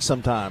mistakes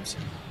sometimes,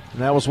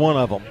 and that was one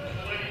of them.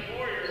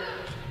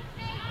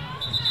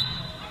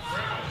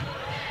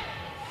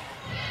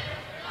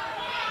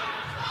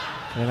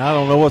 And I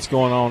don't know what's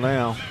going on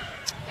now.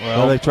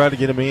 Well, they tried to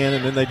get him in,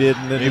 and then they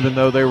didn't. And even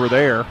though they were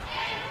there.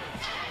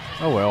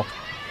 Oh, well.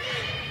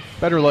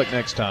 Better luck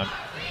next time.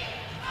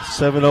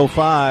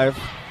 7:05.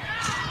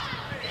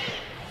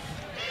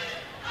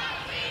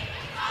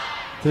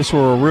 If this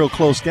were a real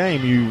close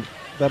game,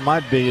 that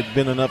might have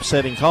been an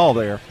upsetting call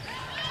there.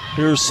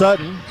 Here's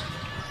Sutton.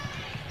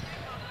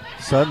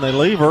 Sutton, they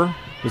leave her,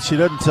 but she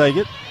doesn't take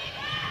it.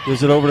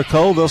 Gives it over to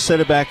Cole. They'll set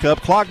it back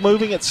up. Clock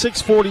moving at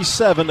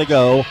 6:47 to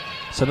go.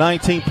 It's a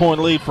 19-point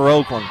lead for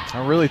Oakland.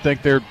 I really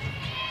think they'd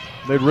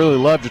really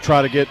love to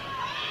try to get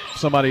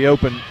somebody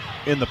open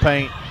in the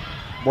paint,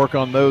 work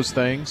on those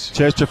things.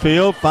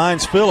 Chesterfield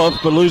finds Phillips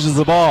but loses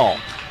the ball.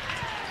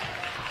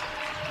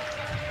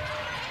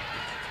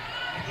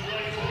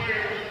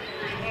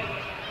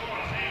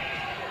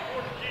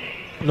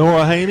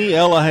 Nora Haney,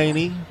 Ella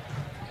Haney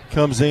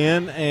comes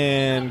in,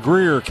 and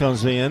Greer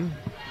comes in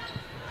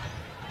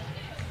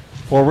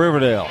for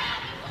Riverdale.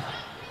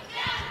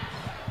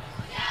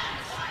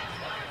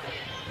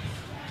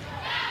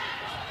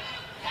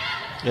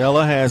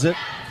 Ella has it.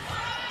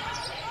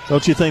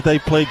 Don't you think they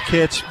played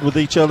catch with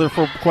each other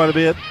for quite a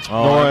bit,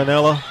 Nora and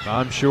Ella?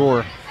 I'm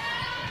sure.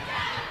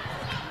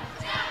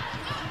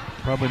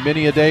 Probably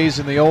many a days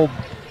in the old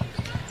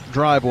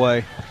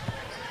driveway.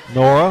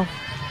 Nora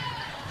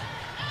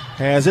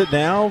has it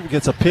now,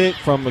 gets a pick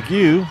from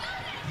McGew,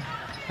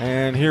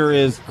 and here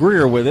is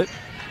Greer with it.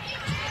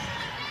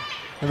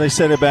 And they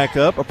set it back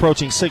up,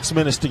 approaching 6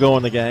 minutes to go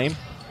in the game.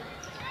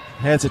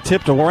 Has it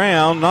tipped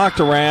around, knocked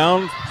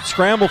around,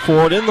 scramble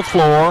for it in the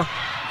floor.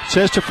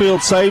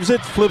 Chesterfield saves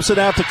it, flips it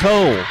out to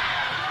Cole.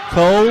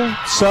 Cole,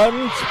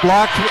 Sutton,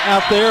 blocked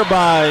out there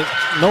by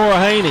Nora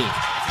Haney.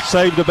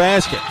 Saved the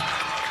basket.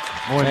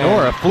 Boy,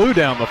 Nora flew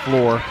down the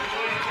floor.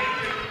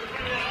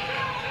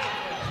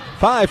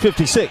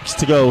 5:56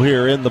 to go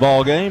here in the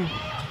ball game.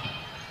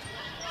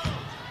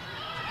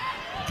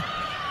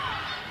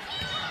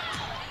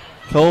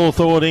 Cole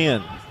throw it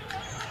in.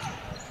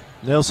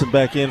 Nelson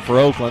back in for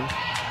Oakland.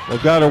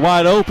 They've got her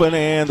wide open,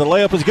 and the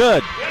layup is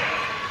good.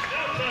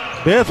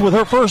 Beth with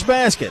her first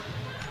basket.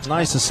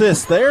 Nice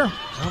assist there.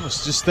 I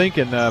was just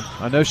thinking,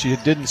 I know she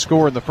didn't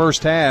score in the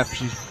first half.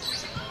 She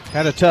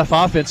had a tough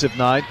offensive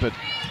night, but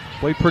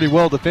played pretty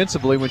well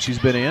defensively when she's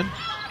been in.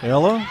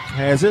 Ella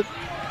has it.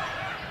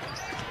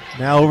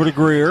 Now over to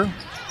Greer.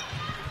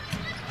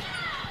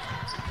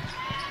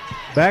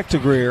 Back to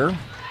Greer.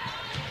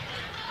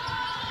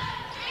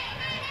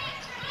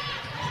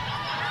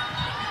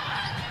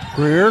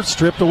 Greer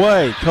stripped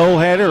away. Cole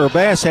had it, or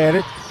Bass had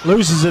it.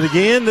 Loses it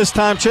again. This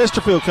time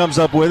Chesterfield comes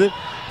up with it.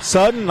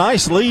 Sutton,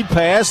 nice lead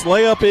pass.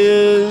 Layup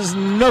is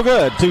no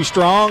good. Too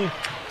strong.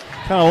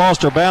 Kind of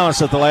lost her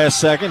balance at the last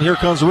second. Here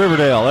comes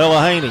Riverdale.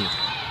 Ella Haney.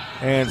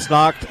 And it's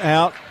knocked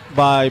out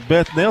by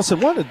Beth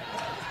Nelson.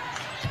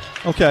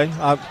 Okay,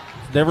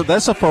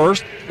 that's a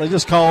first. They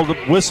just called the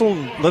whistle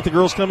and let the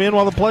girls come in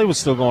while the play was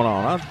still going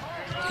on.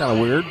 Kind of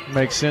weird.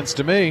 Makes sense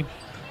to me.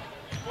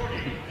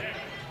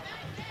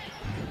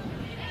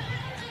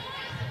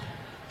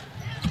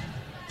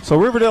 So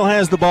Riverdale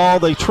has the ball.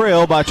 They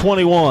trail by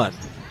 21.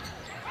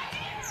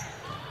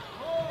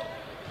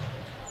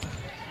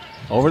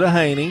 Over to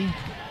Haney.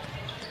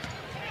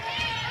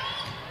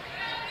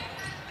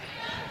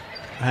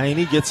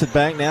 Haney gets it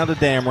back now to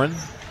Dameron.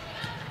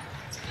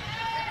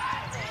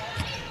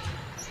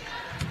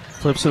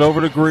 Flips it over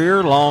to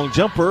Greer. Long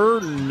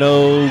jumper.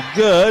 No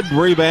good.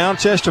 Rebound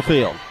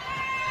Chesterfield.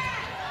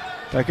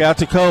 Back out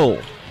to Cole.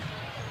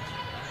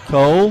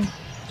 Cole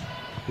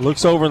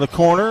looks over in the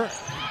corner.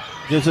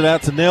 Gives it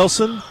out to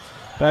Nelson.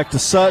 Back to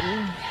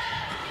Sutton.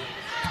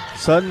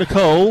 Sutton to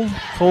Cole.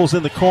 Cole's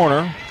in the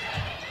corner.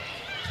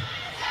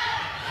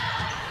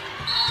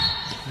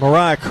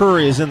 Mariah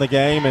Curry is in the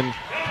game, and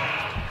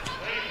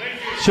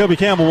Shelby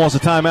Campbell wants a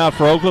timeout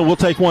for Oakland. We'll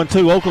take one,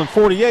 too. Oakland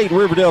 48,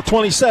 Riverdale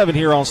 27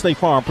 here on State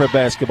Farm Prep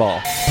Basketball.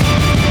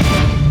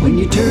 When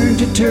you turn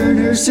to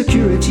Turner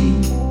Security,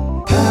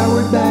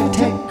 powered by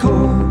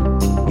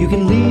TechCore, you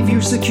can leave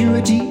your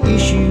security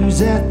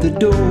issues at the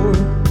door.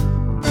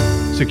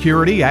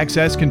 Security,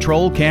 access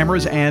control,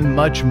 cameras, and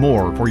much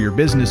more for your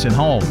business and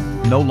home.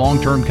 No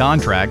long-term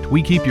contract.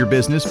 We keep your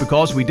business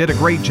because we did a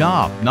great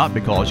job, not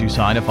because you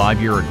signed a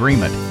 5-year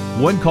agreement.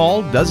 One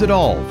call does it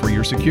all for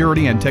your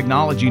security and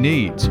technology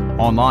needs.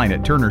 Online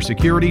at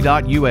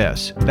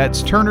turnersecurity.us.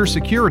 That's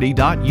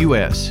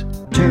turnersecurity.us.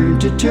 Turn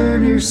to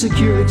Turner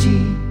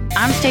Security.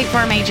 I'm State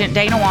Farm Agent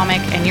Dana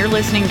Womack, and you're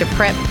listening to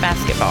Prep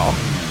Basketball.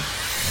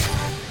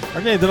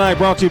 Our game tonight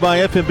brought to you by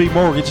FMB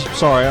Mortgage.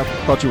 Sorry, I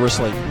thought you were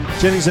asleep.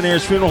 Jennings and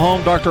Ayers Funeral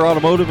Home, Dr.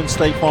 Automotive, and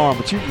State Farm.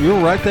 But you were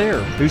right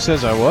there. Who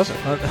says I wasn't?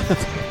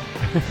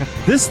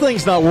 This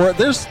thing's not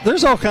working.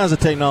 There's all kinds of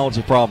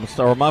technology problems,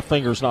 or my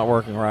finger's not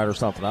working right or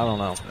something. I don't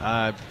know.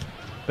 I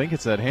think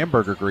it's that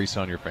hamburger grease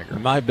on your finger.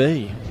 It might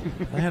be.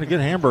 They had a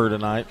good hamburger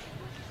tonight.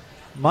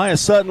 Maya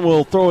Sutton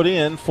will throw it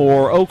in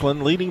for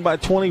Oakland, leading by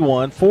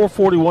 21.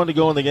 4:41 to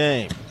go in the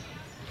game.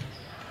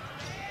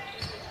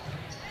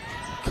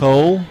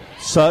 Cole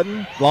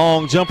Sutton,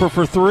 long jumper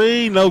for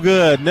three, no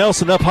good.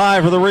 Nelson up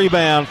high for the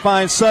rebound.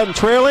 Finds Sutton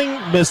trailing,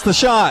 missed the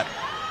shot.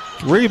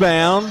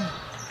 Rebound.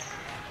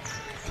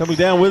 Coming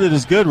down with it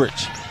is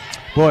Goodrich.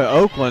 Boy,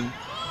 Oakland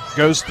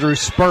goes through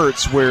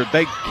spurts where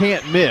they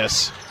can't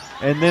miss,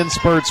 and then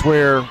spurts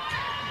where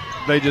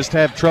they just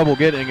have trouble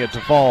getting it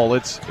to fall.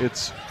 It's.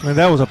 And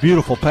that was a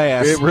beautiful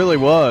pass. It really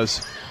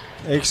was.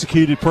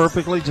 Executed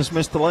perfectly, just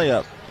missed the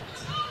layup.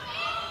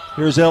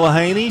 Here's Ella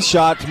Haney,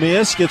 shot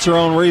miss, gets her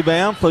own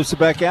rebound, flips it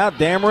back out.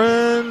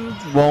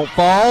 Dameron won't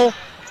fall.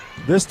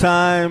 This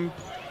time,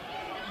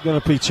 going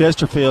to be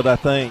Chesterfield, I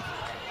think.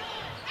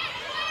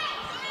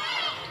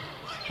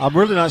 I'm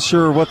really not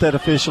sure what that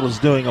official is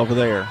doing over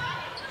there.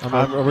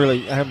 I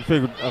haven't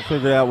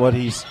figured out what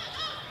he's.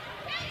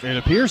 It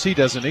appears he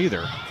doesn't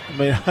either. I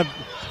mean, I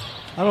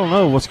don't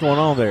know what's going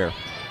on there.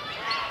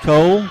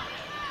 Cole.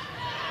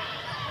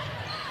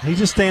 He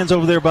just stands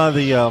over there by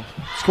the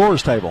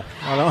scorer's table.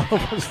 I don't know.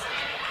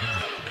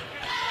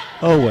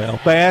 Oh, well.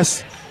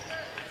 Bass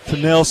to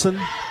Nelson.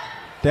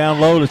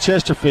 Down low to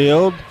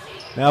Chesterfield.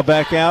 Now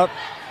back out.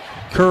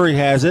 Curry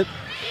has it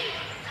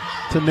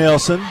to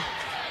Nelson.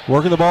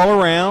 Working the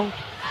ball around.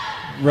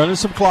 Running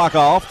some clock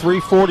off.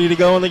 3:40 to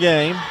go in the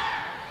game.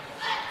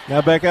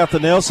 Now back out to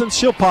Nelson.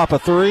 She'll pop a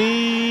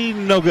three.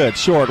 No good.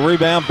 Short.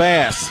 Rebound.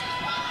 Bass.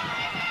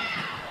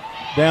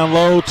 Down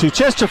low to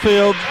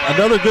Chesterfield.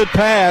 Another good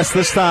pass,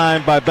 this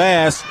time by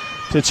Bass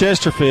to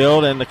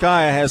Chesterfield, and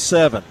Nakia has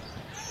 7.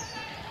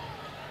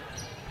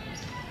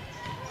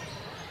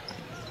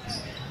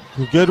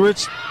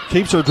 Goodrich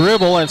keeps her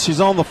dribble, and she's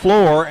on the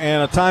floor,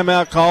 and a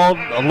timeout called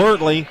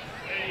alertly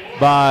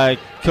by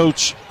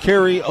Coach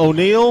Kerry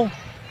O'Neill.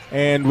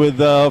 And with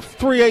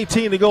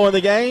 3:18 to go in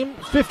the game,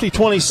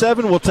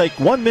 50-27, we'll take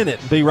 1 minute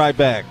and be right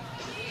back.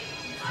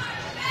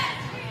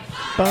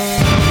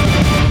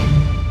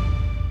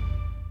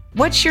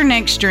 What's your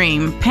next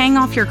dream? Paying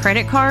off your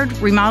credit card?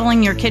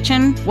 Remodeling your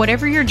kitchen?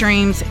 Whatever your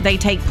dreams, they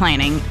take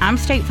planning. I'm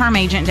State Farm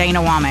Agent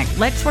Dana Womack.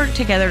 Let's work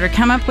together to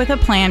come up with a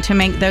plan to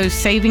make those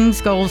savings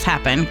goals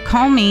happen.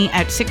 Call me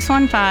at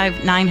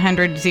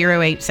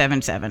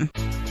 615-900-0877.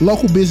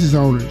 Local business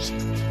owners,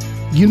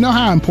 you know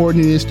how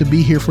important it is to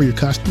be here for your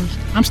customers.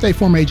 I'm State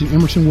Farm Agent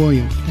Emerson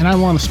Williams, and I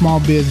run a small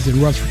business in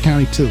Rutherford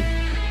County too.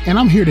 And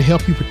I'm here to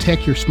help you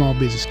protect your small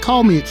business.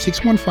 Call me at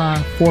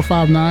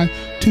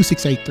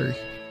 615-459-2683.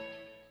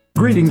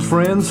 Greetings,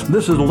 friends.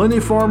 This is Lenny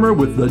Farmer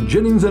with the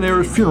Jennings &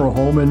 Ayers Funeral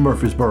Home in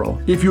Murfreesboro.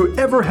 If you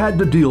ever had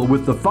to deal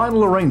with the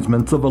final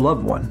arrangements of a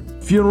loved one,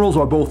 funerals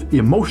are both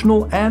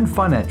emotional and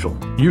financial.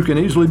 You can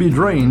easily be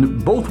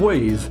drained both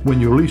ways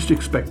when you least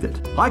expect it.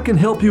 I can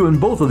help you in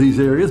both of these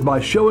areas by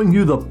showing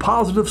you the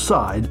positive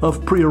side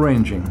of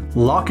pre-arranging.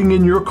 Locking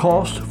in your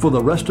cost for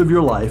the rest of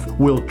your life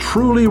will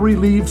truly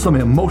relieve some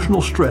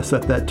emotional stress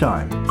at that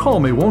time.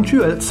 Call me, won't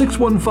you, at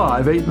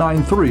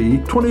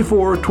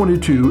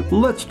 615-893-2422.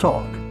 Let's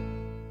talk.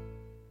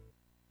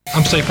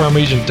 I'm State Farm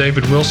Agent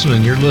David Wilson,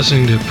 and you're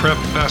listening to Prep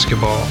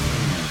Basketball.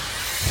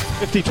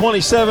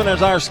 50-27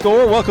 is our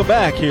score. Welcome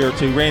back here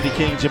to Randy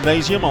King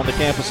Gymnasium on the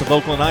campus of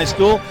Oakland High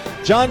School.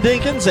 John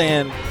Dinkins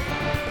and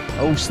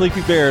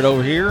Sleepy Barrett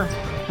over here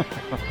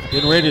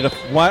getting ready to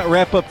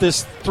wrap up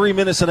this 3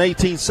 minutes and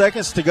 18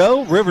 seconds to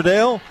go.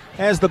 Riverdale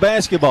has the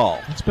basketball.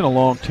 It's been a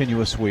long,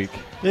 tenuous week.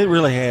 It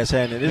really has,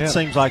 hasn't it? It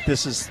seems like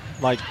this is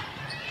like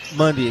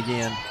Monday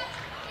again.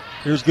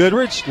 Here's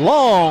Goodrich.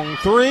 Long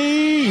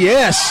three.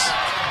 Yes.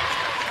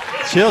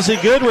 Chelsea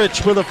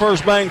Goodrich with the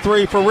first bang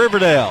three for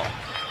Riverdale.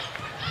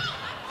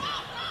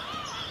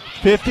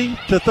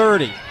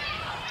 50-30.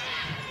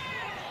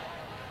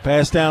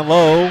 Pass down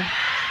low.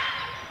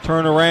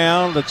 Turn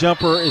around. The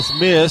jumper is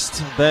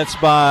missed. That's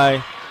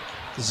by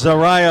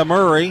Zariah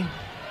Murray.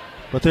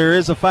 But there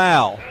is a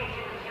foul.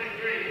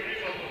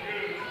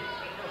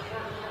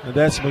 And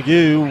that's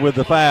McGee with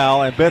the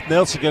foul. And Beth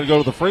Nelson going to go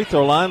to the free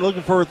throw line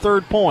looking for her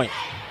third point.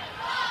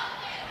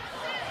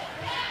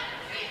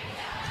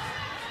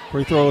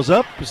 Free throw is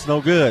up. It's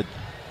no good.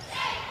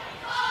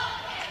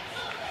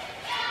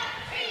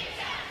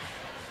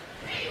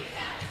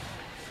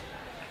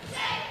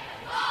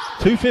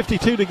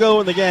 .252 to go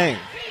in the game.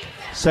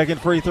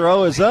 Second free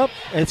throw is up.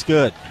 It's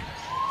good.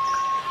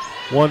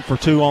 1 for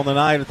 2 on the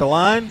night at the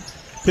line.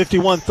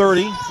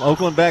 51-30.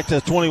 Oakland back to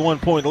a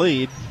 21-point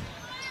lead.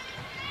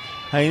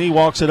 Haney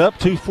walks it up.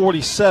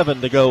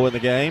 2:47 to go in the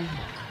game.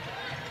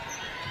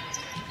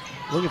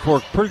 Looking for a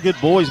pretty good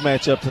boys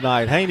matchup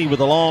tonight. Haney with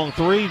a long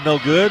three, no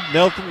good.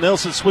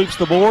 Nelson sweeps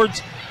the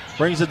boards,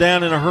 brings it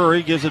down in a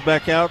hurry, gives it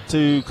back out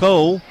to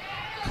Cole.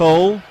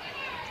 Cole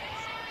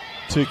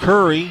to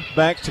Curry,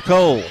 back to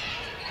Cole.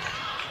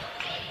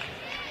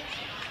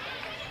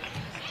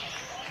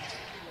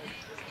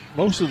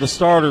 Most of the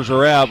starters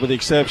are out with the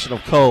exception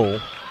of Cole.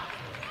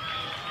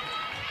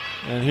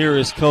 And here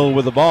is Cole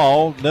with the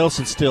ball.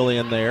 Nelson's still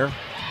in there.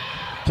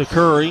 To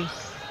Curry,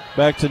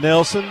 back to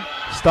Nelson.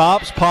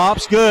 Stops,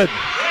 pops, good.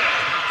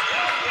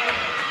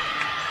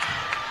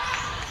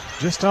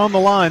 Just on the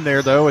line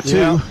there, though, a 2.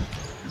 Yeah.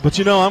 But,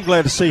 I'm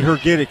glad to see her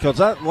get it because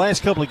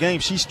last couple of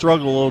games she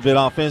struggled a little bit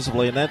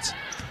offensively, and that's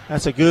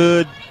That's a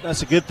good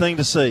thing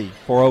to see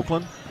for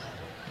Oakland.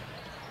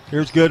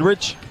 Here's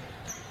Goodrich.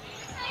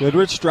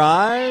 Goodrich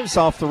drives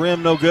off the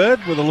rim, no good,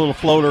 with a little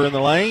floater in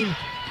the lane.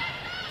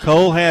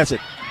 Cole has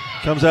it.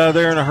 Comes out of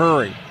there in a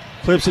hurry.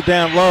 Clips it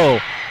down low.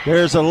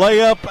 There's a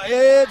layup.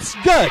 It's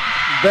good.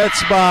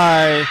 That's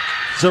by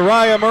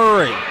Zariah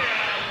Murray.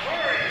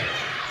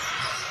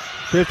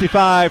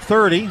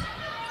 55-30.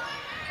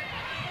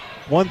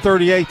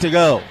 1:38 to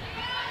go.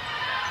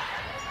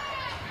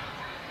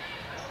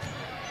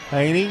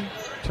 Haney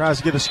tries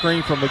to get a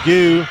screen from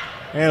McGue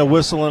and a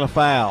whistle and a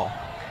foul.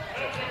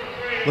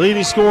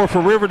 Leading scorer for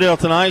Riverdale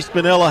tonight has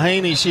been Ella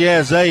Haney. She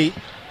has 8.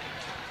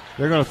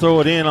 They're going to throw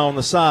it in on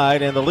the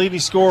side. And the leading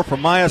scorer for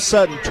Maya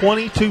Sutton,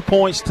 22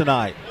 points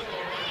tonight.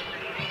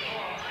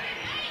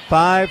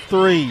 5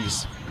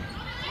 threes.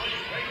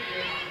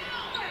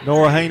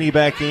 Nora Haney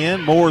back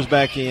in. Moore's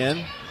back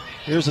in.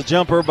 Here's a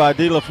jumper by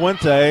De La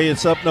Fuente.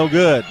 It's up no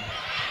good.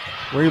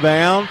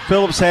 Rebound.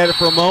 Phillips had it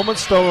for a moment.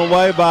 Stolen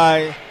away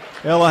by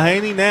Ella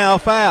Haney. Now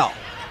foul.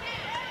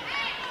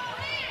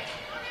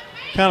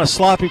 Kind of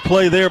sloppy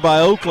play there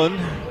by Oakland.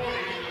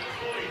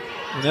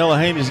 And Ella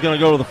Haney's going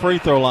to go to the free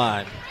throw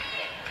line.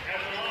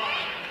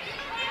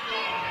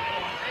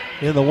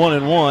 In the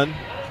 1-and-1.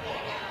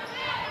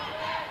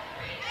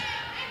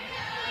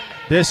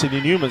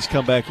 Destiny Newman's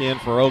come back in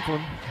for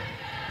Oakland.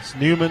 It's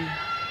Newman.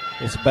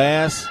 It's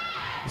Bass.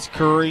 It's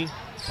Curry.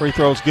 Free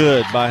throw's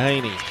good by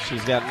Haney.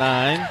 She's got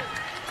 9.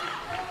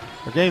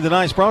 Our game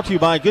tonight is brought to you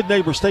by Good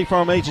Neighbor State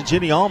Farm agent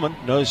Jenny Allman.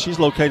 Notice she's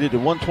located at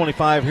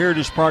 125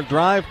 Heritage Park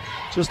Drive,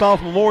 just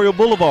off Memorial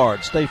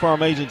Boulevard. State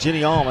Farm agent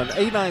Jenny Allman,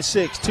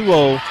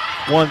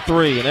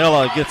 896-2013. And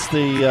Ella gets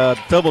the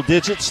double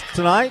digits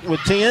tonight with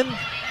 10.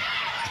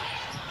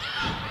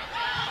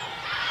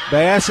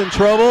 Bass in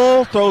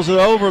trouble, throws it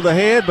over the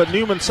head, but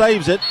Newman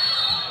saves it.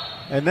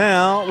 And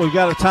now we've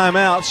got a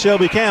timeout.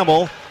 Shelby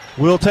Campbell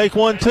will take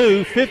one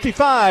too.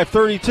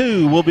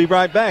 55-32. We'll be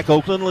right back.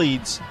 Oakland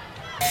leads.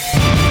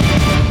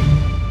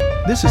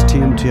 This is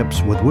Tim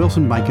Tips with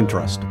Wilson Bank and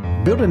Trust.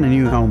 Building a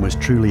new home is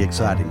truly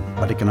exciting,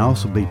 but it can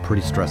also be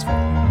pretty stressful.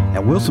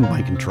 At Wilson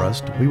Bank and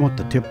Trust, we want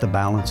to tip the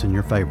balance in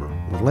your favor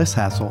with less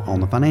hassle on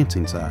the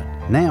financing side.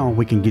 Now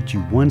we can get you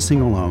one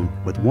single loan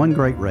with one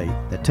great rate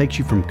that takes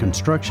you from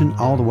construction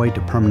all the way to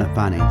permanent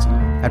financing.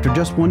 After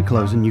just one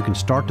closing, you can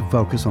start to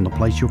focus on the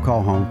place you'll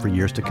call home for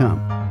years to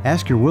come.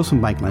 Ask your Wilson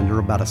Bank lender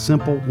about a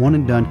simple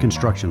one-and-done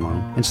construction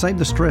loan and save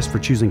the stress for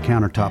choosing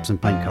countertops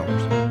and paint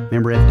colors.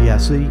 Member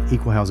FDIC,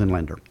 Equal Housing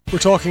Lender. We're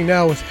talking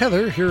now with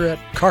Heather here at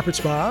Carpets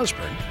by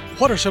Osborne.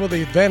 What are some of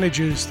the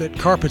advantages that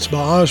Carpets by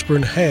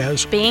Osborne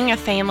has? Being a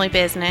family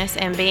business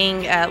and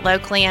being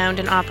locally owned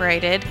and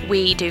operated,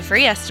 we do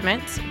free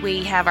estimates.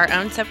 We have our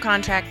own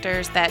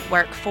subcontractors that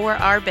work for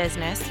our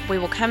business. We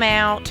will come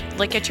out,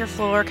 look at your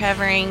floor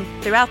covering.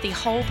 Throughout the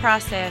whole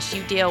process,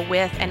 you deal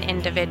with an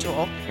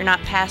individual. You're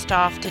not passed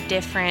off to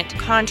different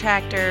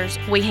contractors.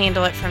 We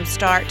handle it from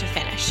start to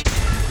finish.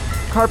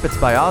 Carpets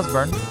by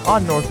Osborne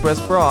on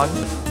Northwest Broad,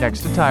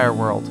 next to Tire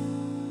World.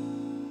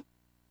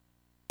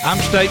 I'm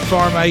State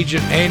Farm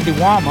agent Andy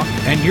Wama,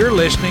 and you're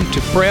listening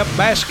to Prep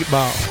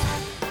Basketball.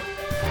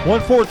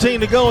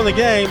 1:14 to go in the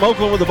game.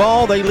 Oakland with the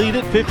ball. They lead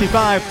it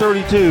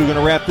 55-32. Going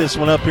to wrap this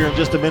one up here in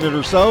just a minute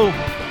or so.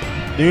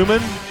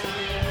 Newman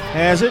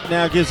has it.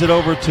 Now gives it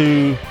over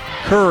to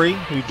Curry,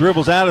 who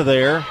dribbles out of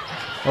there.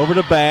 Over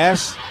to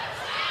Bass.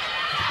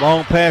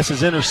 Long pass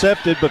is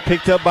intercepted, but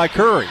picked up by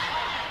Curry.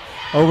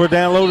 Over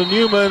down low to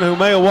Newman, who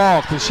may have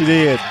walked, and she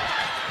did.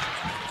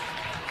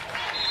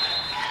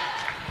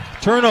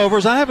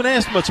 Turnovers. I haven't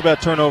asked much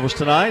about turnovers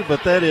tonight,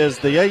 but that is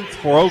the 8th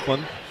for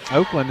Oakland.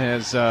 Oakland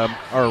has, or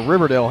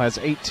Riverdale has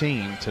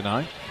 18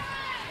 tonight.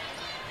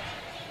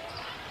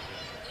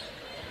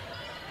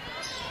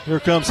 Here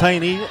comes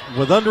Haney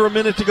with under a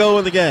minute to go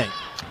in the game.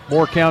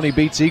 Moore County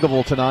beats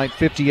Eagleville tonight,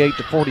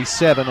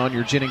 58-47 on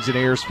your Jennings and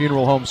Ayers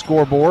Funeral Home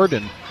scoreboard,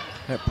 and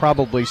that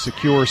probably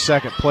secures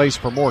second place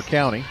for Moore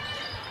County.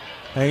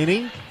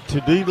 Haney to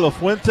De La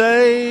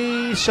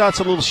Fuente. Shot's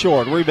a little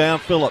short.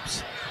 Rebound,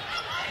 Phillips.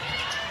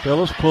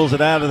 Phillips pulls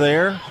it out of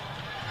there.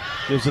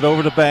 Gives it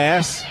over to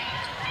Bass.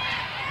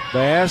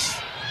 Bass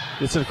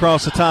gets it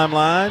across the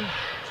timeline.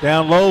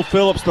 Down low,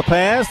 Phillips the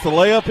pass. The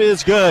layup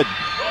is good.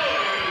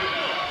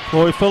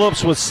 Chloe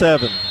Phillips with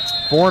 7.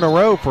 4 in a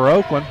row for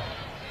Oakland.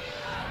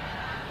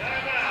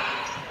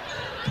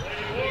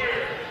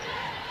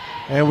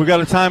 And we've got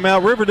a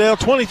timeout. Riverdale,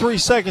 23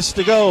 seconds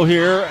to go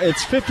here.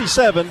 It's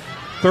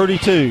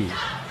 57-32.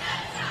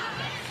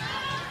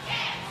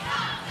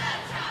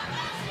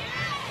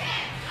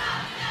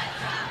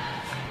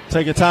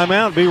 Take a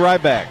timeout and be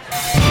right back.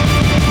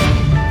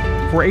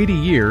 For 80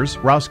 years,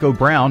 Roscoe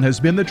Brown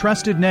has been the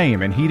trusted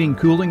name in heating,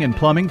 cooling, and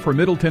plumbing for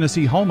Middle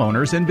Tennessee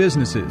homeowners and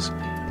businesses.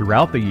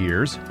 Throughout the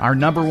years, our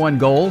number one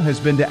goal has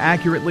been to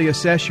accurately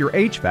assess your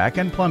HVAC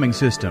and plumbing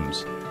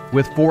systems.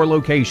 With 4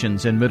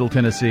 locations in Middle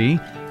Tennessee,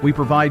 we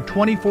provide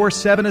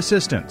 24/7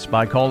 assistance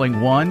by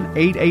calling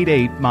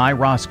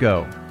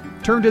 1-888-MY-ROSCOE.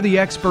 Turn to the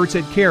experts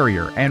at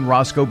Carrier and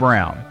Roscoe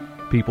Brown.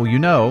 People you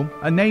know,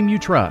 a name you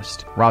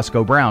trust.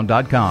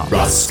 RoscoeBrown.com.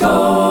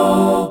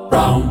 Roscoe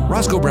Brown.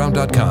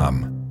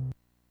 RoscoeBrown.com.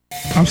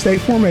 I'm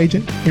State Farm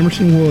Agent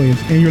Emerson Williams,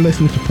 and you're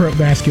listening to Prep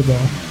Basketball.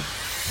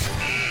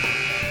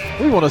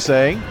 We want to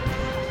say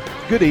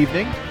good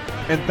evening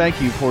and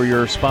thank you for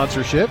your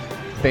sponsorship.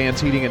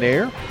 Fans Heating and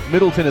Air,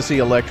 Middle Tennessee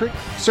Electric,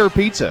 Sir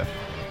Pizza,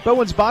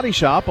 Bowen's Body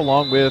Shop,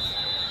 along with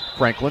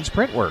Franklin's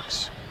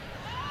Printworks.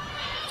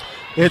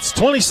 It's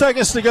 20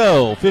 seconds to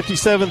go.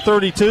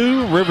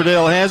 57-32.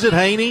 Riverdale has it.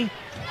 Haney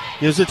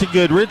gives it to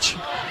Goodrich.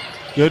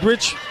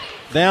 Goodrich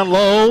down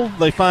low.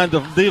 They find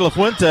De La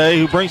Fuente,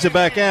 who brings it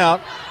back out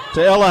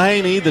to Ella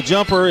Haney. The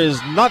jumper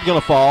is not going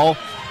to fall.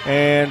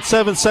 And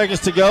 7 seconds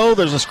to go.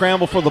 There's a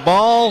scramble for the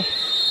ball.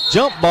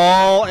 Jump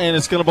ball, and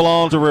it's going to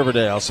belong to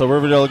Riverdale. So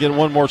Riverdale will get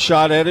one more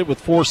shot at it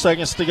with 4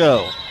 seconds to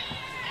go.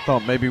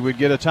 Thought maybe we'd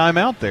get a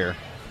timeout there.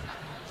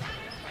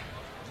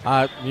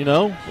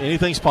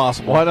 Anything's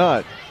possible. Why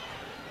not?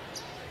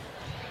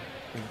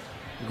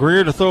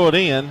 Greer to throw it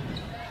in.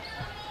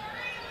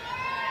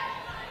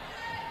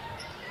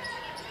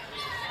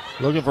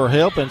 Looking for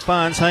help and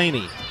finds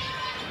Haney.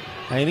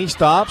 Haney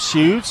stops,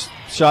 shoots.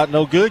 Shot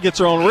no good. Gets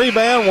her own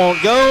rebound.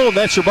 Won't go.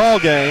 That's your ball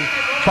game.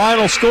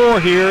 Final score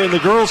here in the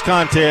girls'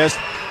 contest.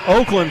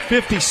 Oakland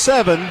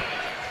 57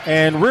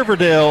 and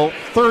Riverdale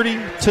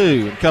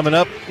 32. And coming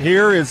up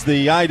here is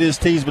the IDIS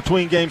Tees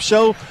Between Games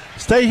show.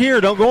 Stay here.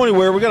 Don't go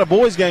anywhere. We got a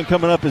boys' game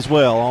coming up as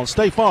well on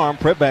State Farm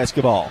Prep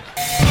Basketball.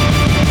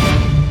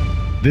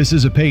 This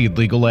is a paid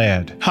legal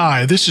ad.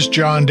 Hi, this is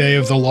John Day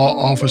of the Law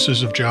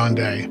Offices of John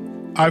Day.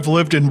 I've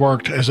lived and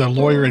worked as a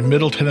lawyer in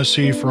Middle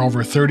Tennessee for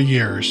over 30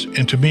 years,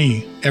 and to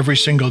me, every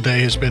single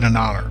day has been an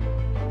honor.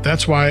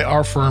 That's why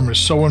our firm is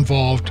so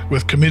involved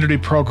with community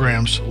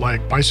programs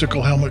like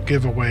bicycle helmet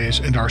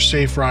giveaways and our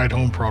Safe Ride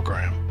Home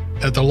program.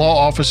 At the Law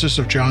Offices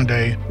of John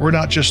Day, we're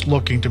not just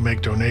looking to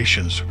make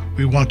donations.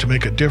 We want to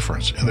make a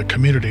difference in the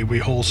community we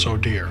hold so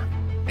dear.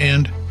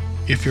 And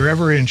if you're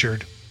ever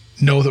injured,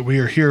 know that we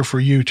are here for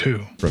you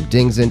too. From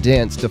dings and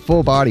dents to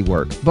full body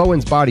work,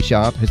 Bowen's Body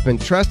Shop has been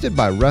trusted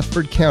by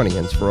Rutherford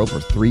Countyans for over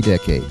 3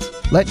 decades.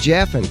 Let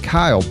Jeff and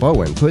Kyle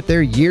Bowen put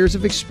their years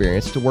of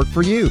experience to work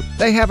for you.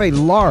 They have a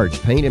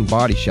large paint and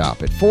body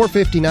shop at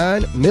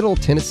 459 Middle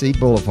Tennessee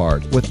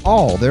Boulevard with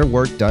all their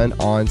work done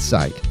on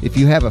site. If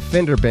you have a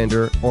fender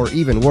bender or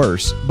even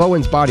worse,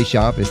 Bowen's Body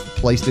Shop is the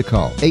place to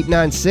call.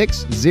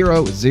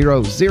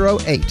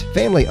 896-0008.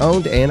 Family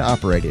owned and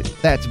operated.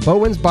 That's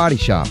Bowen's Body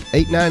Shop.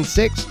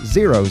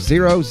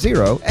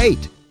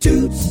 896-0008.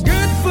 Toots.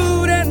 Good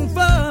food and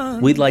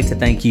fun. We'd like to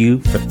thank you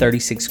for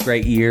 36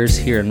 great years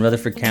here in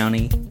Rutherford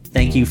County.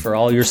 Thank you for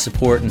all your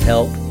support and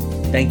help.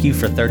 Thank you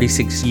for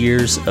 36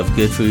 years of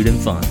good food and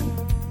fun.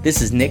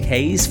 This is Nick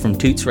Hayes from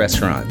Toots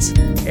Restaurants.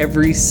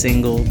 Every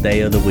single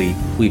day of the week,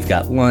 we've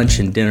got lunch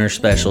and dinner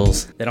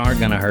specials that aren't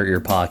going to hurt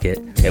your pocket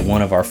at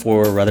one of our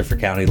 4 Rutherford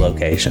County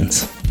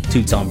locations.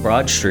 Toots on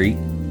Broad Street,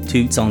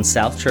 Toots on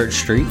South Church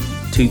Street,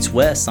 Toots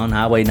West on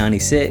Highway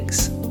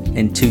 96,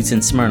 and Toots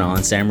in Smyrna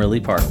on Sam Ridley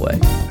Parkway.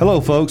 Hello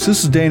folks,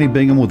 this is Danny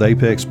Bingham with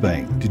Apex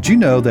Bank. Did you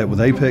know that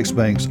with Apex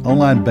Bank's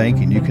online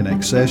banking you can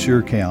access your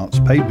accounts,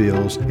 pay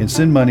bills, and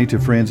send money to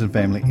friends and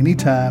family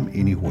anytime,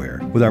 anywhere?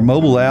 With our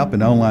mobile app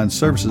and online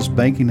services,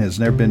 banking has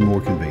never been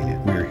more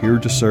convenient. We are here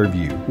to serve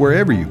you,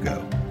 wherever you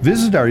go.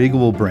 Visit our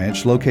Eagleville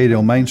branch located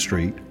on Main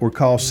Street or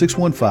call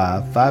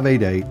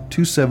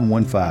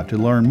 615-588-2715 to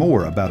learn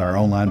more about our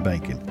online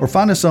banking or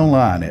find us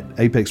online at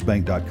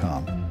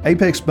apexbank.com.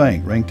 Apex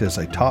Bank, ranked as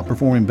a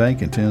top-performing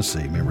bank in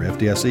Tennessee. Member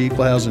FDIC,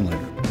 Equal Housing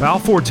Lender.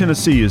 Balfour,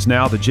 Tennessee is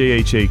now the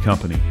JHA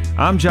Company.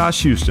 I'm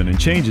Josh Houston, and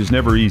change is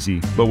never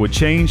easy, but with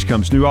change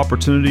comes new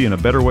opportunity and a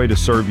better way to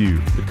serve you,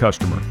 the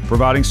customer.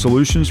 Providing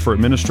solutions for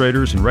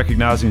administrators and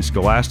recognizing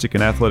scholastic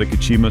and athletic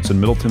achievements in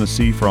Middle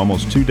Tennessee for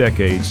almost 2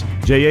 decades,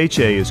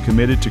 JHA is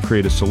committed to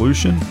create a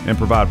solution and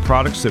provide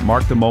products that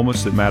mark the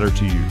moments that matter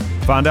to you.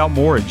 Find out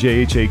more at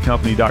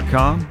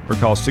jhacompany.com or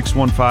call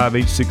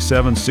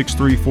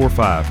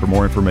 615-867-6345 for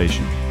more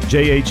information.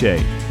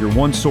 JHA, your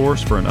one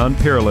source for an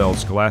unparalleled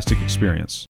scholastic experience.